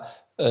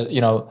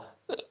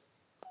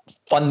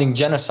 funding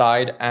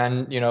genocide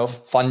and,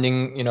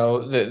 funding,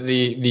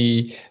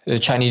 the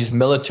Chinese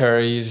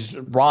military's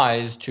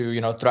rise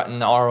to,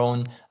 threaten our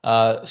own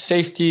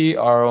safety,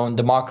 our own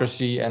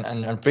democracy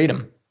and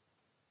freedom.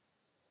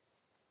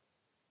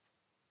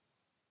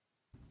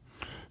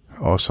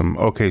 Awesome.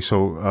 Okay,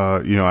 so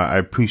I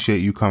appreciate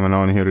you coming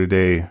on here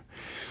today.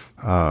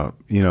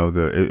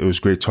 It was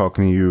great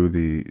talking to you.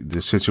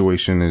 The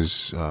situation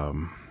is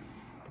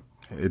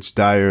it's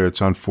dire.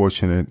 It's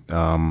unfortunate.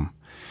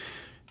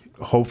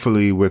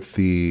 Hopefully, with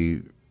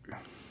the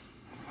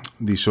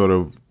sort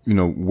of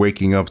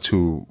waking up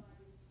to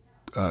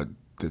that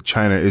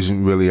China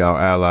isn't really our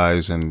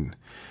allies, and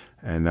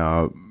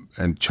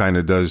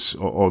China does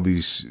all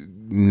these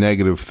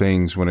negative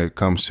things when it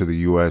comes to the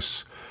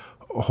U.S.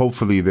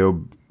 Hopefully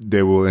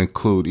they will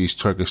include East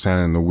Turkestan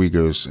and the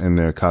Uyghurs in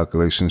their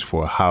calculations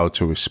for how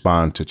to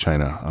respond to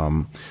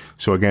China.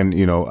 So again,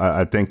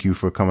 I thank you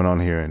for coming on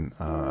here, and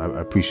I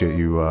appreciate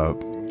you,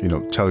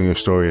 telling your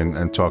story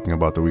and talking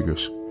about the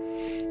Uyghurs.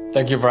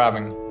 Thank you for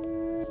having me.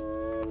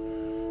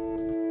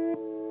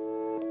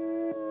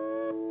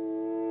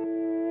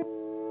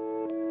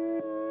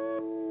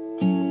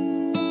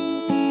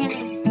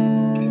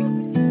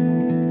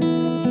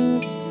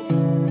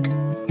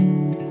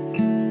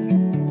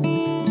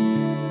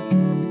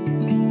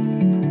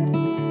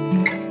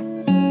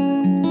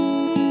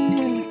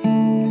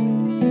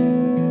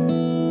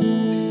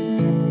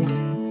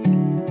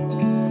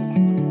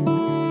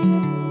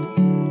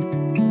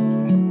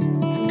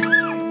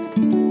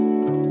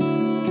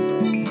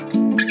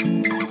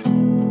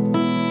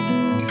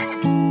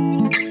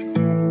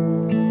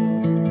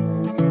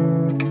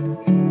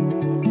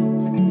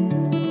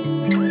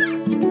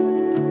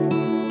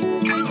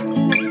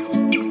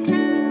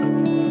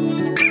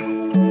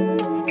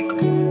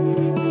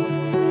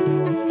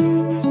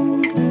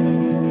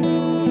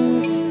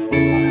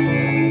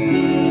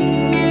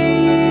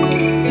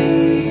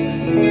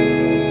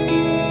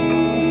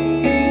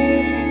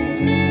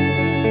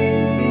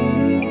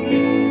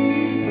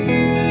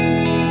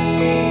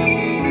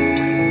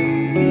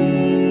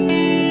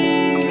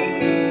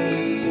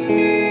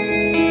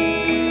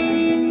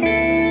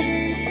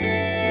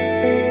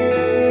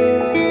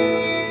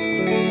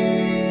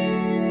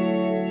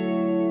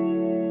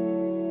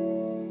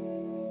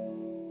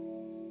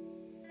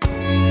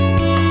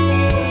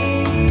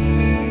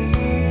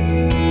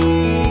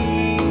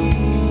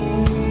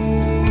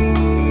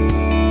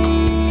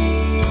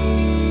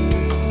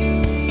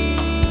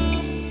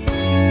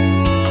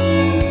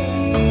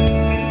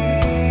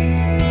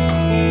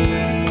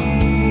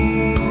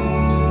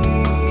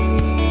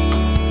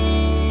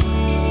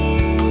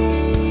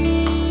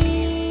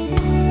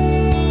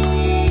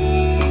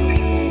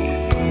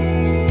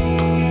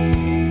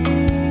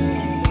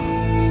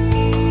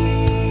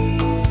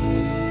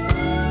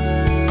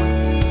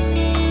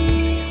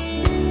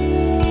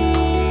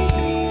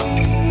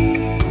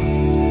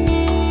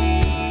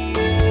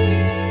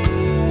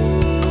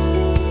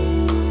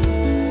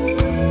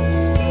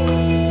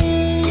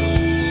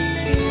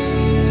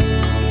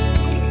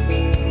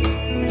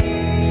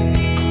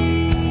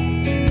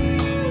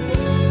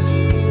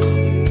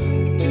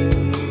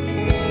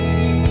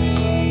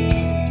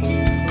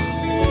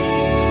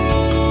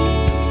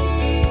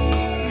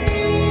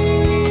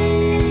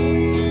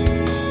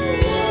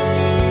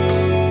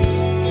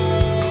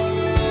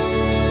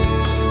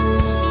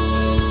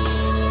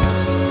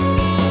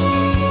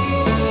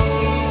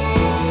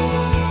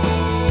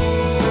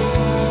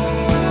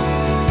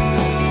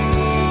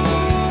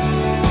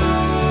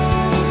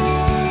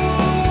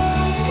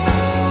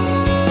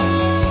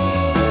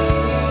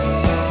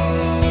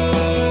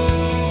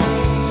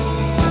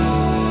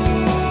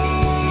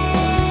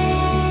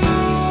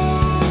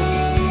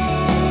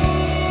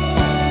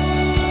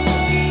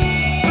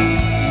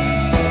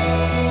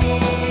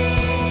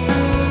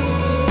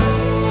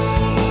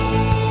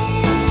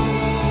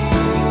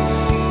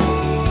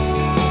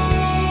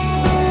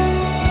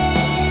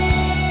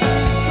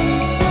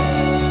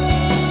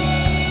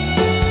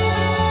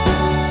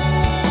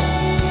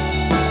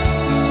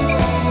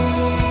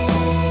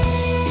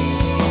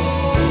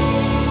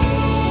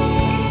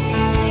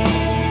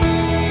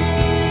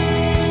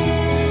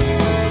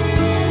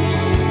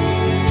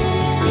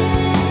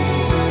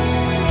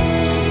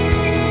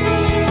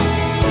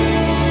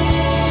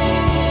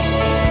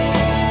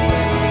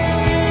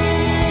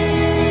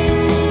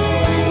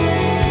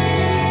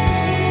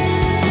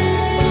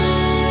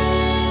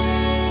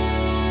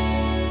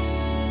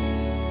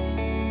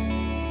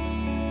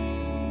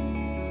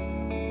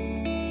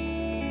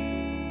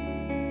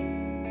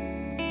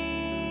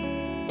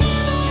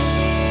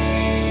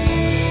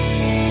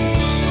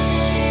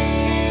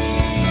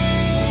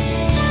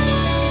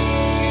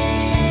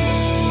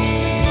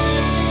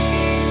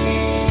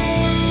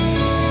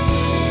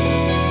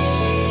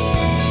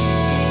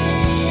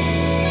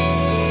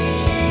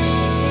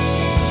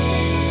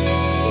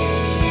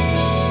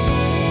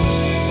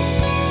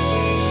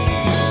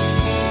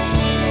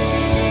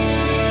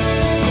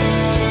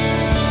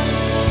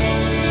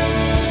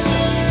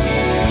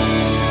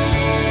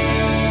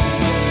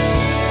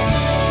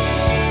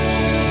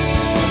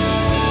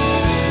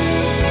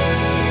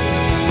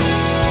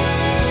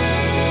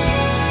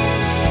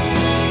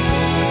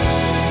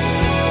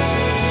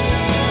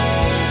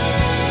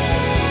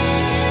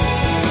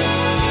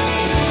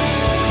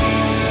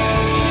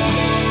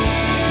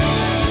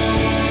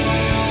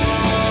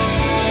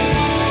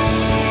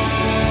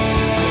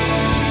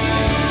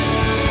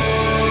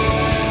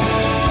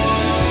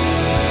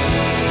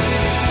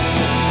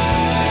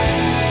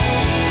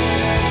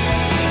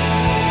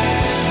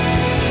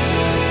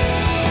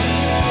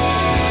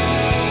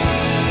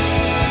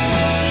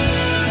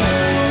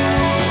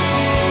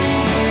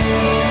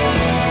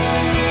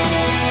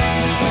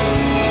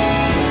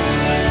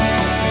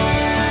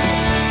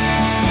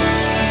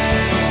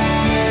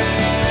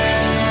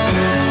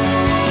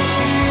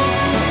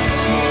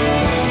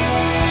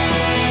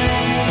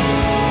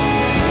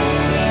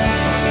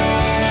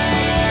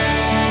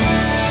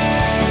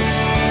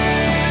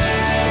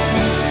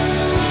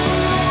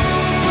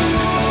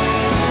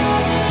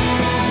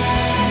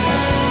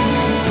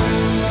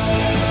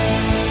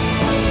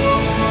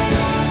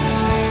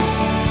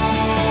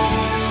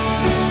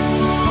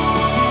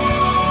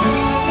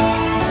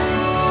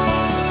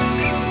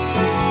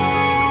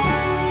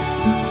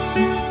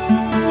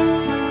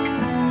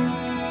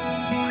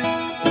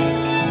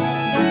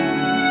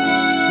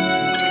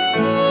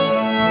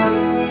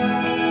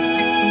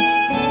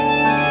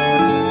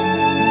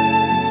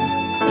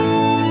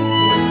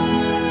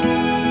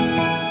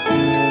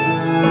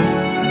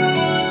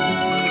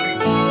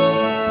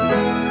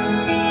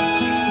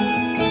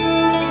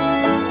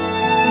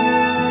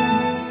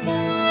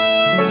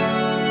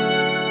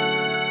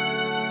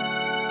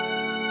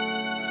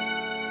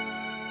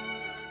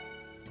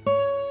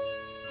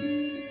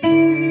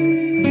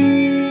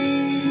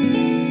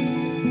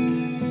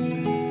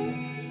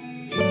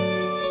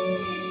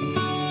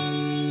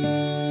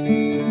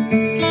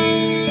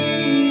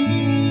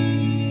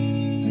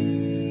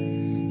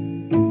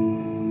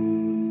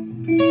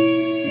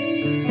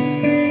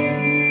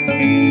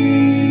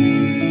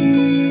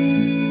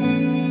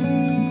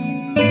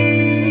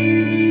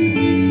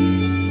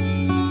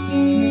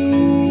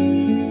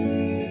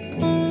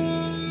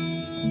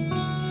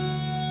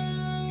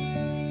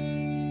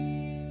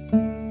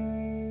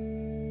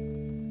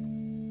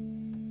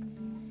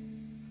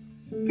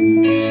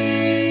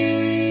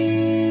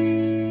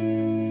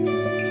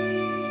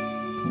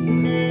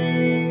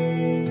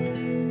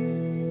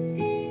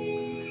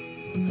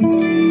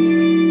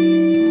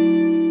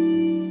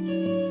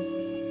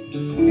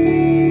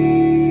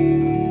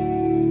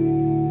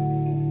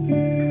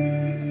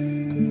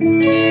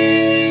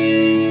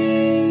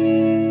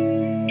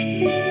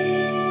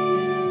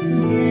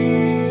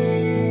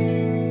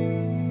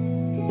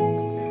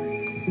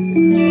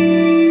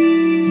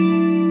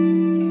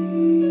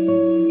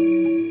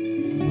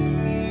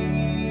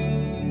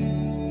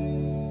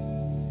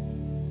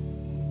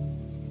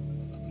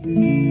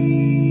 you.